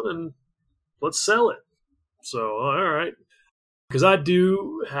better one and let's sell it. So, all right. Because I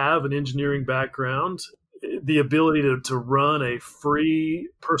do have an engineering background, the ability to run a free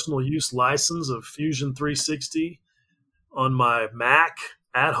personal use license of Fusion 360 on my Mac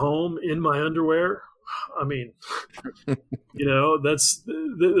at home in my underwear. I mean, that's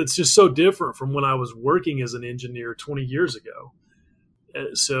just so different from when I was working as an engineer 20 years ago.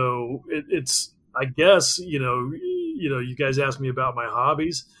 So it's, I guess, you guys asked me about my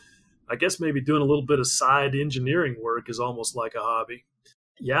hobbies. I guess maybe doing a little bit of side engineering work is almost like a hobby.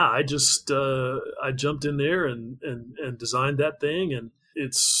 Yeah, I just I jumped in there and designed that thing, and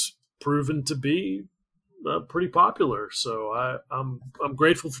it's proven to be pretty popular. So I'm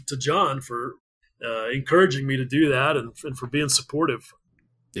grateful to John for encouraging me to do that and for being supportive.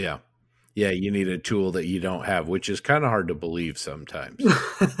 Yeah. Yeah, you need a tool that you don't have, which is kind of hard to believe sometimes.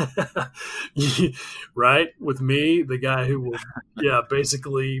 Right? With me, the guy who will,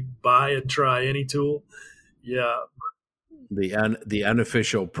 basically buy and try any tool. Yeah. The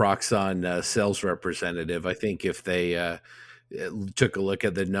unofficial Proxxon sales representative, I think if they took a look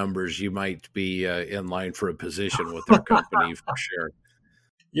at the numbers, you might be in line for a position with their company for sure.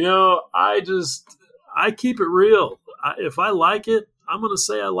 I keep it real. If I like it, I'm going to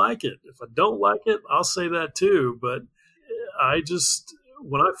say I like it. If I don't like it, I'll say that too. But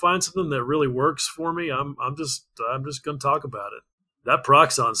when I find something that really works for me, I'm just going to talk about it. That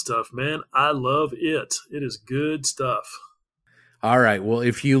Proxxon stuff, man, I love it. It is good stuff. All right. Well,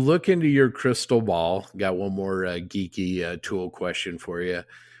 if you look into your crystal ball, got one more geeky tool question for you.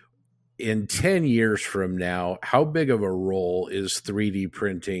 In 10 years from now, how big of a role is 3D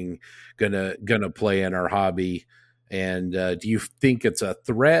printing gonna play in our hobby? And do you think it's a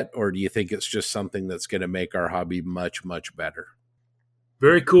threat, or do you think it's just something that's going to make our hobby much, much better?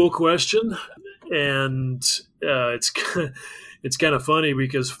 Very cool question. And it's it's kind of funny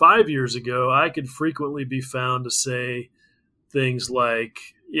because 5 years ago, I could frequently be found to say things like,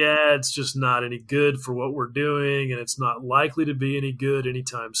 yeah, it's just not any good for what we're doing, and it's not likely to be any good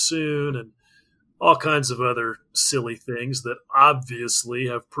anytime soon, and all kinds of other silly things that obviously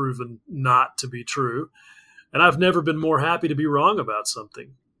have proven not to be true. And I've never been more happy to be wrong about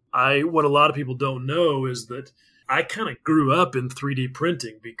something. What a lot of people don't know is that I kind of grew up in 3D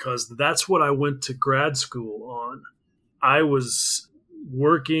printing because that's what I went to grad school on. I was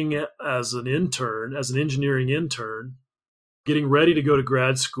working as an intern, as an engineering intern, getting ready to go to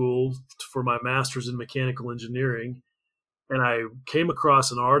grad school for my master's in mechanical engineering. And I came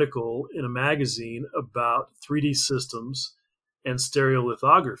across an article in a magazine about 3D systems and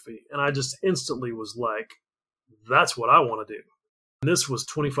stereolithography. And I just instantly was like, that's what I want to do. And this was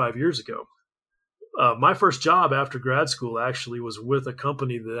 25 years ago. My first job after grad school actually was with a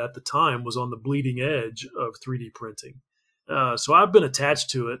company that at the time was on the bleeding edge of 3D printing. So I've been attached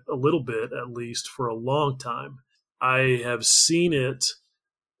to it a little bit, at least, for a long time. I have seen it,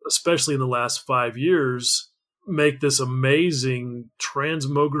 especially in the last 5 years, make this amazing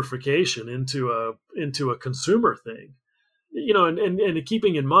transmogrification into a consumer thing. And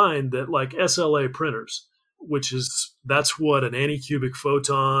keeping in mind that like SLA printers, that's what an Anycubic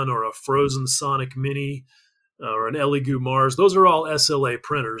Photon or a Frozen Sonic Mini or an Elegoo Mars, those are all SLA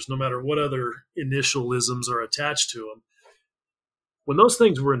printers, no matter what other initialisms are attached to them. When those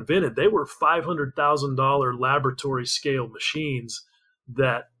things were invented, they were $500,000 laboratory scale machines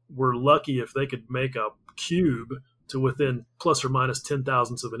that were lucky if they could make a cube to within plus or minus 10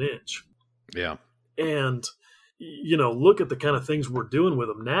 thousandths of an inch. Yeah. And look at the kind of things we're doing with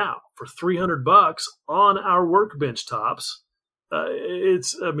them now for $300 on our workbench tops.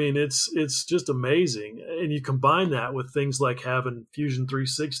 It's just amazing. And you combine that with things like having Fusion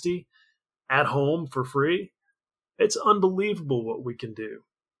 360 at home for free. It's unbelievable what we can do.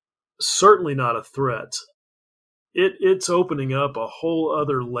 Certainly not a threat. It's opening up a whole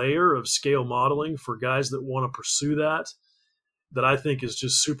other layer of scale modeling for guys that want to pursue that I think is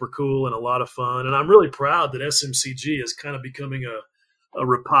just super cool and a lot of fun. And I'm really proud that SMCG is kind of becoming a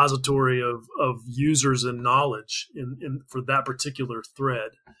repository of users and knowledge for that particular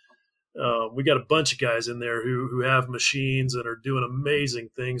thread. We got a bunch of guys in there who have machines and are doing amazing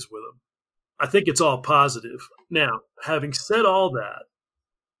things with them. I think it's all positive. Now, having said all that,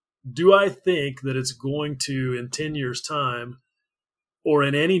 do I think that it's going to, in 10 years' time, or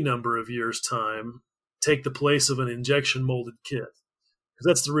in any number of years' time, take the place of an injection molded kit? Because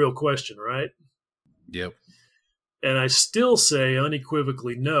that's the real question, right? Yep. And I still say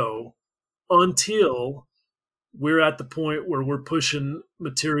unequivocally no, until we're at the point where we're pushing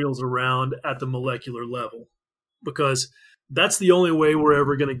materials around at the molecular level. Because that's the only way we're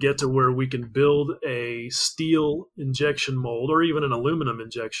ever going to get to where we can build a steel injection mold or even an aluminum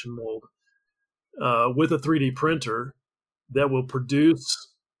injection mold with a 3D printer that will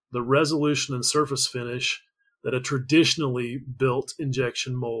produce the resolution and surface finish that a traditionally built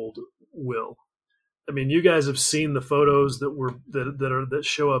injection mold will. I mean, you guys have seen the photos that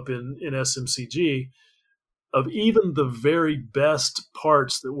show up in SMCG of even the very best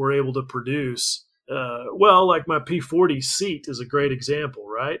parts that we're able to produce. Like my P40 seat is a great example,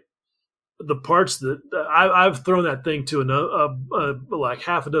 right? The parts that I've thrown that thing to like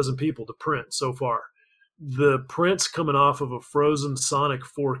half a dozen people to print so far. The prints coming off of a Frozen Sonic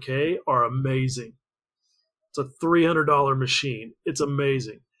 4K are amazing. It's a $300 machine. It's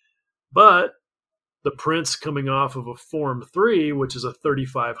amazing. But the prints coming off of a Form 3, which is a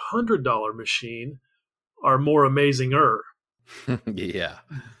 $3,500 machine, are more amazinger. Yeah.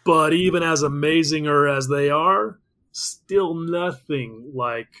 But even as amazinger as they are, still nothing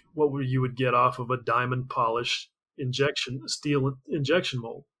like what you would get off of a diamond polished steel injection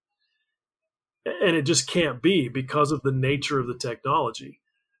mold. And it just can't be because of the nature of the technology.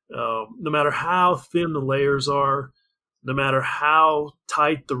 No matter how thin the layers are, no matter how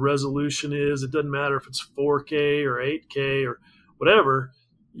tight the resolution is, it doesn't matter if it's 4K or 8K or whatever,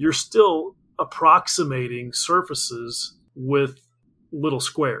 you're still approximating surfaces with little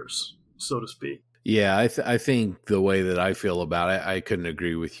squares, so to speak. Yeah, I think the way that I feel about it, I couldn't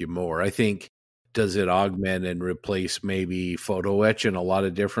agree with you more. I think, does it augment and replace maybe photo etch in a lot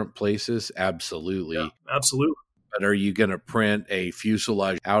of different places? Absolutely. Yeah, absolutely. But are you going to print a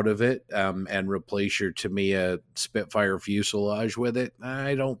fuselage out of it and replace your Tamiya Spitfire fuselage with it?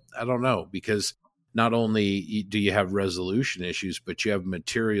 I don't know, because not only do you have resolution issues, but you have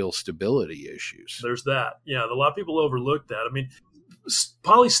material stability issues. There's that. Yeah, a lot of people overlook that. I mean,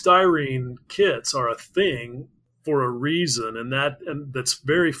 polystyrene kits are a thing for a reason, and that's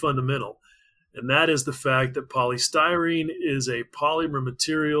very fundamental. And that is the fact that polystyrene is a polymer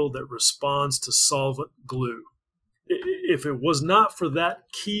material that responds to solvent glue. If it was not for that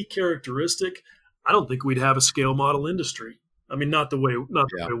key characteristic, I don't think we'd have a scale model industry. I mean, not the way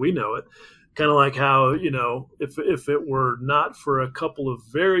we know it. Kind of like how, if it were not for a couple of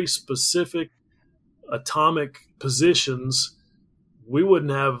very specific atomic positions, we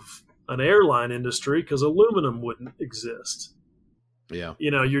wouldn't have an airline industry because aluminum wouldn't exist. Yeah.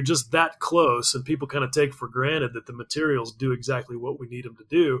 You're just that close, and people kind of take for granted that the materials do exactly what we need them to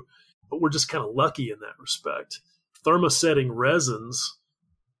do, but we're just kind of lucky in that respect. Thermosetting resins,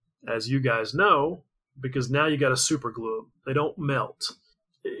 as you guys know, because now you got to super glue them. They don't melt.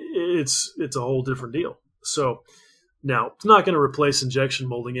 It's a whole different deal. So now it's not going to replace injection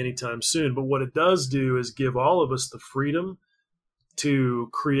molding anytime soon, but what it does do is give all of us the freedom to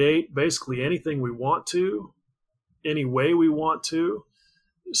create basically anything we want to, any way we want to.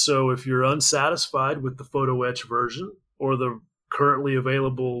 So if you're unsatisfied with the photo etch version or the currently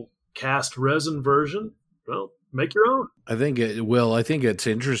available cast resin version, well, make your own. I think it's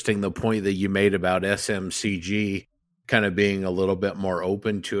interesting the point that you made about SMCG kind of being a little bit more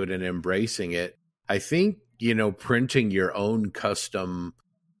open to it and embracing it. I think, printing your own custom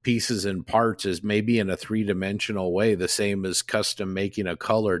pieces and parts is maybe in a 3-dimensional way the same as custom making a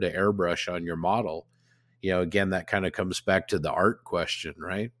color to airbrush on your model. Again, that kind of comes back to the art question,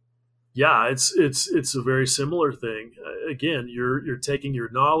 right? Yeah, it's a very similar thing. Again, you're taking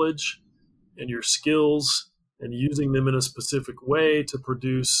your knowledge and your skills and using them in a specific way to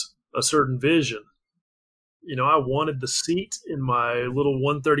produce a certain vision. I wanted the seat in my little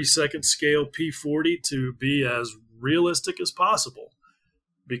 1/32 scale P40 to be as realistic as possible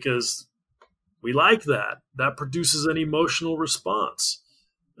because we like that. That produces an emotional response.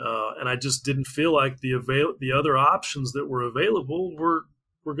 And I just didn't feel like the other options that were available were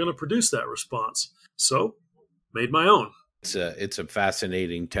going to produce that response. So made my own. It's a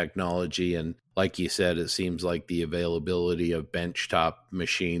fascinating technology. And like you said, it seems like the availability of benchtop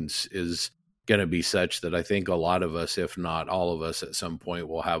machines is going to be such that I think a lot of us, if not all of us at some point,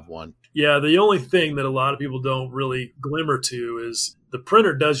 will have one. Yeah, the only thing that a lot of people don't really glimmer to is the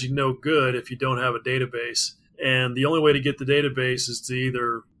printer does you no good if you don't have a database. And the only way to get the database is to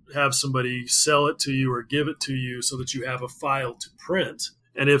either have somebody sell it to you or give it to you so that you have a file to print.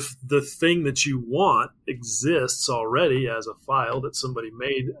 And if the thing that you want exists already as a file that somebody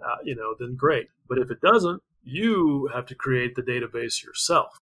made, then great. But if it doesn't, you have to create the database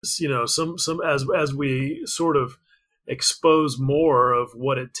yourself. As we sort of expose more of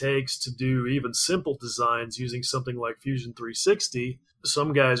what it takes to do even simple designs using something like Fusion 360,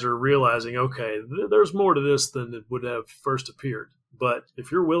 some guys are realizing, okay, there's more to this than it would have first appeared. But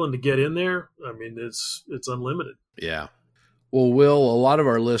if you're willing to get in there, I mean, it's unlimited. Yeah. Well, Will, a lot of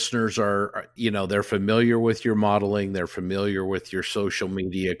our listeners are, they're familiar with your modeling. They're familiar with your social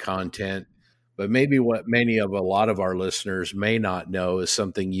media content. But maybe what a lot of our listeners may not know is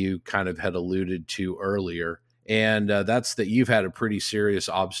something you kind of had alluded to earlier. And that's that you've had a pretty serious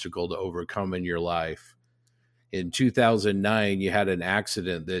obstacle to overcome in your life. In 2009, you had an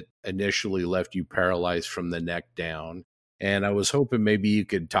accident that initially left you paralyzed from the neck down. And I was hoping maybe you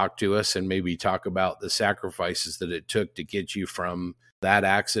could talk to us and maybe talk about the sacrifices that it took to get you from that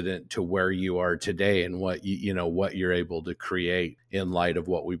accident to where you are today and what what you're able to create in light of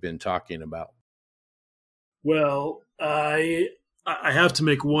what we've been talking about. Well, I have to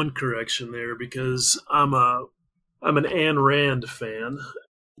make one correction there because I'm an Ayn Rand fan.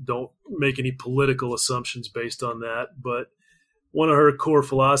 Don't make any political assumptions based on that, but one of her core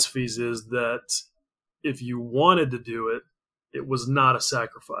philosophies is that if you wanted to do it, it was not a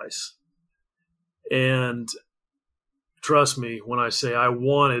sacrifice. And trust me when I say I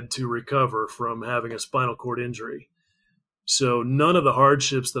wanted to recover from having a spinal cord injury. So none of the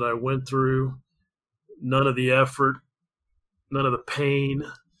hardships that I went through, none of the effort, none of the pain,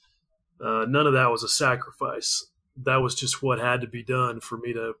 none of that was a sacrifice. That was just what had to be done for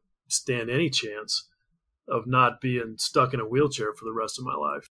me to stand any chance of not being stuck in a wheelchair for the rest of my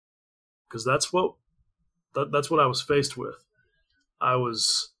life. Because that's what I was faced with. I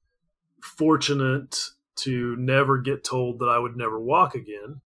was fortunate to never get told that I would never walk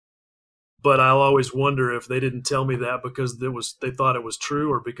again. But I'll always wonder if they didn't tell me that because they thought it was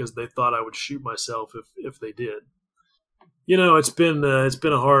true or because they thought I would shoot myself if they did. It's been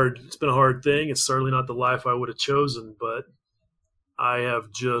a hard thing. It's certainly not the life I would have chosen, but I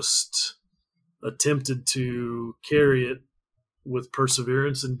have just attempted to carry it with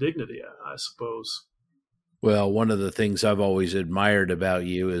perseverance and dignity, I suppose. Well, one of the things I've always admired about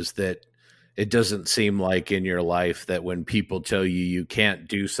you is that it doesn't seem like in your life that when people tell you you can't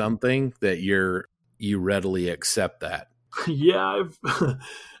do something that you readily accept that. Yeah,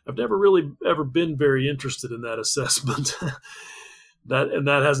 I've never really ever been very interested in that assessment.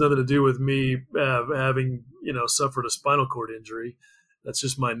 That has nothing to do with me having suffered a spinal cord injury. That's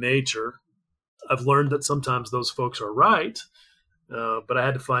just my nature. I've learned that sometimes those folks are right, but I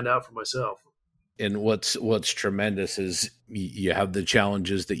had to find out for myself. And what's tremendous is you have the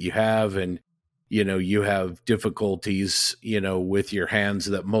challenges that you have, and you have difficulties with your hands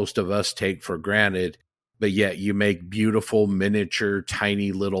that most of us take for granted, but yet you make beautiful miniature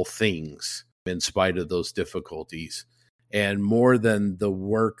tiny little things in spite of those difficulties. And more than the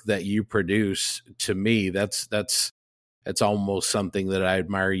work that you produce, to me, that's almost something that I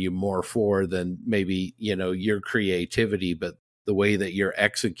admire you more for than maybe your creativity, but the way that you're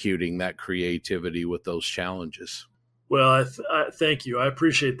executing that creativity with those challenges. Well, I thank you. I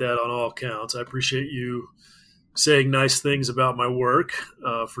appreciate that on all counts. I appreciate you saying nice things about my work,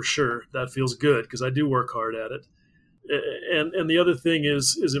 for sure. That feels good because I do work hard at it. And the other thing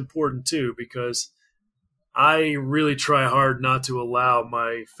is important too, because I really try hard not to allow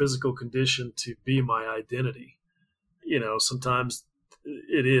my physical condition to be my identity. Sometimes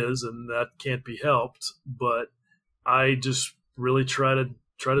it is, and that can't be helped, but I just really try to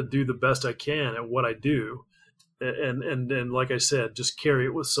do the best I can at what I do. And like I said, just carry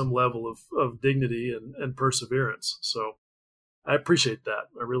it with some level of dignity and perseverance. So I appreciate that.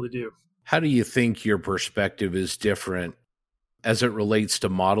 I really do. How do you think your perspective is different as it relates to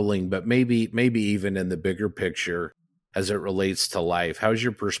modeling, but maybe even in the bigger picture as it relates to life? How's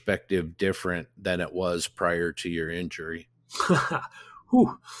your perspective different than it was prior to your injury?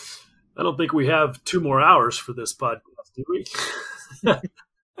 Whew. I don't think we have 2 more hours for this podcast, do we?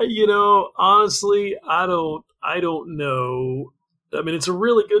 Honestly, I don't know. I mean, it's a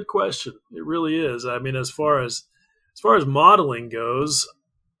really good question. It really is. I mean, as far as modeling goes,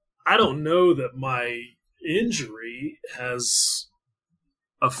 I don't know that my injury has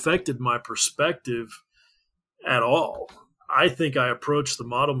affected my perspective at all. I think I approach the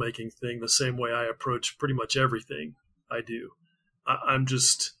model making thing the same way I approach pretty much everything I do. I'm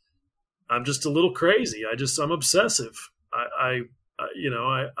just a little crazy. I'm obsessive. I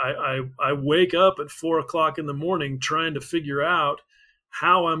wake up at 4:00 in the morning trying to figure out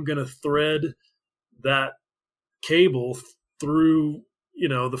how I'm going to thread that cable through,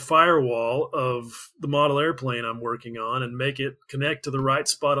 the firewall of the model airplane I'm working on and make it connect to the right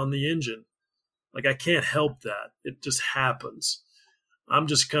spot on the engine. Like, I can't help that. It just happens. I'm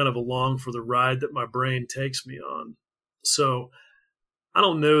just kind of along for the ride that my brain takes me on. So I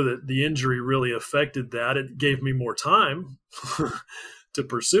don't know that the injury really affected that. It gave me more time to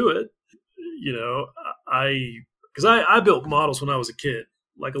pursue it. Because I built models when I was a kid,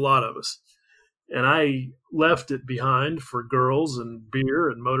 like a lot of us. And I left it behind for girls and beer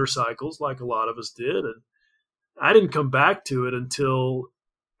and motorcycles, like a lot of us did. And I didn't come back to it until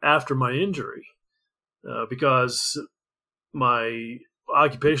after my injury, because my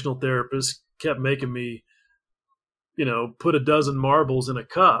occupational therapist kept making me, put a dozen marbles in a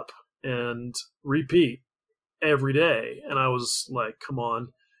cup and repeat every day. And I was like, come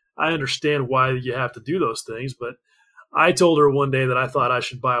on, I understand why you have to do those things, but I told her one day that I thought I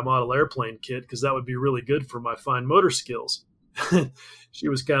should buy a model airplane kit because that would be really good for my fine motor skills. She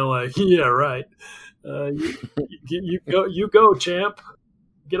was kind of like, yeah, right. You go, champ.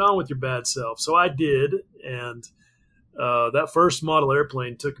 Get on with your bad self. So I did. And that first model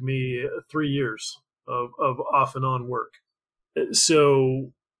airplane took me 3 years of off and on work.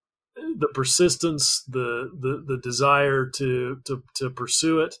 So the persistence, the desire to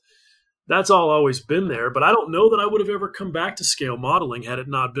pursue it, that's all always been there. But I don't know that I would have ever come back to scale modeling had it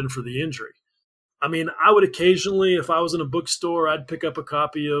not been for the injury. I mean, I would occasionally, if I was in a bookstore, I'd pick up a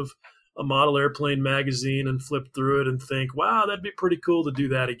copy of a model airplane magazine and flip through it and think, wow, that'd be pretty cool to do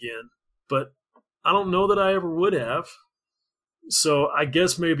that again. But I don't know that I ever would have. So I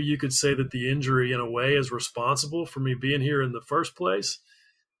guess maybe you could say that the injury in a way is responsible for me being here in the first place.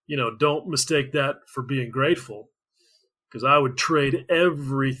 Don't mistake that for being grateful, because I would trade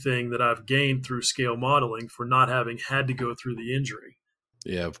everything that I've gained through scale modeling for not having had to go through the injury.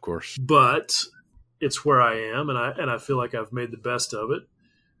 Yeah, of course. But it's where I am, and I feel like I've made the best of it.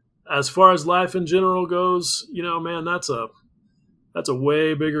 As far as life in general goes, man, that's a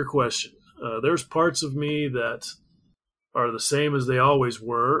way bigger question. There's parts of me that are the same as they always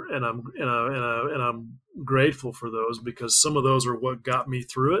were, and I'm grateful for those, because some of those are what got me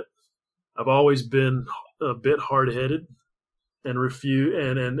through it. I've always been a bit hard-headed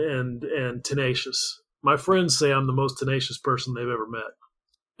and tenacious. My friends say I'm the most tenacious person they've ever met.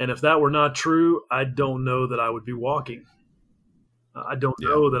 And if that were not true, I don't know that I would be walking. I don't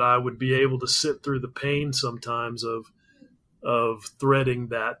know that I would be able to sit through the pain sometimes of threading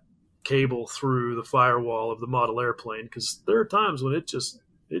that cable through the firewall of the model airplane, because there are times when it just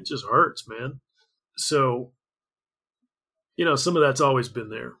hurts, man. So, some of that's always been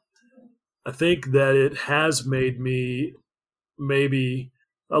there. I think that it has made me maybe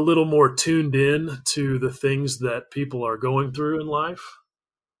a little more tuned in to the things that people are going through in life.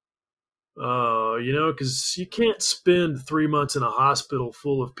 Because you can't spend 3 months in a hospital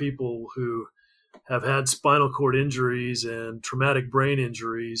full of people who have had spinal cord injuries and traumatic brain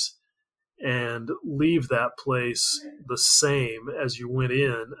injuries and leave that place the same as you went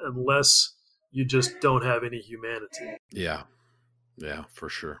in, unless you just don't have any humanity. Yeah, for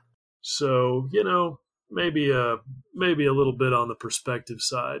sure. So, maybe a little bit on the perspective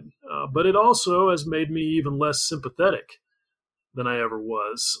side, but it also has made me even less sympathetic than I ever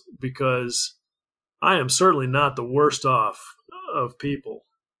was, because I am certainly not the worst off of people.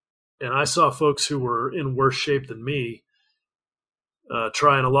 And I saw folks who were in worse shape than me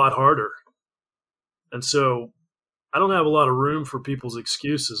trying a lot harder. And so I don't have a lot of room for people's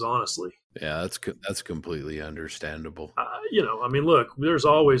excuses, honestly. Yeah, that's completely understandable. Look, there's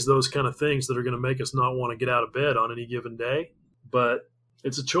always those kind of things that are going to make us not want to get out of bed on any given day, but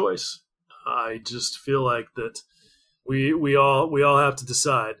it's a choice. I just feel like that we all have to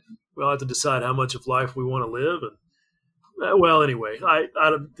decide. We all have to decide how much of life we want to live. And well, anyway,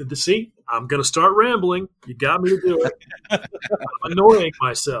 I'm going to start rambling. You got me to do it. I'm annoying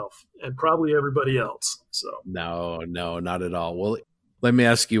myself and probably everybody else. So no, not at all. Well, let me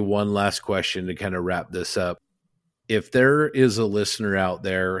ask you one last question to kind of wrap this up. If there is a listener out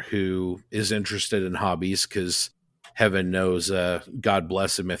there who is interested in hobbies, because heaven knows, God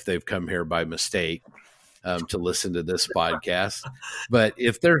bless them if they've come here by mistake to listen to this podcast. But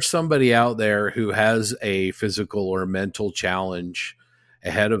if there's somebody out there who has a physical or mental challenge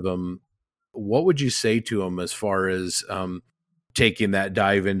ahead of them, what would you say to them as far as taking that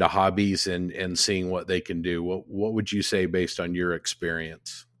dive into hobbies and seeing what they can do? What would you say based on your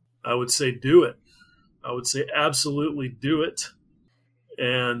experience? I would say do it. I would say absolutely do it,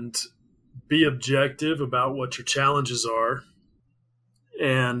 and be objective about what your challenges are,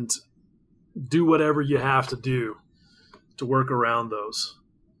 and do whatever you have to do to work around those.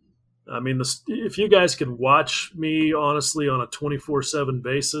 I mean, if you guys could watch me honestly on a 24/7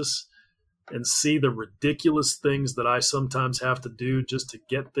 basis and see the ridiculous things that I sometimes have to do just to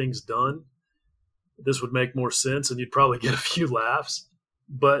get things done, this would make more sense and you'd probably get a few laughs.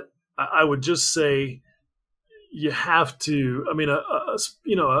 But I would just say you have to,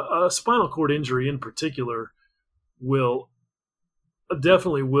 a spinal cord injury in particular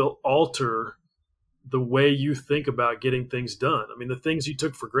definitely will alter the way you think about getting things done. I mean, the things you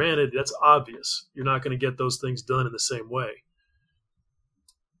took for granted, that's obvious. You're not going to get those things done in the same way.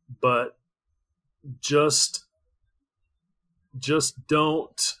 But just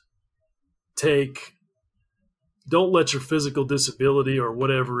don't let your physical disability or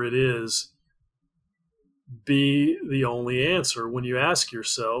whatever it is be the only answer when you ask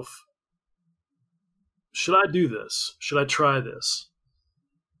yourself, should I do this? Should I try this?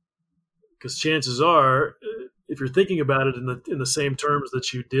 Because chances are, if you're thinking about it in the same terms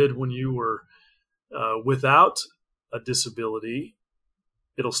that you did when you were without a disability,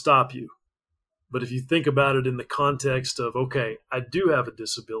 it'll stop you. But if you think about it in the context of, okay, I do have a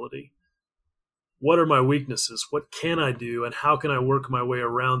disability. What are my weaknesses? What can I do? And how can I work my way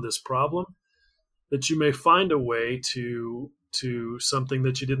around this problem? That you may find a way to something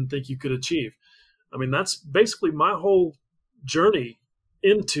that you didn't think you could achieve. I mean, that's basically my whole journey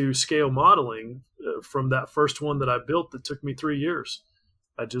into scale modeling from that first one that I built that took me 3 years.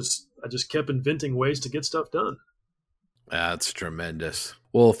 I just kept inventing ways to get stuff done. That's tremendous.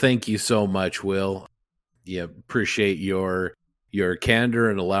 Well, thank you so much, Will. Yeah, appreciate your candor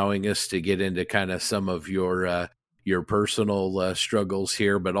and allowing us to get into kind of some of your personal struggles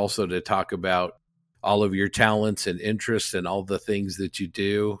here, but also to talk about all of your talents and interests and all the things that you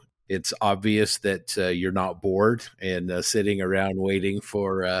do. It's obvious that you're not bored and sitting around waiting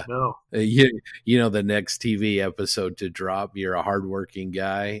for the next TV episode to drop. You're a hardworking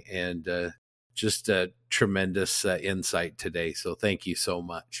guy and just a tremendous insight today. So thank you so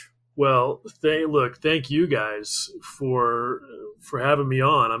much. Well, thank you guys for having me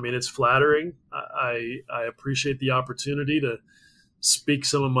on. I mean, it's flattering. I appreciate the opportunity to speak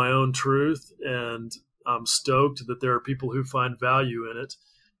some of my own truth, and I'm stoked that there are people who find value in it.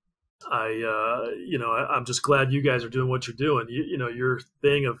 I'm just glad you guys are doing what you're doing. Your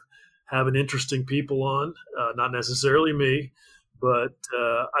thing of having interesting people on, not necessarily me, but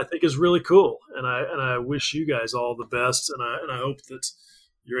I think is really cool. And I wish you guys all the best. And I hope that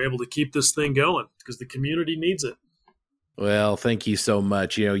you're able to keep this thing going because the community needs it. Well, thank you so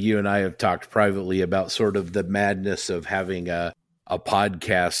much. You and I have talked privately about sort of the madness of having a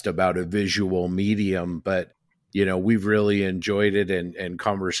podcast about a visual medium, but we've really enjoyed it, and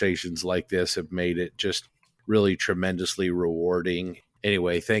conversations like this have made it just really tremendously rewarding.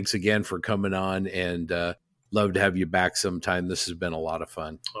 Anyway, thanks again for coming on, and love to have you back sometime. This has been a lot of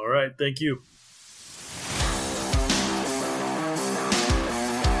fun. All right. Thank you.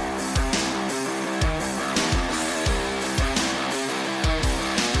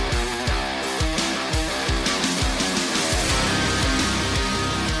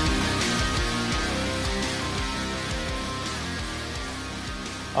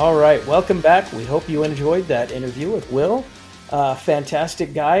 All right, welcome back. We hope you enjoyed that interview with Will.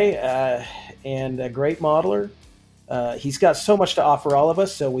 Fantastic guy and a great modeler. He's got so much to offer all of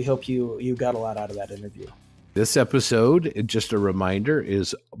us, so we hope you got a lot out of that interview. This episode, just a reminder,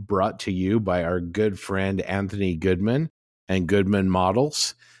 is brought to you by our good friend Anthony Goodman and Goodman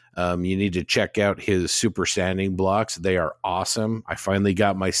Models. You need to check out his super sanding blocks. They are awesome. I finally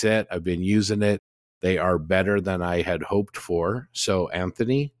got my set. I've been using it. They are better than I had hoped for. So,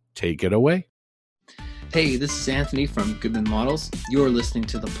 Anthony, take it away. Hey, this is Anthony from Goodman Models. You're listening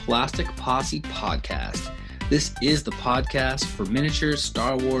to the Plastic Posse Podcast. This is the podcast for miniatures,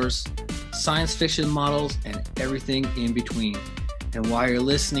 Star Wars, science fiction models, and everything in between. And while you're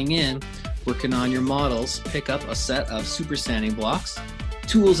listening in, working on your models, pick up a set of super sanding blocks,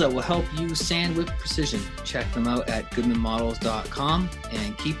 tools that will help you sand with precision. Check them out at goodmanmodels.com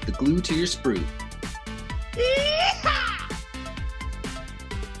and keep the glue to your sprue.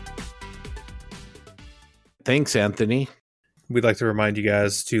 Thanks, Anthony. We'd like to remind you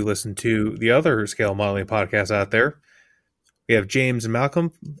guys to listen to the other scale modeling podcasts out there. We have James and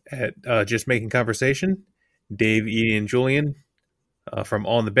Malcolm at Just Making Conversation, Dave, Edie, and Julian from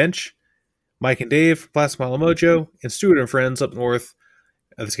On the Bench, Mike and Dave, Plastic Model Mojo, and Stuart and Friends up north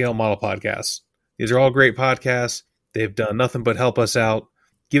of the Scale Model Podcast. These are all great podcasts. They've done nothing but help us out.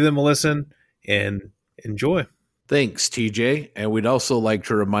 Give them a listen and enjoy. Thanks, TJ. And we'd also like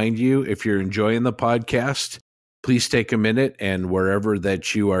to remind you, if you're enjoying the podcast, please take a minute and wherever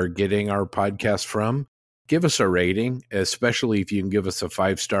that you are getting our podcast from, give us a rating, especially if you can give us a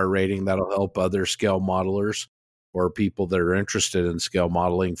 5-star rating. That'll help other scale modelers or people that are interested in scale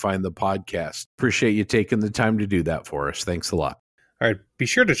modeling find the podcast. Appreciate you taking the time to do that for us. Thanks a lot. All right, be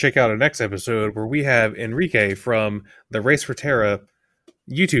sure to check out our next episode where we have Enrique from the Race for Terra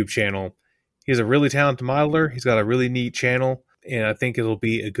YouTube channel. He's a really talented modeler. He's got a really neat channel, and I think it'll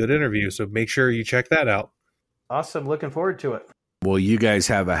be a good interview. So make sure you check that out. Awesome. Looking forward to it. Well, you guys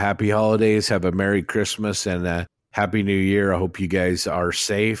have a happy holidays, have a Merry Christmas, and a Happy New Year. I hope you guys are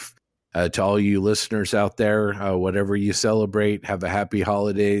safe. To all you listeners out there, whatever you celebrate, have a happy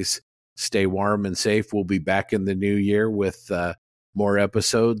holidays. Stay warm and safe. We'll be back in the new year with more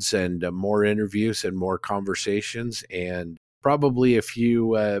episodes and more interviews and more conversations, and probably a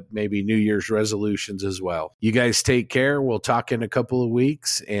few maybe New Year's resolutions as well. You guys take care. We'll talk in a couple of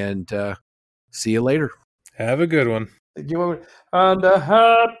weeks, and see you later. Have a good one. And a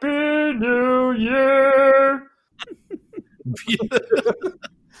Happy New Year.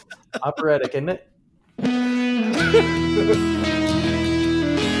 Operatic, isn't it?